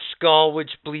fucking white skull which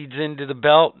bleeds into the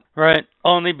belt, right?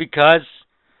 Only because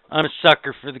I'm a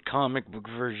sucker for the comic book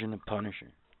version of Punisher.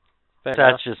 Fair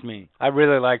That's enough. just me. I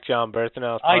really like John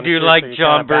Bernthal's I do Punisher, like so you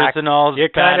John kinda backed- Bernthal's you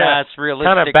kinda- badass, realistic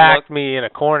kind of backed look. me in a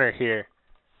corner here.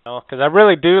 Because I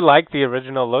really do like the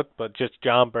original look, but just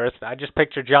John Bernthal. I just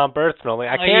picture John Bernthal.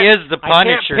 I can't. He is the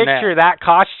Punisher I can't picture now. that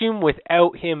costume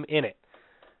without him in it.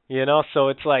 You know, so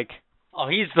it's like. Oh,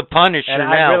 he's the Punisher And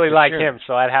now. I really for like sure. him,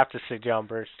 so I'd have to say John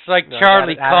Bernthal. It's like No,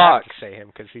 Charlie I'd Cox. have to say him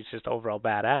because he's just overall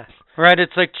badass. Right,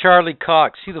 it's like Charlie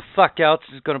Cox. Who the fuck else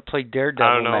is going to play Daredevil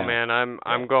I don't know, now? man.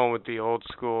 I'm going with the old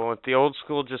school. If the old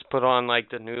school just put on like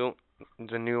the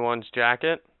new one's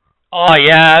jacket, Oh,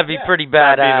 yeah, that'd be pretty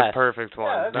badass. that'd be the perfect one.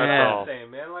 Yeah, that's what I'm all. saying,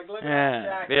 man. Like, look Yeah. at that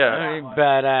jacket. Yeah. That'd be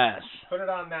badass. Put it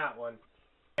on that one.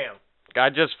 Damn. I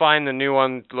just find the new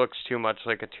one looks too much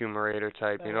like a Tomb Raider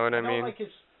type. You know what I mean?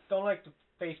 Don't like the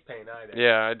face paint either.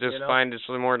 Yeah, I just You know? find it's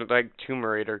more like Tomb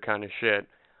Raider kind of shit.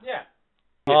 Yeah.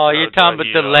 Oh, It's you're not talking that,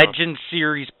 about the you know. Legend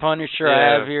series Punisher I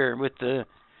Yeah. have here with the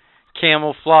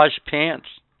camouflage pants.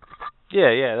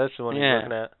 Yeah, that's the one Yeah. he's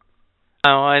looking at.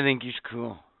 Oh, I think he's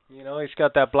cool. You know, he's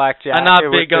got that black jacket. I'm not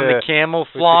with big on the with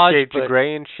camouflage, the shades but of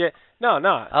gray and shit. No.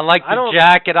 I like I the don't-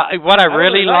 jacket. What I don't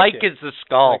really really like like it. is the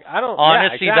skull. Like, I don't.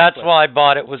 Honestly, yeah, that's exactly. why I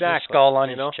bought it, was Exactly. the skull on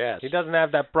You his know? chest. He doesn't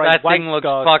have that bright That white thing looks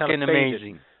skull. It's fucking kinda faded.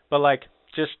 amazing. But like,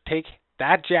 just take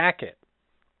that jacket,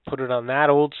 put it on that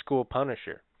old school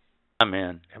Punisher, Yeah,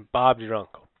 man. and Bob's your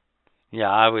uncle. Yeah,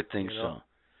 I would think You know? so.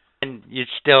 And you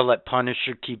still let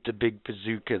Punisher keep the big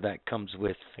bazooka that comes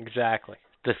with Exactly.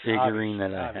 the figurine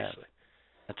that I have. Obviously.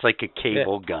 It's like a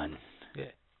cable gun. Yeah.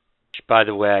 Which, by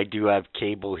the way, I do have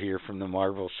Cable here from the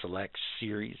Marvel Select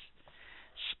series.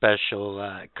 Special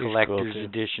collector's too.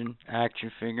 edition action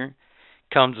figure.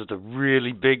 Comes with a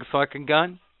really big fucking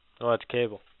gun, Oh, it's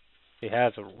Cable. He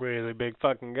has a really big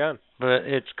fucking gun. but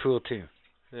it's cool too.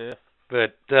 Yeah.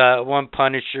 But one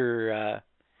Punisher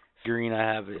figurine I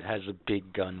have, it has a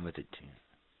big gun with it too.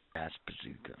 Gas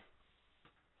bazooka.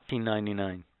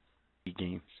 $19.99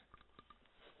 games.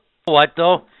 What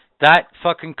though? That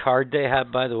fucking card they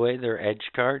have, by the way, their Edge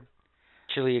card.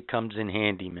 Actually, it comes in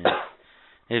handy, man.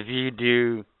 If you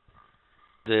do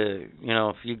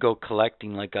if you go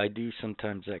collecting like I do,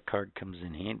 sometimes that card comes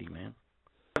in handy, man.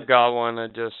 I've got one.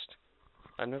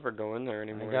 I never go in there I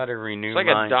anymore. gotta renew It's like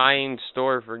mine. a dying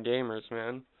store for gamers,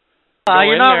 man. Go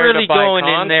You're in not there to really buy going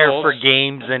in there for consoles.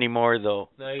 games anymore, though.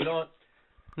 No, you don't.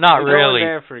 Not You go in really.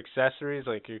 there for accessories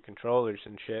like your controllers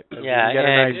and shit. 'Cause Yeah, you get a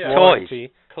and nice toys.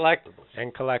 warranty Collectibles.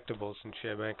 and collectibles and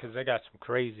shit, man. Because they got some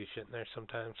crazy shit in there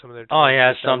sometimes. Some of their Oh toys yeah,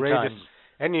 are just outrageous. sometimes.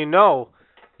 And you know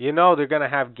they're gonna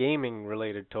have gaming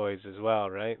related toys as well,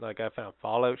 right? Like I found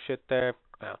Fallout shit there,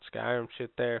 found Skyrim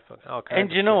shit there, fucking all kinds.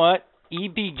 And of you know shit. what?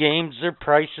 EB Games, their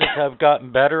prices have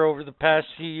gotten better over the past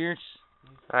few years.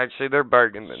 Actually, their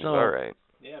bargain bin's So- alright.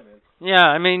 Yeah, man. Yeah,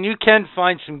 I mean, you can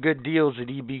find some good deals at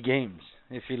EB Games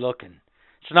if you're looking.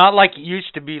 It's not like it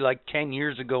used to be like 10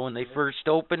 years ago when they first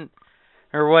opened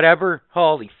or whatever.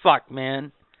 Holy fuck,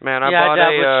 man. Man, I You had bought to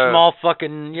have a small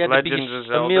fucking, you had to be Legends of a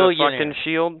Zelda millionaire. fucking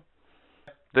shield.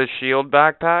 The shield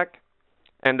backpack.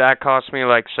 And that cost me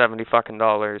like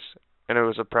 $70 and it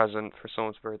was a present for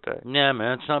someone's birthday. Yeah,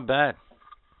 man, it's not bad.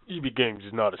 EB Games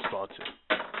is not a sponsor.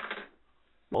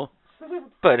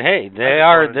 But hey, they just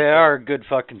are wanted to say- a good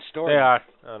fucking story. They are.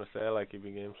 Honestly, I like EB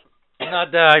Games.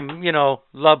 Not that I,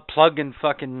 love plugging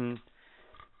fucking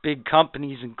big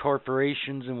companies and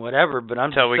corporations and whatever, but I'm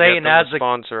Until just we saying get them as to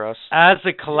sponsor us.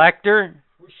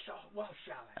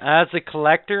 a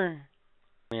collector,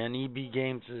 man, EB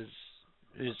Games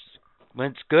is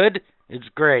when it's good, it's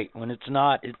great. When it's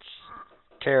not, it's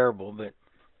terrible, but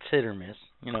it's hit or miss,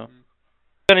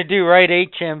 Gonna do right,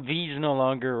 HMV's no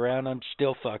longer around. I'm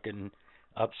still fucking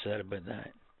upset about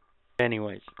that.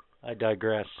 Anyways, I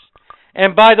digress.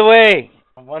 And by the way,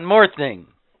 one more thing.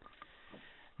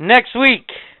 Next week,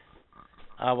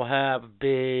 I will have a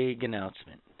big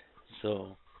announcement.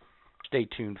 so stay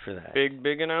tuned for that.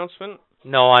 Big announcement?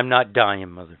 No, I'm not dying,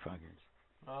 motherfuckers.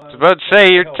 I was about to say,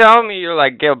 you're telling me you're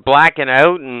like blacking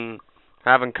out and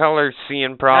having color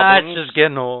seeing problems? It's just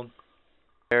getting old.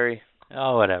 Very.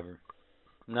 Oh, whatever.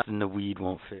 Nothing the weed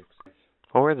won't fix.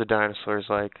 What were the dinosaurs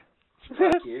like?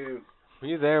 Fuck you. Were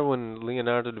you there when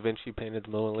Leonardo da Vinci painted the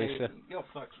Mona Lisa? Hey, go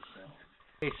fuck yourself.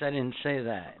 In case I didn't say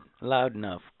that loud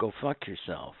enough, go fuck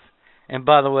yourself. And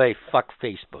by the way, fuck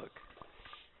Facebook.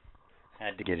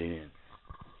 Had to get it in.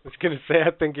 I was going to say,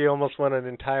 I think you almost went an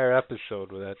entire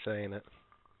episode without saying it.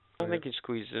 I think you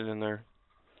squeezed it in there.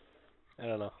 I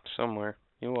don't know. Somewhere.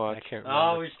 You watch. I can't remember. I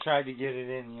always try to get it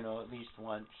in, at least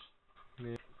once.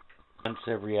 Yeah. Once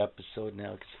every episode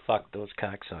now, because fuck those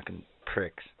cocksucking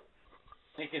pricks.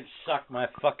 They can suck my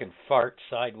fucking fart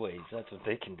sideways. That's what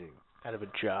they can do. Out of a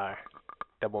jar.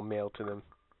 That will mail to them.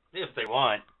 If they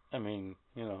want. I mean,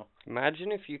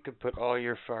 Imagine if you could put all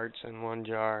your farts in one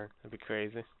jar. That'd be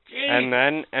crazy. Jeez.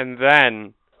 And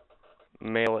then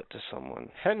mail it to someone.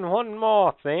 And one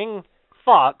more thing.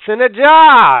 Farts in a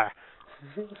jar!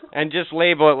 And just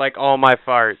label it like all my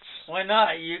farts. Why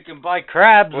not? You can buy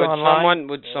crabs online.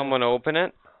 Would someone open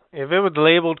it? If it was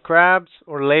labeled crabs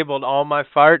or labeled all my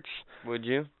farts, Would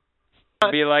you?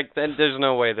 Be like, then there's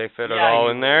no way they fit it Yeah, all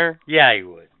you in would. there. Yeah, you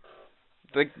would.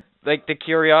 Like the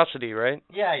curiosity, right?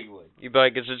 Yeah, you would. You'd be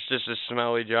like, is this just a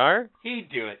smelly jar? He'd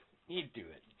do it. He'd do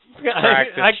it. Crack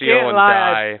the I seal can't and lie.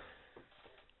 die.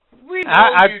 We know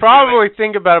I'd you'd probably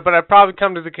think about it, but I'd probably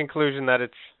come to the conclusion that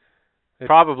it's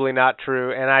probably not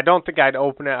true, and I don't think I'd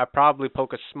open it. I'd probably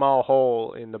poke a small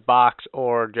hole in the box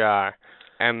or jar.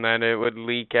 And then it would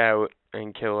leak out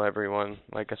and kill everyone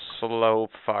like a slow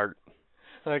fart.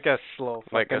 Like a slow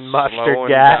Like a fucking mustard slow and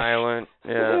gas. silent.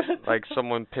 Yeah, like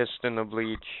someone pissed in the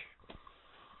bleach.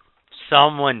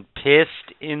 Someone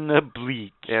pissed in the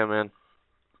bleach. Yeah, man.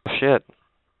 Shit.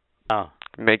 Oh.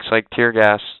 Makes like tear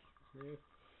gas.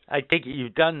 I take it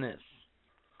you've done this.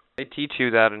 They teach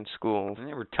you that in school. They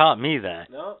never taught me that.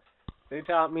 No, they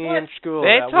taught me What? in school.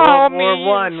 They that taught World War me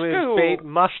One in was school. fake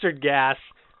mustard gas.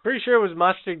 Pretty sure it was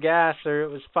mustard gas, or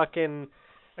it was fucking,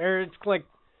 or it's like,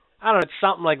 I don't know, it's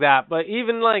something like that. But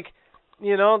even like,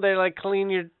 they like cleaning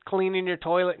your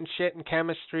toilet and shit and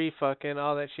chemistry, fucking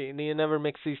all that shit. And you never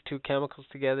mix these two chemicals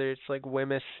together. It's like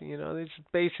Wemyss, it's a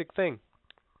basic thing.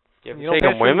 You You ever don't taken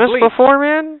piss in Wemyss bleach. before,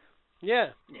 man? Yeah,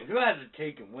 Who hasn't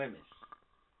taken Wemyss?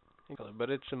 but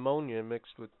it's ammonia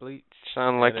mixed with bleach.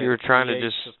 Sound like and you were it trying to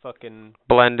creates just a fucking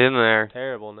blend in there.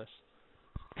 terribleness.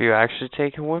 Have you actually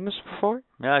taken Wemyss before?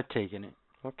 Yeah, I've taken it.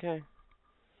 Okay.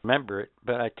 Remember it,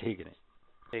 but I've taken it.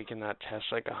 Taken that test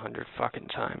like 100 fucking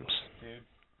times.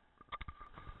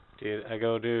 Dude, I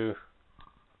go do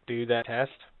that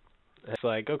test. It's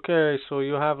like, okay, so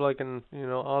you have like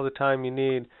all the time you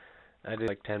need. I did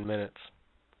like 10 minutes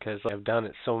because I've done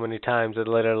it so many times. I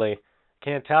literally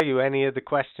can't tell you any of the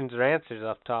questions or answers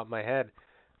off the top of my head.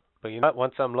 But you know what?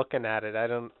 Once I'm looking at it, I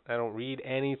don't read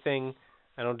anything.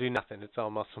 I don't do nothing. It's all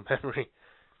muscle memory.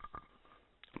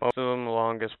 Most of them, the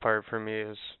longest part for me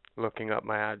is looking up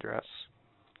my address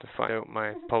to find out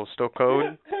my postal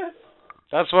code.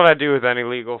 That's what I do with any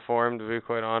legal form, to be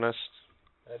quite honest.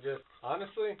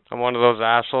 Honestly, I'm one of those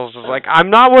assholes who's like, I'm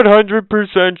not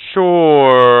 100%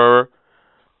 sure,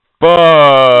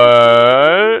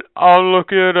 but I'll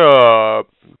look it up.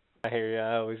 I hear you.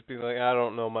 I always be like, I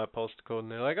don't know my postal code,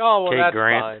 and they're like, oh, well, Okay, that's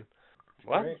Grant. fine.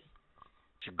 What? Great.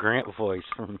 It's your Grant voice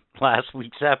from last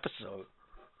week's episode.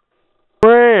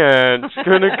 Grant's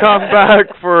gonna come back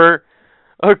for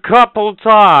a couple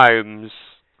times.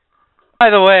 By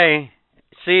the way,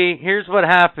 see, here's what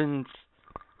happens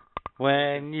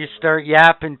when you start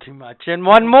yapping too much. And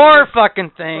one more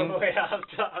fucking thing. Way off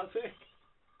topic.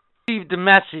 Received a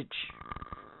message.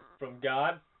 From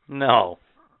God? No.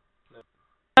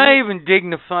 Not even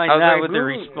dignifying I was that like, with a ooh,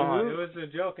 response. It was a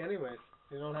joke anyways.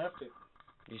 You don't have to.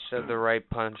 You said the right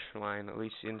punchline. At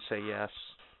least you didn't say yes.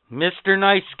 Mr.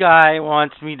 Nice Guy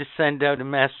wants me to send out a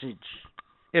message.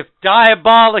 If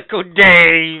Diabolical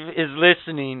Dave is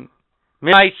listening,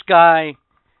 Mr. Nice Guy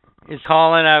is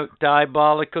calling out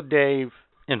Diabolical Dave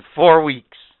in 4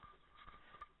 weeks.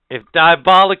 If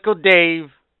Diabolical Dave,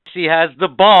 he has the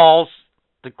balls,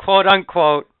 the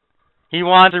quote-unquote, he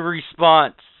wants a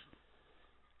response.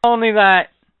 Only that,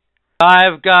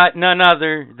 I've got none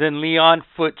other than Leon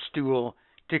Footstool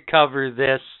to cover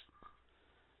this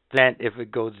event if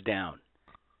it goes down.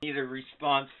 Need a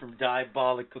response from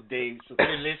Diabolical Dave. So if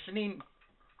you're listening,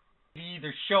 you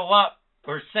either show up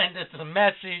or send us a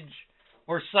message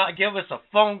or give us a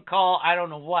phone call. I don't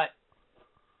know what.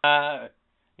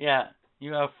 Yeah,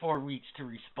 you have 4 weeks to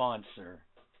respond, sir.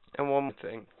 And one more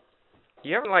thing.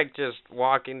 You ever, like, just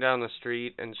walking down the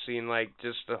street and seeing, like,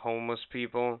 just the homeless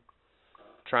people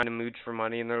trying to mooch for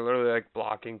money, and they're literally, like,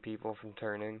 blocking people from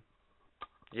turning?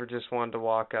 You ever just wanted to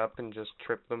walk up and just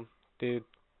trip them? Dude,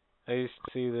 I used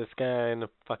to see this guy in a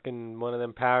fucking one of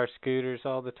them power scooters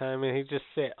all the time, and he'd just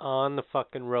sit on the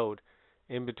fucking road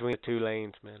in between the two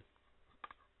lanes, man.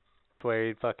 Where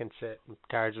he'd fucking sit, and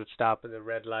cars would stop at the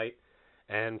red light,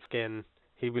 and fucking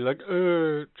he'd be like,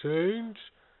 change?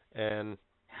 And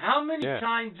how many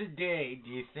times a day do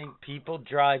you think people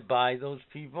drive by those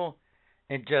people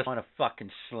and just want to fucking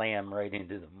slam right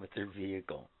into them with their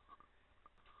vehicle?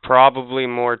 Probably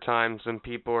more times than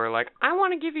people are like, I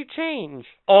want to give you change.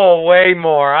 Oh, way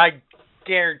more. I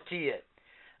guarantee it.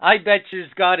 I bet you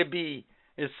there's got to be,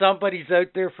 if somebody's out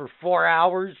there for 4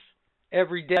 hours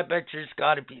every day, I bet you there's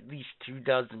got to be at least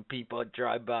 24 people that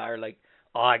drive by are like,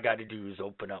 all I got to do is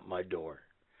open up my door.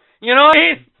 You know what I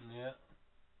mean? yeah.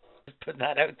 Just putting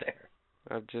that out there.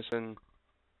 I've just been,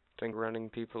 running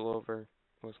people over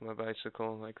with my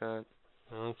bicycle like that.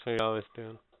 That's what you're always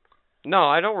doing. No,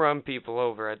 I don't run people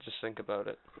over. I just think about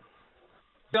it.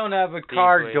 You don't have a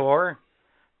car Deeply. door.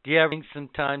 Do you ever think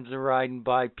sometimes of riding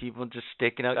by people just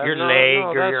sticking out your No, leg no,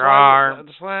 or that's your why, arm?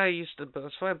 That's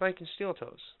why I bike in steel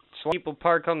toes. So when people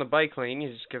park on the bike lane,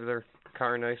 you just give their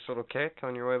car a nice little kick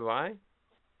on your way by.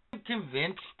 I'm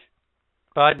convinced,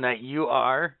 Bud, that you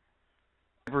are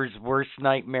driver's worst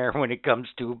nightmare when it comes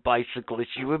to a bicyclist.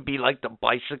 You would be like the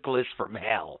bicyclist from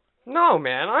hell. No,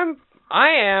 man, I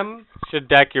am. Should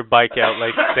deck your bike out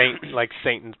like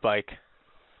Satan's bike.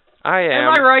 I am.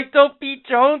 Am I right though, Pete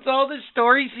Jones? All the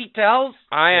stories he tells.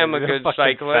 I am a You're good fucking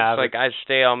cyclist. savage. Like, I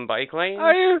stay on bike lanes.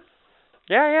 Are you?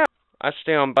 Yeah. I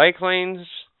stay on bike lanes.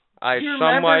 I Do you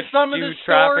somewhat remember some of do the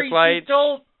traffic stories lights. you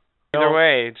told? Either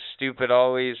way, it's stupid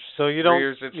always So you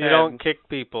rears its head. don't kick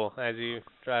people as you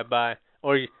drive by,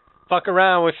 or you fuck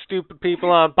around with stupid people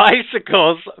on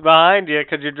bicycles behind you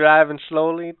because you're driving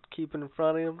slowly, keeping in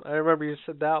front of them. I remember you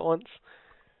said that once.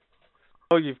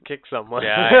 Oh, you've kicked someone.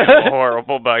 Yeah, I have a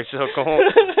horrible bicycle.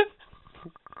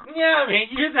 Yeah, man,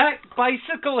 you're that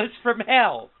bicyclist from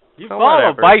hell. You Oh,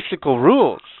 follow whatever. bicycle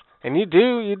rules, and you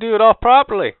do it all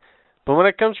properly. But when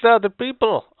it comes to other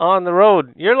people on the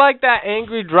road, you're like that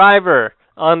angry driver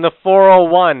on the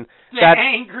 401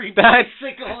 Angry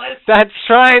bicyclist. that's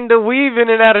trying to weave in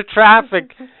and out of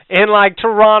traffic in like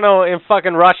Toronto in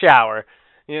fucking rush hour.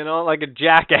 You know, like a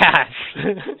jackass.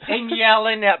 And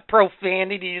yelling at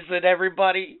profanities at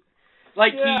everybody.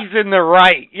 Like Yeah. he's in the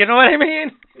right. You know what I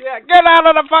mean? Yeah, get out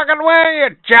of the fucking way,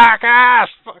 you jackass!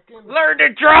 Fucking Learn to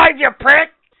drive, you prick!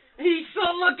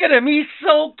 Look at him. He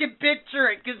so can picture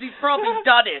it because he's probably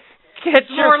done it. Get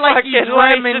It's more like he's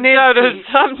reminiscing. out of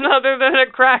something other than a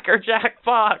Cracker Jack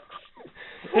box.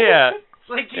 Yeah. It's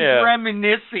like he's Yeah.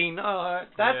 reminiscing.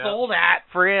 That's Yeah. old hat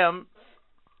for him.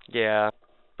 Yeah.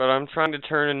 But I'm trying to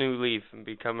turn a new leaf and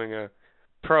becoming a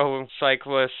pro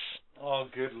cyclist. Oh,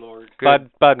 good Lord. Bud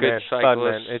good man,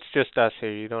 cyclist. it's just us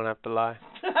here. You don't have to lie.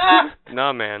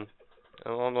 Nah, man.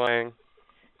 I'm lying.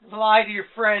 Lie to your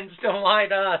friends. Don't lie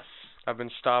to us. I've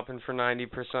been stopping for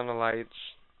 90% of lights.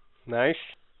 Nice.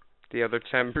 The other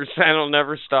 10% I'll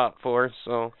never stop for,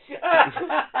 so.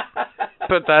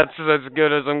 But that's as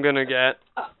good as I'm gonna get.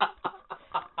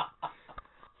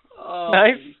 Oh,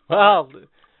 Nice. Well,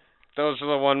 Those are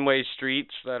the one-way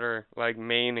streets that are like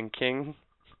Main and King.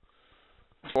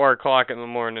 4 o'clock in the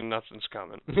morning, nothing's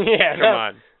coming. yeah. Come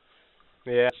on.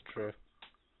 Yeah, that's true.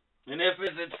 And if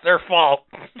it's their fault.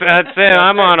 That's it.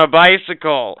 I'm on a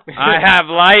bicycle. I have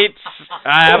lights.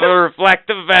 I have a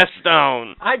reflective vest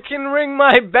on. I can ring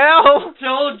my bell.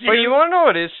 Told you. But you want to know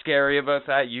what is scary about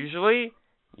that? Usually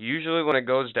when it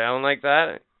goes down like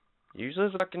that, usually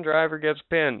the fucking driver gets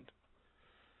pinned.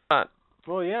 Not.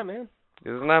 Well, yeah, man.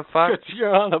 Isn't that fucked? Because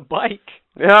you're on a bike.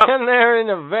 Yeah. And they're in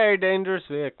a very dangerous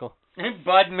vehicle. And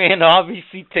Budman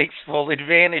obviously takes full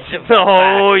advantage of that.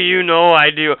 Oh, you know I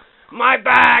do. My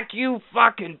back, you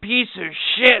fucking piece of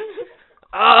shit.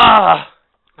 Ah.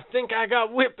 I think I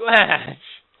got whiplash.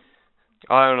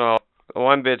 I don't know. The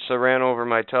one bitch that ran over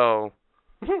my toe,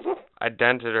 I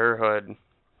dented her hood.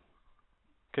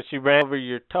 Because she ran over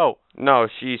your toe. No,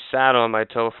 she sat on my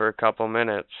toe for a couple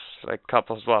minutes. It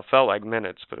felt like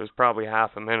minutes, but it was probably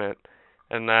half a minute.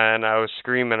 And then I was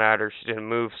screaming at her. She didn't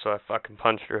move, so I fucking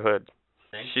punched her hood.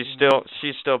 She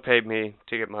still paid me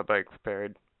to get my bike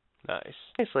repaired. Nice.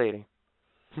 Nice lady.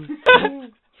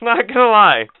 Not gonna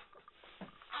lie.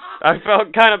 I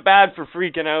felt kind of bad for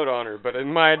freaking out on her, but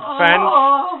in my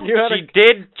defense, she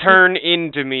did turn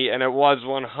into me, and it was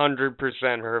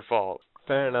 100% her fault.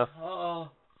 Fair enough. Oh,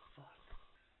 fuck.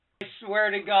 I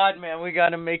swear to God, man, we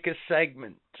gotta make a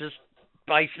segment. Just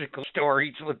bicycle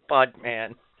stories with Bud,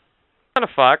 man. Kind of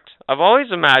fucked. I've always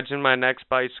imagined my next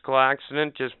bicycle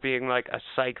accident just being like a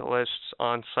cyclist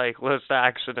on cyclist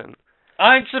accident.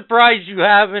 I'm surprised you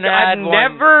haven't had I've one.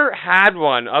 never had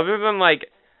one, other than like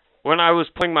when I was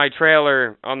pulling my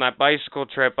trailer on that bicycle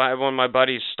trip. I had one of my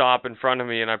buddies stop in front of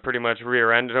me, and I pretty much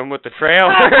rear-ended him with the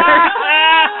trailer.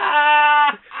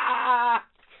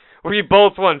 We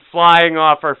both went flying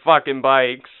off our fucking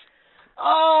bikes.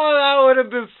 Oh, that would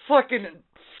have been fucking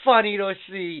funny to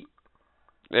see.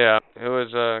 Yeah, it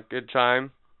was a good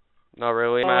time. Not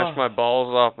really. Smashed my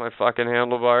balls off my fucking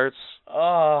handlebars.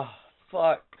 Oh,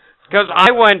 fuck. Because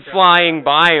I went flying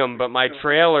by him, but my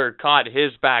trailer caught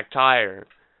his back tire.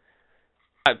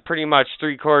 I pretty much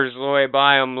 3/4 of the way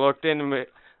by him, looked in me,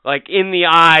 like in the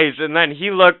eyes, and then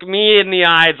he looked me in the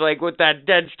eyes, like with that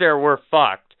dead stare, we're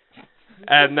fucked.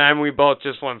 And then we both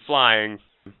just went flying.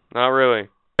 Not really.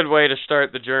 Good way to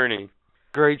start the journey.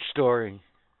 Great story.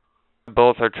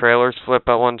 Both our trailers flip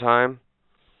at one time.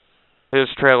 His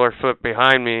trailer flipped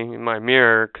behind me in my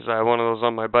mirror, because I had one of those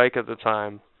on my bike at the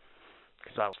time.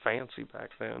 Because I was fancy back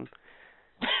then.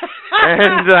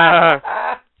 And,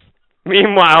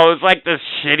 meanwhile, it was like this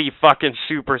shitty fucking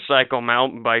super cycle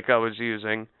mountain bike I was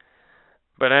using.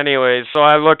 But anyways, so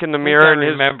I look in the mirror and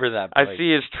remember that bike. I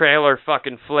see his trailer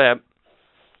fucking flip.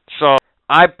 So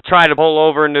I try to pull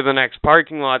over into the next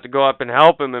parking lot to go up and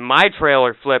help him, and my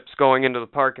trailer flips going into the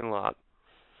parking lot.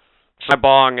 So I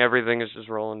bong, everything is just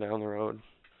rolling down the road.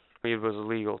 Weed was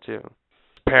illegal too.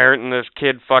 Parent and this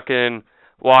kid fucking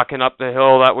walking up the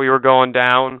hill that we were going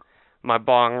down. My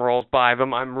bong rolls by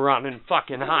them. I'm running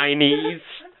fucking high knees.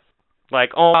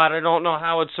 Like, oh God, I don't know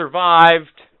how it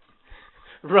survived.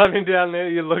 Running down there,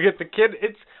 you look at the kid.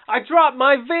 I dropped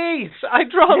my vase. I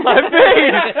dropped my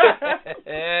vase.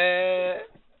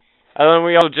 And then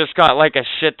we all just got like a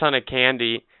shit ton of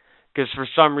candy, because for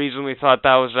some reason we thought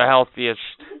that was the healthiest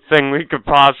thing we could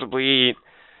possibly eat.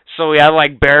 So we had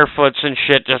like barefoots and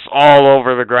shit just all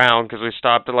over the ground, because we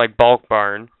stopped at like Bulk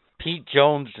Barn. Pete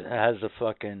Jones has a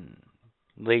fucking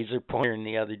laser pointer, and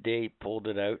the other day pulled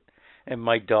it out, and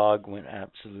my dog went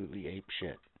absolutely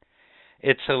apeshit.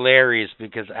 It's hilarious,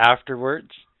 because afterwards,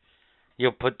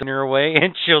 you'll put the mirror away,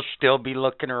 and she'll still be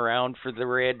looking around for the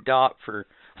red dot for,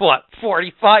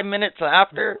 45 minutes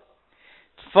after?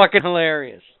 It's fucking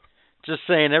hilarious. Just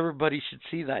saying, everybody should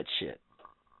see that shit.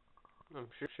 I'm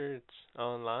sure it's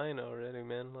online already,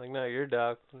 man. Like, not your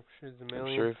dog. I'm sure there's a million.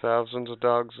 I'm sure thousands of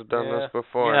dogs have done this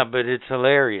before. Yeah, but it's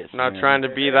hilarious. Not man. trying to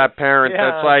be that parent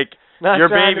that's like, Not your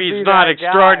trying to baby's be not that guy.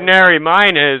 extraordinary,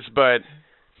 mine is, but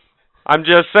I'm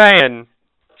just saying.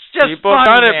 It's just People have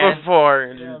funny, done man. it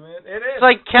before. Yeah, man. It is. It's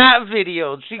like cat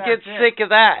videos. You get sick of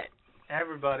that.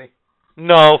 Everybody.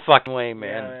 No fucking way,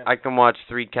 man. Yeah, man. I can watch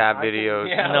 3 cat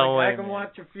videos. No way, I can man.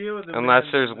 watch a few of them.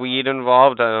 Unless there's weed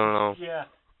involved, I don't know. Yeah.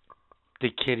 The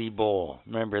Kiddie Bowl.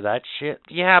 Remember that shit?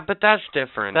 Yeah, but that's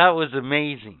different. That was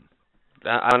amazing.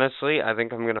 Honestly, I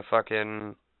think I'm gonna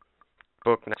fucking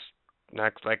book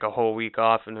next like a whole week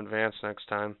off in advance next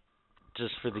time.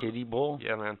 Just for the Kiddie Bowl?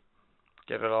 Yeah, man.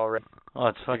 Get it all ready. Oh,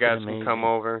 it's You fucking guys amazing. can come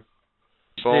over.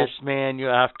 This, man, you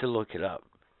have to look it up.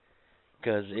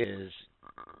 Because it is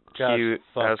just Cute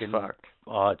fucking... as fuck.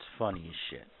 Oh, it's funny as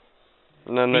shit.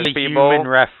 And then He's there's a people. human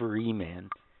referee,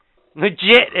 man.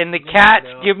 Legit, and the cats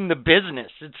give him the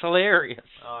business. It's hilarious.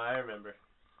 Oh, I remember.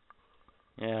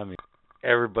 Yeah, I mean,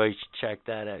 everybody should check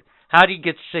that out. How do you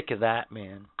get sick of that,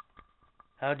 man?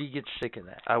 How do you get sick of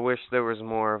that? I wish there was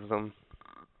more of them.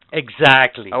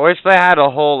 Exactly. I wish they had a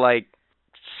whole like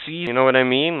season. You know what I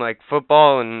mean? Like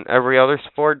football and every other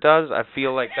sport does. I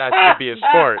feel like that should be a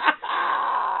sport.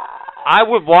 I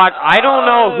would watch. I don't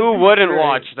know who wouldn't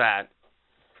watch that.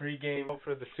 Pre-game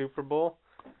for the Super Bowl.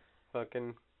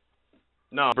 Fucking.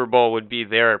 No, Super Bowl would be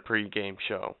their pregame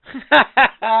show.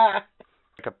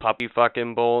 Like a puppy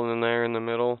fucking bowl in there in the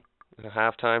middle, a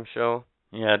halftime show.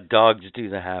 Yeah, dogs do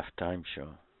the halftime show.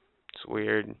 It's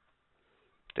weird.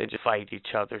 They just fight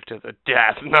each other to the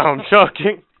death. No, I'm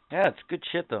joking. Yeah, it's good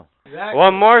shit though. Exactly.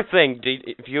 One more thing.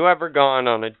 Have you ever gone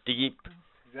on a deep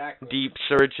Exactly.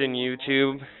 search in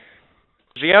YouTube?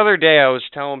 The other day I was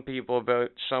telling people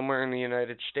about somewhere in the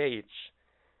United States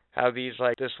how these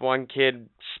like this one kid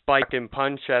spiked and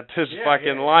punched at this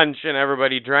fucking lunch and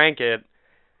everybody drank it,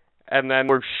 and then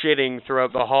were shitting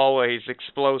throughout the hallways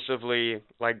explosively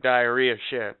like diarrhea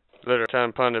shit. Literally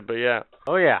time punted, but yeah.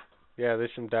 Oh yeah. Yeah,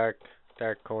 there's some dark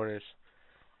corners.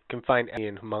 You can find any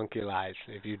homunculi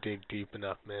if you dig deep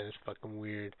enough, man. It's fucking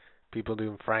weird. People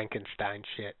doing Frankenstein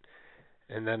shit.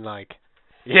 And then like,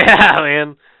 yeah,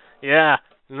 man. Yeah.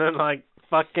 And then like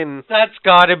fucking. That's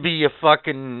gotta be a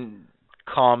fucking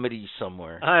comedy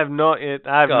somewhere. I have no Gotta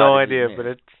be, idea, man. but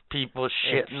it's People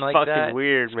shitting like fucking that.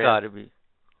 weird, It's man. gotta be.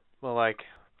 Well, like,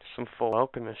 Some full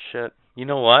alchemist shit. You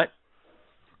know what?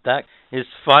 That is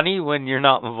funny when you're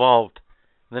not involved.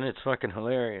 Then it's fucking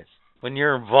hilarious. When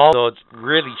you're involved, though, it's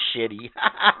really shitty.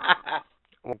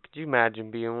 Well, could you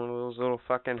imagine being one of those little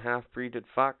fucking half-breeded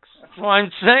fucks? That's what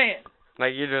I'm saying.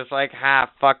 Like, you're just like half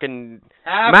fucking...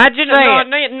 Imagine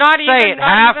not even...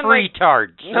 half even, like,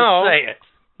 retards. No. Just say it.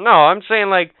 No, I'm saying,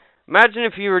 like, imagine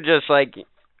if you were just, like,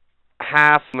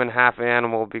 half human, half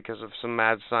animal because of some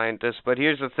mad scientist. But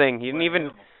here's the thing. He didn't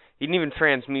even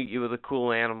transmute you with a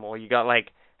cool animal. You got, like,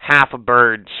 half a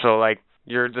bird. So, like,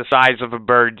 you're the size of a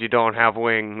bird. You don't have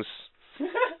wings.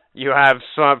 You have,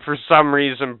 for some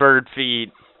reason, bird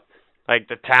feet. Like,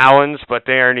 the talons, but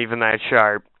they aren't even that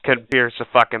sharp. Could pierce a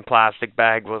fucking plastic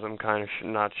bag with them, kind of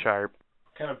not sharp.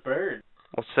 what kind of bird?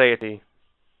 We'll say it.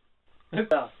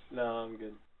 No, I'm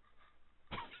good.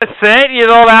 That's it? You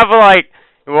don't have to, like,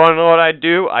 you want to know what I'd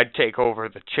do? I'd take over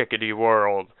the chickadee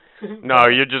world. No,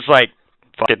 you're just like,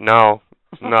 fuck it, no.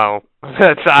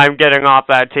 I'm getting off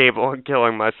that table and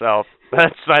killing myself.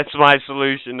 That's my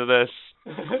solution to this.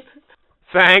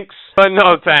 Thanks, but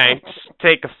no thanks.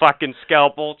 Take a fucking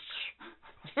scalpel.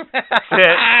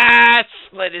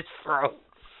 Slit his throat.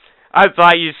 I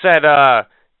thought you said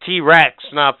T-Rex,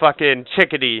 not fucking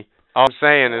chickadee. All I'm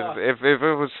saying is, if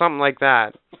it was something like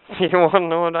that, you want to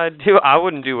know what I'd do? I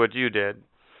wouldn't do what you did.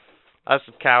 That's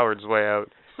the coward's way out.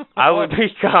 I would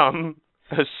become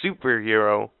a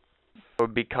superhero. I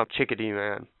would become Chickadee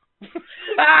Man.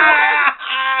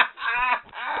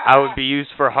 I would be used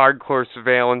for hardcore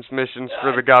surveillance missions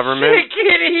for the government.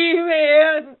 Chickadee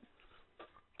Man!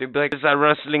 They'd be like, "Is that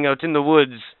rustling out in the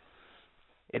woods?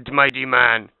 It's Mighty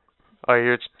Man." I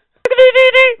hear it's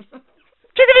Chickadee-dee-dee!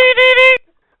 Chickadee-dee-dee!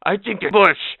 I think it's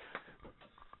Bush.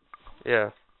 Yeah.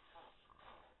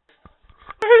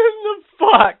 Where the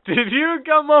fuck did you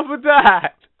come up with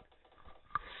that?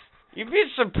 You'd be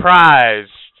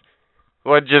surprised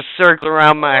what just circled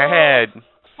around my head.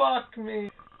 Fuck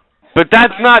me. But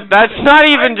that's not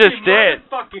even just it.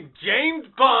 Fucking James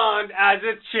Bond as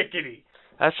a chickadee.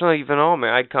 That's not even all,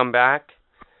 man. I'd come back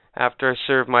after I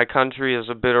served my country as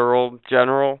a bitter old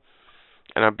general,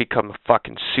 and I'd become a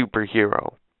fucking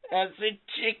superhero. As a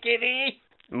chickadee?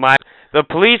 The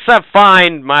police that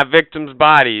find my victims'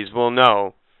 bodies will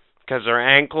know, because their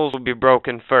ankles will be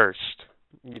broken first.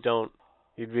 You'd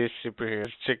be a superhero,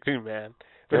 chickadee man.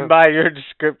 Yeah. And by your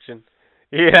description,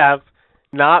 you have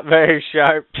not very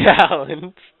sharp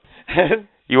talons.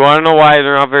 You want to know why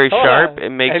they're not very Hold sharp? on. It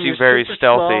makes And you you're very super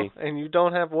stealthy. small, and you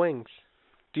don't have wings.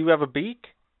 Do you have a beak?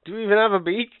 Do you even have a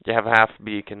beak? You have half a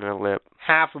beak and a lip.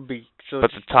 Half a beak. So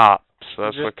But the top, so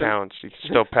that's just what a- counts. You can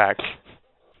still peck.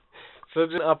 so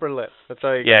just an upper lip. That's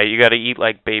all you Yeah, you gotta eat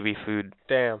like baby food.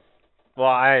 Damn. Well,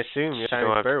 I assume you're a Don't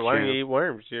Chinese have to bird. Why don't chew. you eat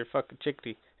worms? You're a fucking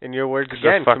chickadee. In your words 'Cause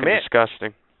again, they're fucking commit.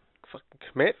 disgusting. Fucking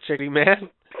commit, chickadee man.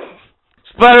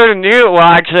 It's better than you. Well,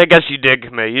 actually, I guess you did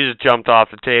commit. You just jumped off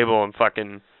the table and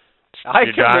fucking I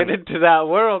you're done. committed to that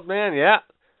world, man. Yeah.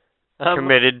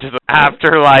 Committed to the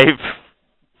afterlife.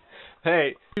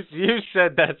 Hey, you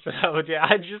said that's how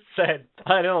I just said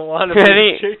I don't want to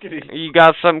Kenny, be a chickadee. You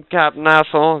got some Captain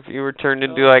Asshole if you were turned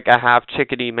into like a half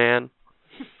chickadee man.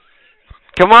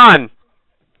 Come on.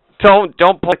 Don't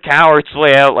pull the coward's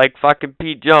way out like fucking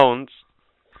Pete Jones.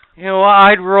 You know what?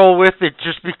 I'd roll with it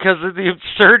just because of the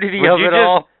absurdity of it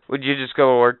all. Would you just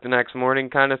go to work the next morning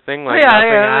kind of thing? Like Yeah, nothing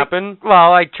yeah, happened?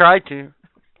 Well, I try to.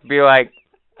 Be like,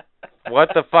 what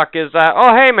the fuck is that?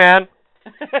 Oh, hey, man.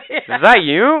 Is that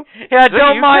you? Yeah, Is that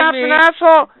don't you, mind Captain me.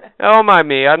 Asshole? Don't mind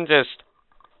me. I'm just...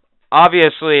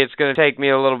 Obviously, it's going to take me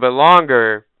a little bit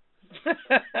longer,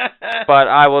 but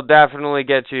I will definitely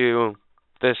get you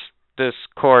this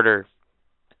quarter.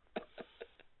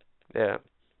 Yeah.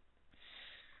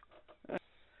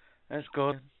 That's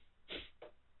good.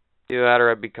 Either that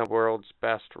or I become world's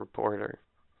best reporter.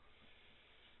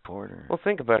 Porter. Well,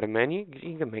 think about it, man. You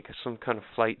can make some kind of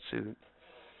flight suit.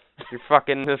 You're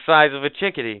fucking the size of a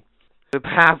chickadee. The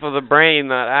half of the brain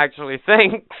that actually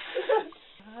thinks.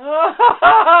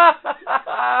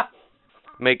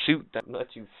 Make suit that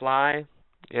lets you fly.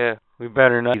 Yeah. We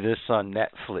better not see this on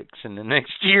Netflix in the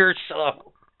next year or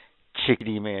so.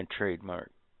 Chickadee Man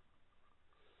trademark.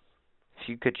 If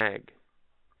you could egg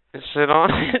and sit on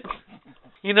it.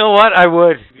 You know what? I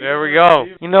would. There we go.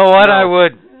 You know what? No. I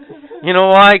would. You know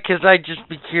why? 'Cause I'd just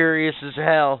be curious as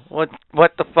hell. What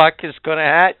the fuck is gonna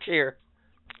hatch here?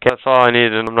 That's all I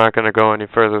need, and I'm not going to go any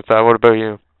further with that. What about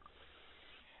you?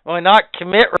 Why not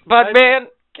commit, bud man?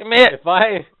 Commit. If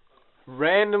I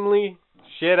randomly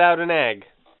shit out an egg,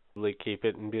 keep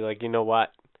it and be like, you know what?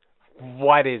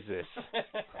 what is this?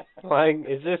 Like,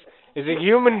 is a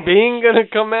human being gonna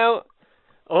come out?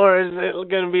 Or is it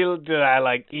gonna be, did I,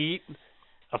 like, eat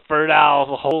a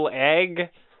fertile whole egg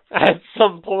at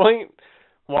some point?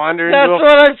 Wander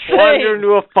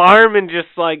into a farm and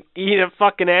just, like, eat a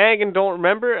fucking egg and don't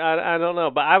remember? I don't know,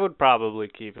 but I would probably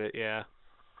keep it, yeah.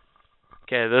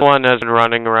 Okay, this one has been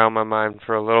running around my mind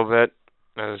for a little bit.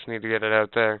 I just need to get it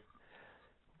out there.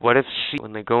 What if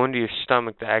when they go into your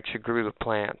stomach, they actually grew the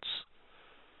plants?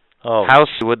 Oh. How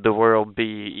would the world be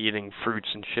eating fruits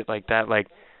and shit like that? Like,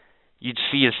 you'd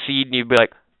see a seed and you'd be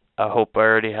like, I hope I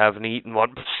already haven't eaten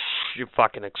one. You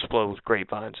fucking explode with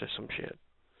grapevines or some shit.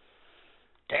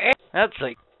 Damn, that's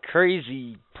like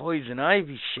crazy poison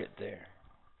ivy shit there.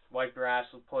 Wipe your ass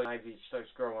with poison ivy, starts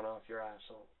growing off your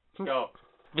asshole. Go.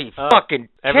 Be fucking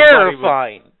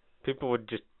terrifying. People would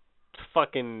just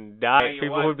fucking die.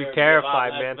 People would be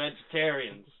terrified, man.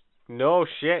 Vegetarians. No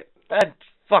shit. That's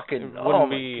fucking. Oh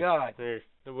my god. There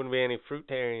wouldn't be any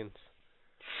fruitarians.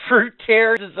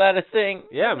 Fruitarians, is that a thing?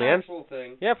 Yeah, man. Actual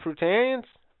thing. Yeah, fruitarians.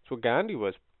 That's what Gandhi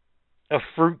was. A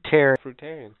fruitarian.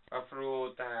 Fruitarian. A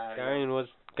fruitarian.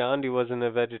 Gandhi wasn't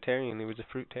a vegetarian. He was a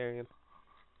fruitarian.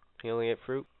 He only ate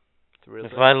fruit. It's a real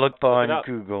If thing. I look on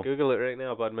Google. Google it right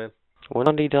now, bud, man. When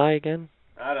did he die again?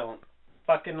 I don't.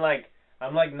 Fucking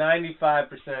I'm 95%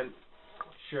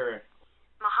 sure.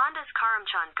 Mohandas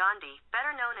Karamchand Gandhi,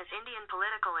 better known as Indian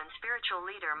political and spiritual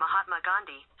leader Mahatma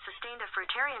Gandhi, sustained a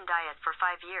fruitarian diet for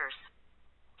 5 years.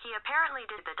 He apparently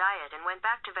did the diet and went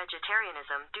back to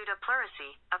vegetarianism due to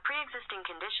pleurisy, a pre-existing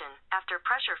condition, after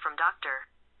pressure from doctor.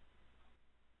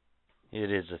 It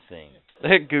is a thing.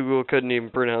 Google couldn't even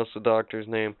pronounce the doctor's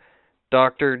name.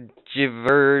 Dr.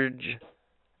 Jiverj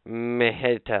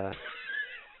Mehta.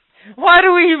 Why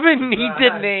do we even need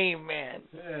the name, man?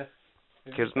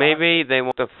 Because maybe they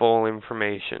want the full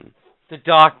information. The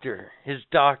doctor. His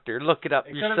doctor. Look it up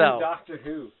yourself. It could have been Doctor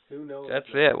Who. Who knows? That's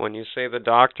it. When you say the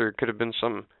doctor, it could have been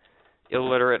some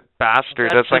illiterate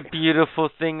bastard. That's like the beautiful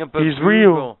thing about he's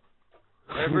Google.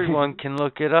 Everyone can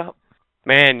look it up.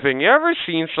 Man, have you ever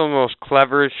seen some of the most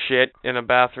cleverest shit in a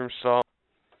bathroom stall?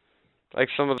 Like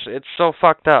it's so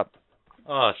fucked up.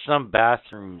 Oh, some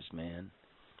bathrooms, man.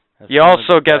 You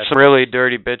also get some really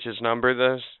dirty bitches number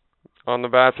this on the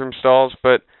bathroom stalls,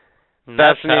 but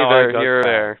that's neither here or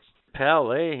there.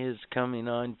 Palais is coming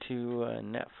on to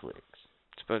Netflix.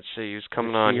 I was about to say he was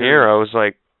coming on here. I was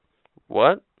like,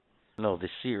 what? No, the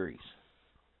series.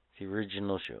 The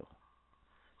original show.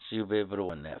 So you'll be able to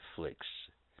watch Netflix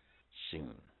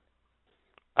soon.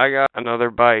 I got another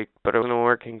bike, but it was in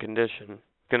working condition.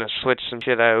 Gonna switch some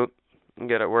shit out and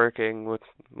get it working with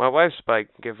my wife's bike.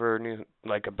 Give her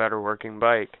a better working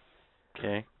bike.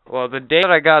 Okay. Well, the day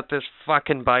that I got this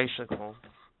fucking bicycle,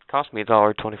 it cost me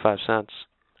 $1.25.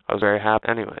 I was very happy.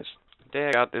 Anyways, the day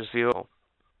I got this vehicle,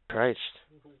 Christ.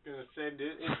 I was gonna say,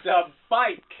 dude, it's a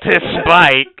bike. This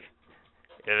bike.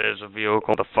 It is a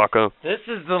vehicle, the fucker. This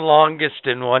is the longest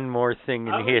and one more thing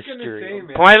in history.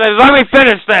 Pointless. Let me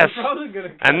finish this,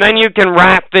 and then you can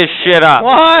wrap this shit up.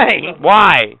 Why?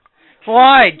 Why?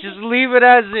 Why? Just leave it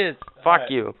as is. Fuck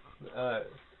you.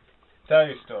 Tell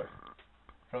your story.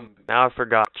 Now I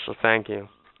forgot, so thank you.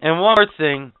 And one more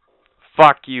thing.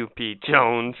 Fuck you, Pete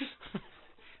Jones.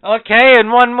 Okay,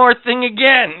 and one more thing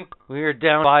again. We are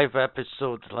down 5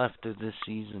 episodes left of this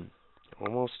season.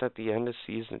 Almost at the end of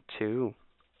season 2.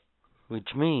 Which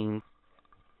means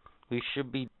we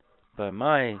should be, by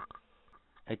my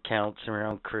accounts,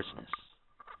 around Christmas.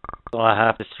 So I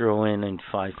have to throw in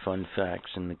 5 fun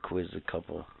facts and the quiz a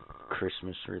couple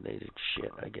Christmas-related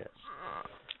shit, I guess.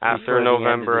 After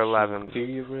November 11th. Do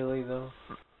you really, though?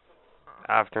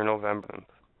 After November.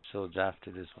 So it's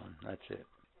after this one. That's it.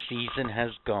 Season has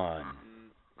gone.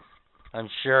 I'm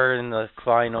sure in the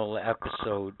final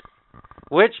episode,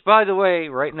 which, by the way,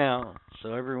 right now,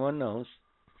 so everyone knows,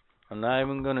 I'm not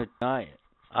even going to deny it.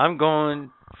 I'm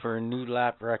going for a new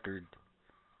lap record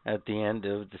at the end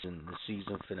of the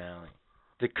season finale.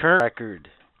 The current record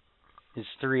is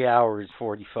 3 hours,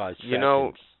 45 seconds.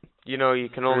 You know, you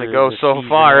can only go so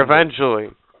far eventually.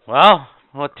 Well,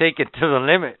 we'll take it to the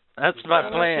limit. That's my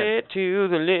plan. Take it to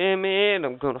the limit.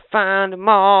 I'm going to find them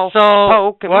all. So,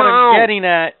 Pokemon. what I'm getting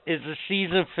at is the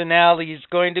season finale is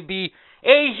going to be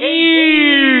a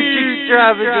huge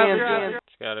extravaganza.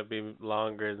 It's got to be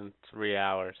longer than 3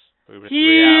 hours. We were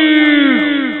 3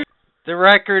 hours. The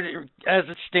record, as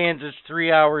it stands, is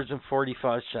 3 hours and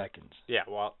 45 seconds. Yeah,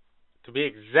 well, to be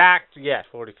exact, yes,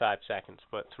 45 seconds,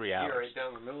 but 3 hours. You write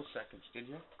down the milliseconds, did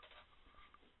you?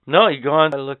 No, you go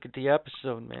on to look at the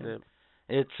episode, man. Yeah.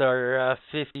 It's our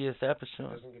 50th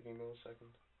episode. Doesn't give me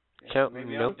milliseconds. Yeah,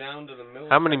 maybe I'm down to the milliseconds.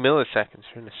 How many milliseconds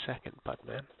are in a second, bud,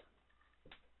 man?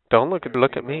 Don't look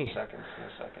at me. Second.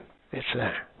 It's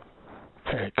there.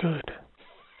 Very good.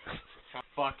 How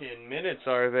fucking minutes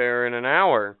are there in an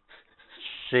hour?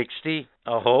 60,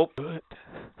 I hope. Good.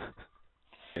 How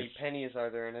many pennies are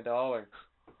there in a dollar?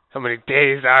 How many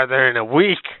days are there in a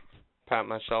week? Pat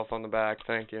myself on the back,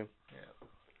 thank you.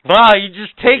 Wow, you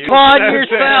just take on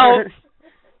yourself.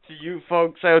 To you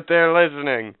folks out there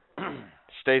listening,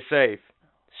 stay safe.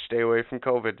 Stay away from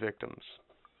COVID victims.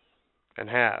 And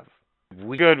have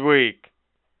a good week.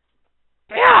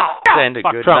 And a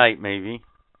Fuck good Trump. night, maybe.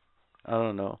 I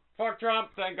don't know. Fuck Trump.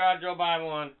 Thank God Joe Biden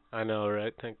won. I know,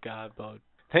 right? Thank God, bud.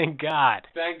 Thank God.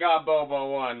 Thank God Bobo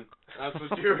won. That's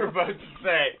what you were about to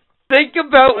say. Think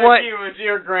about Like what... he was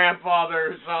your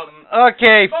grandfather or something.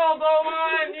 Okay, Bobo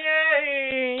won!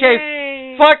 Yay!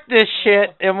 okay, fuck this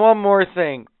shit. And one more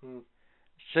thing.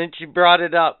 Since you brought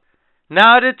it up.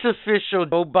 Now that it's official,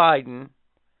 Joe Biden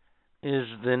is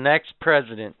the next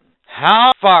president.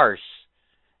 How farce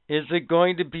is it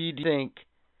going to be, do you think,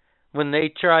 when they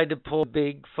try to pull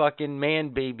big fucking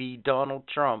man baby Donald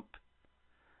Trump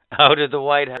out of the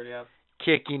White House,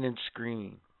 kicking and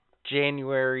screaming?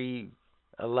 January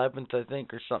 11th, I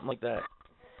think, or something like that.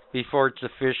 Before it's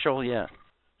official, yeah.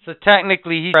 So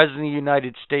technically, he's president of the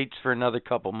United States for another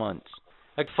couple months.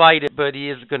 I could fight it, but he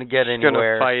isn't going to get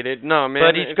anywhere. He's gonna fight it. No, man.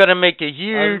 But he's going to make a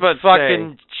huge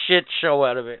fucking shit show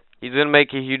out of it. He's gonna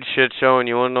make a huge shit show, and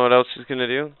you wanna know what else he's gonna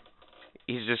do?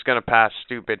 He's just gonna pass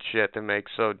stupid shit to make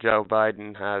so Joe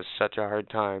Biden has such a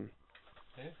hard time.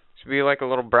 To be like a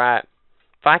little brat.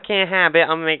 If I can't have it,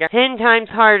 I'm gonna make it 10 times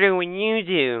harder when you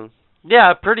do.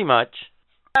 Yeah, pretty much.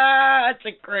 That's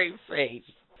a great face.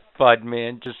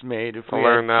 Budman just made it. I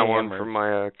learned that one from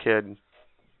my kid.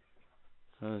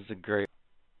 That was a great...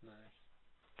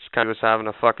 Just kind of was having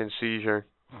a fucking seizure.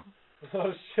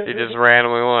 Oh, shit. He just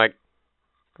randomly like,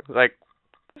 what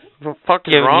the fuck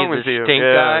is Giving wrong you with the you? stink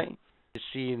Yeah. eye. To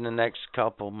see in the next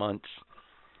couple months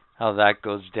how that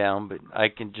goes down, but I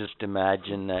can just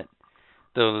imagine that.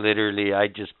 Though literally, I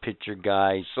just picture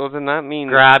guys So then that means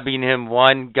grabbing him,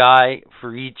 one guy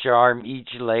for each arm, each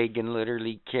leg, and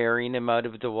literally carrying him out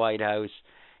of the White House.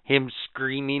 Him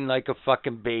screaming like a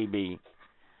fucking baby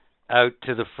out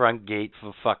to the front gate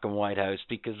of the fucking White House,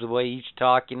 because the way he's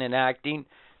talking and acting,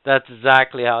 that's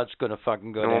exactly how it's gonna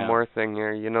fucking go and down. one more thing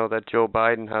here. You know that Joe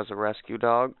Biden has a rescue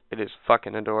dog? It is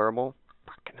fucking adorable.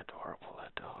 Fucking adorable,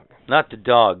 that dog. Not the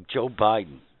dog, Joe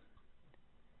Biden.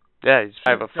 Yeah, he's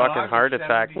have a fucking heart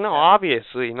attack. No,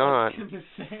 obviously not.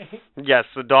 Yes,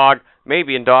 the dog.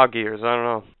 Maybe in dog years. I don't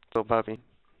know. Little puppy.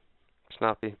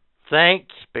 Snuffy. Thank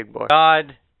Big boy.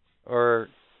 God, or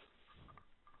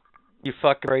you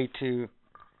fucking pray to,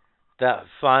 that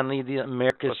finally the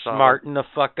America's smarting the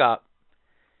fuck up,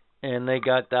 and they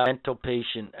got that mental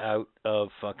patient out of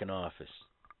fucking office.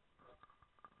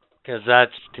 Because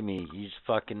that's, to me, he's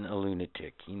fucking a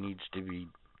lunatic. He needs to be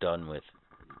done with.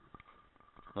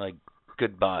 Like,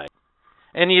 goodbye.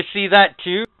 And you see that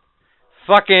too?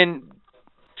 Fucking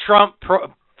Trump,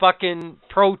 fucking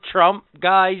pro-Trump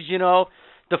guys, you know?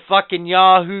 The fucking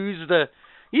yahoos, the,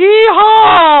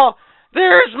 yeehaw!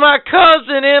 There's my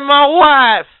cousin and my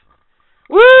wife!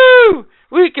 Woo!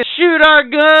 We can shoot our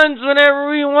guns whenever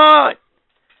we want!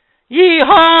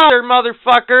 Yeehaw,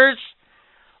 motherfuckers!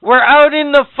 We're out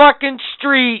in the fucking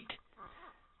street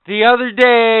the other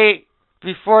day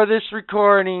before this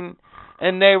recording,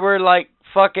 and they were like,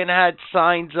 fucking had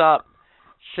signs up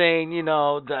saying, you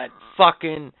know, that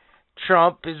fucking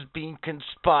Trump is being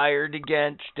conspired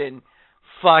against and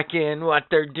fucking what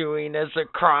they're doing as a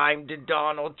crime to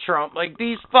Donald Trump. Like,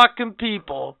 these fucking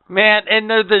people, man, and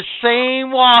they're the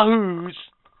same wahoos,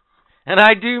 and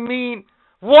I do mean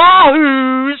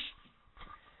wahoos,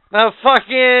 that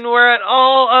fucking were at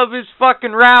all of his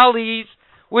fucking rallies,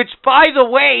 which, by the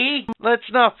way,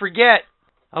 let's not forget,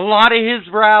 a lot of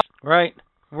his rallies, right,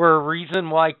 were a reason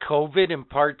why COVID in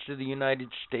parts of the United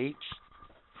States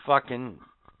fucking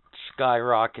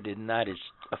skyrocketed, and that is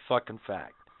a fucking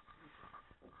fact.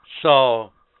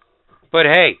 So, but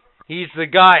hey, he's the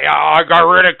guy. Oh, I got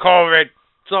rid of COVID.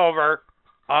 It's over.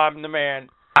 I'm the man.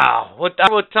 I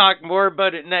will talk more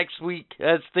about it next week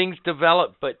as things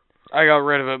develop, but I got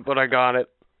rid of it, but I got it.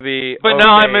 But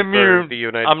now I'm immune.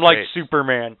 I'm like States.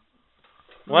 Superman.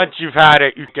 Once you've had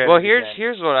it, you get Well, it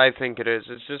here's what I think it is.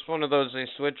 It's just one of those, they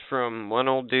switch from one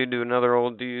old dude to another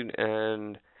old dude,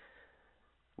 and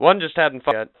one just hadn't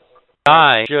fought yet.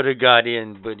 I should have got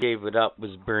in, but gave it up,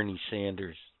 was Bernie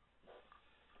Sanders.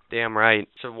 Damn right.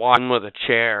 So one with a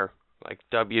chair, like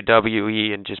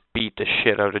WWE, and just beat the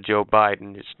shit out of Joe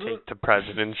Biden, just take the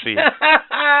presidency.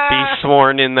 Be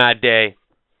sworn in that day.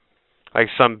 Like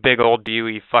some big old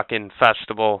Dewey fucking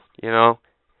festival, you know?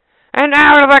 And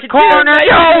out of the corner,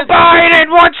 Joe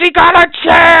Biden, once he got a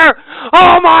chair!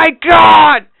 Oh my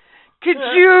God! Could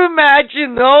you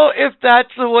imagine, though, if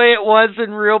that's the way it was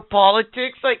in real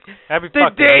politics? Like, That'd be the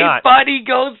fucking day nuts. Buddy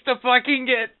goes to fucking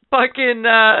get fucking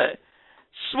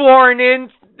sworn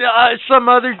in, some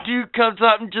other dude comes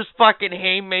up and just fucking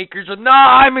haymakers him. No,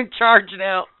 I'm in charge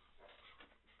now.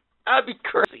 That'd be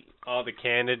crazy. All the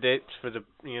candidates for the,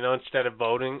 instead of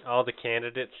voting, all the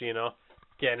candidates,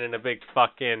 getting in a big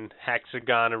fucking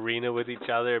hexagon arena with each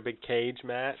other, a big cage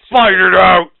match. Fight it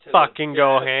out! Fucking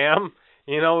go ham.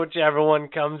 Whichever one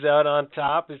comes out on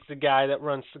top is the guy that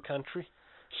runs the country.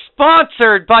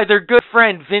 Sponsored by their good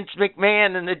friend Vince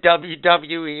McMahon and the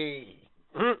WWE.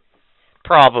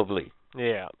 Probably.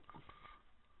 Yeah.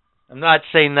 I'm not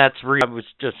saying that's real. I was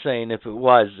just saying if it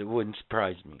was, it wouldn't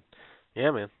surprise me.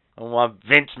 Yeah, man. I don't want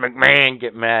Vince McMahon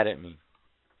get mad at me.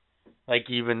 Like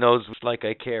he even knows like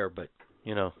I care, but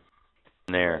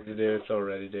there. It's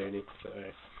already dirty.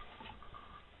 Sorry.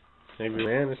 Maybe,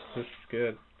 man, it's just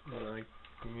good. You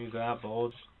can use that bowl,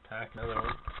 just pack another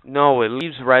one. No, it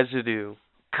leaves residue.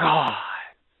 God,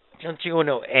 don't you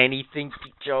know anything,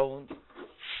 Pete Jones?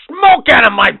 Smoke out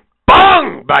of my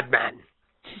bung, Budman!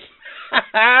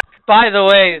 By the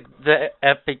way, the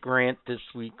epic rant this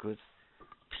week with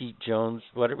Pete Jones.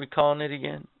 What are we calling it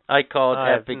again? I call it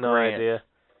epic no rant. Idea.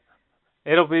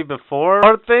 It'll be before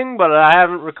our thing, but I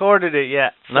haven't recorded it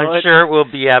yet. So I'm sure it will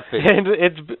be epic.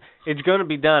 It's going to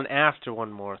be done after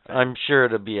one more thing. I'm sure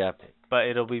it'll be epic. But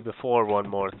it'll be before one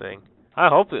more thing. I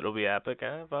hope it'll be epic.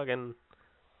 I'm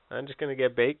just going to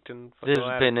get baked and... This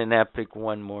has been an epic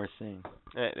one more thing.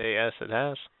 Yes, it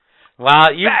has.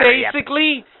 Well, you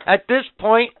basically, at this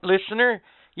point, listener,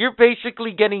 you're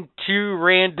basically getting 2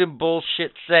 random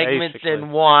bullshit segments in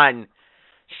one.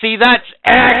 See, that's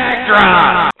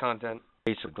extra content.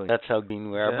 Basically, that's how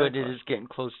green we are. But it is getting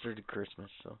closer to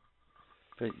Christmas, so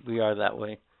but we are that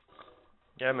way.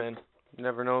 Yeah, man. You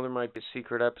never know. There might be a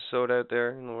secret episode out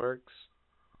there in the works.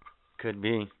 Could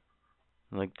be.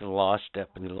 Like the Lost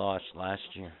episode we lost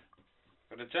last year.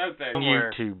 But it's out there on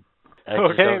somewhere. YouTube. I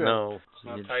just don't know. It's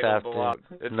It's not have titled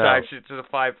to. It's no. actually it's a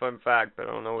 5 fun fact, but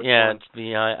I don't know which yeah, one.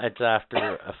 it's after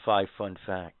a 5 fun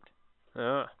fact.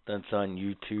 Oh. That's on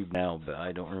YouTube now, but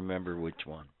I don't remember which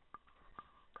one.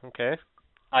 Okay.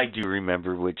 I do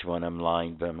remember which one. I'm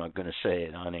lying, but I'm not going to say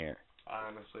it on air. I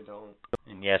honestly don't.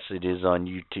 And yes, it is on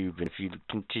YouTube. And if you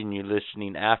continue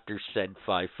listening after said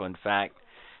 5 fun fact,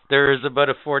 there is about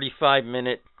a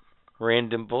 45-minute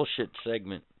random bullshit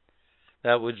segment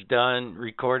that was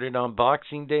recorded on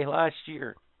Boxing Day last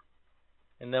year.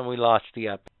 And then we lost the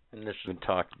episode. And this has been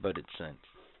talked about it since.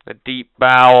 The deep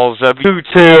bowels of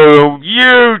YouTube.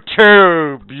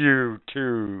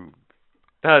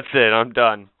 That's it. I'm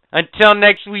done. Until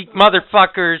next week,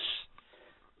 motherfuckers.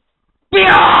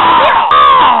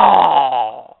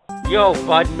 Yo,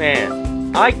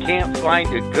 Budman, I can't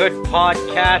find a good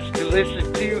podcast to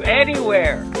listen to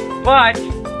anywhere. But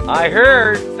I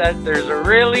heard that there's a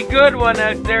really good one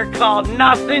out there called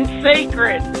Nothing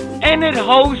Sacred. And it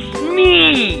hosts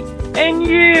me and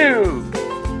you.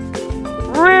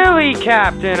 Really,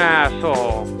 Captain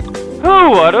Asshole?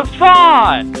 Who would have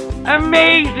thought?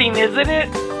 Amazing, isn't it?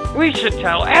 We should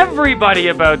tell everybody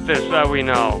about this that we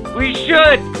know. We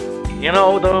should.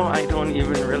 Though, I don't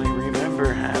even really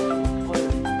remember half of what.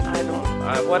 I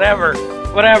don't. Whatever.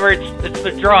 It's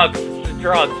the drugs. It's the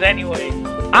drugs. Anyway,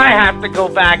 I have to go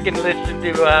back and listen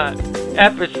to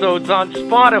episodes on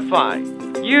Spotify,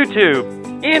 YouTube,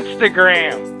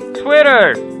 Instagram,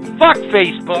 Twitter, fuck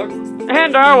Facebook.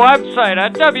 And our website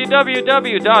at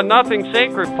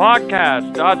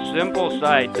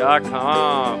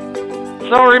www.nothing-sacred-podcast.simplesite.com.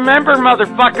 So remember,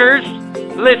 motherfuckers,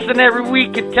 listen every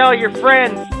week and tell your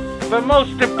friends. But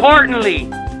most importantly,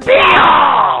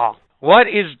 what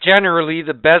is generally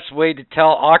the best way to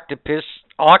tell octopus,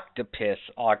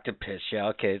 yeah,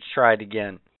 okay, let's try it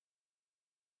again.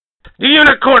 The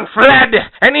unicorn fled,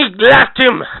 and he left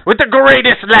him with the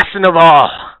greatest lesson of all.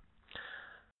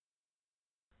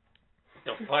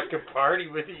 Don't fucking party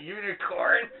with a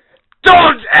unicorn.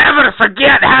 Don't ever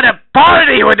forget how to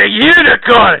party with a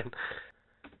unicorn!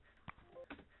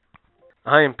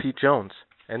 I am Pete Jones,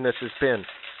 and this has been...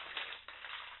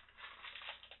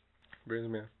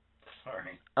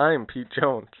 Sorry. I am Pete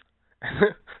Jones.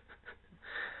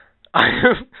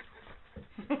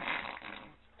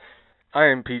 I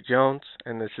am Pete Jones,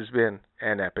 and this has been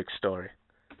an epic story.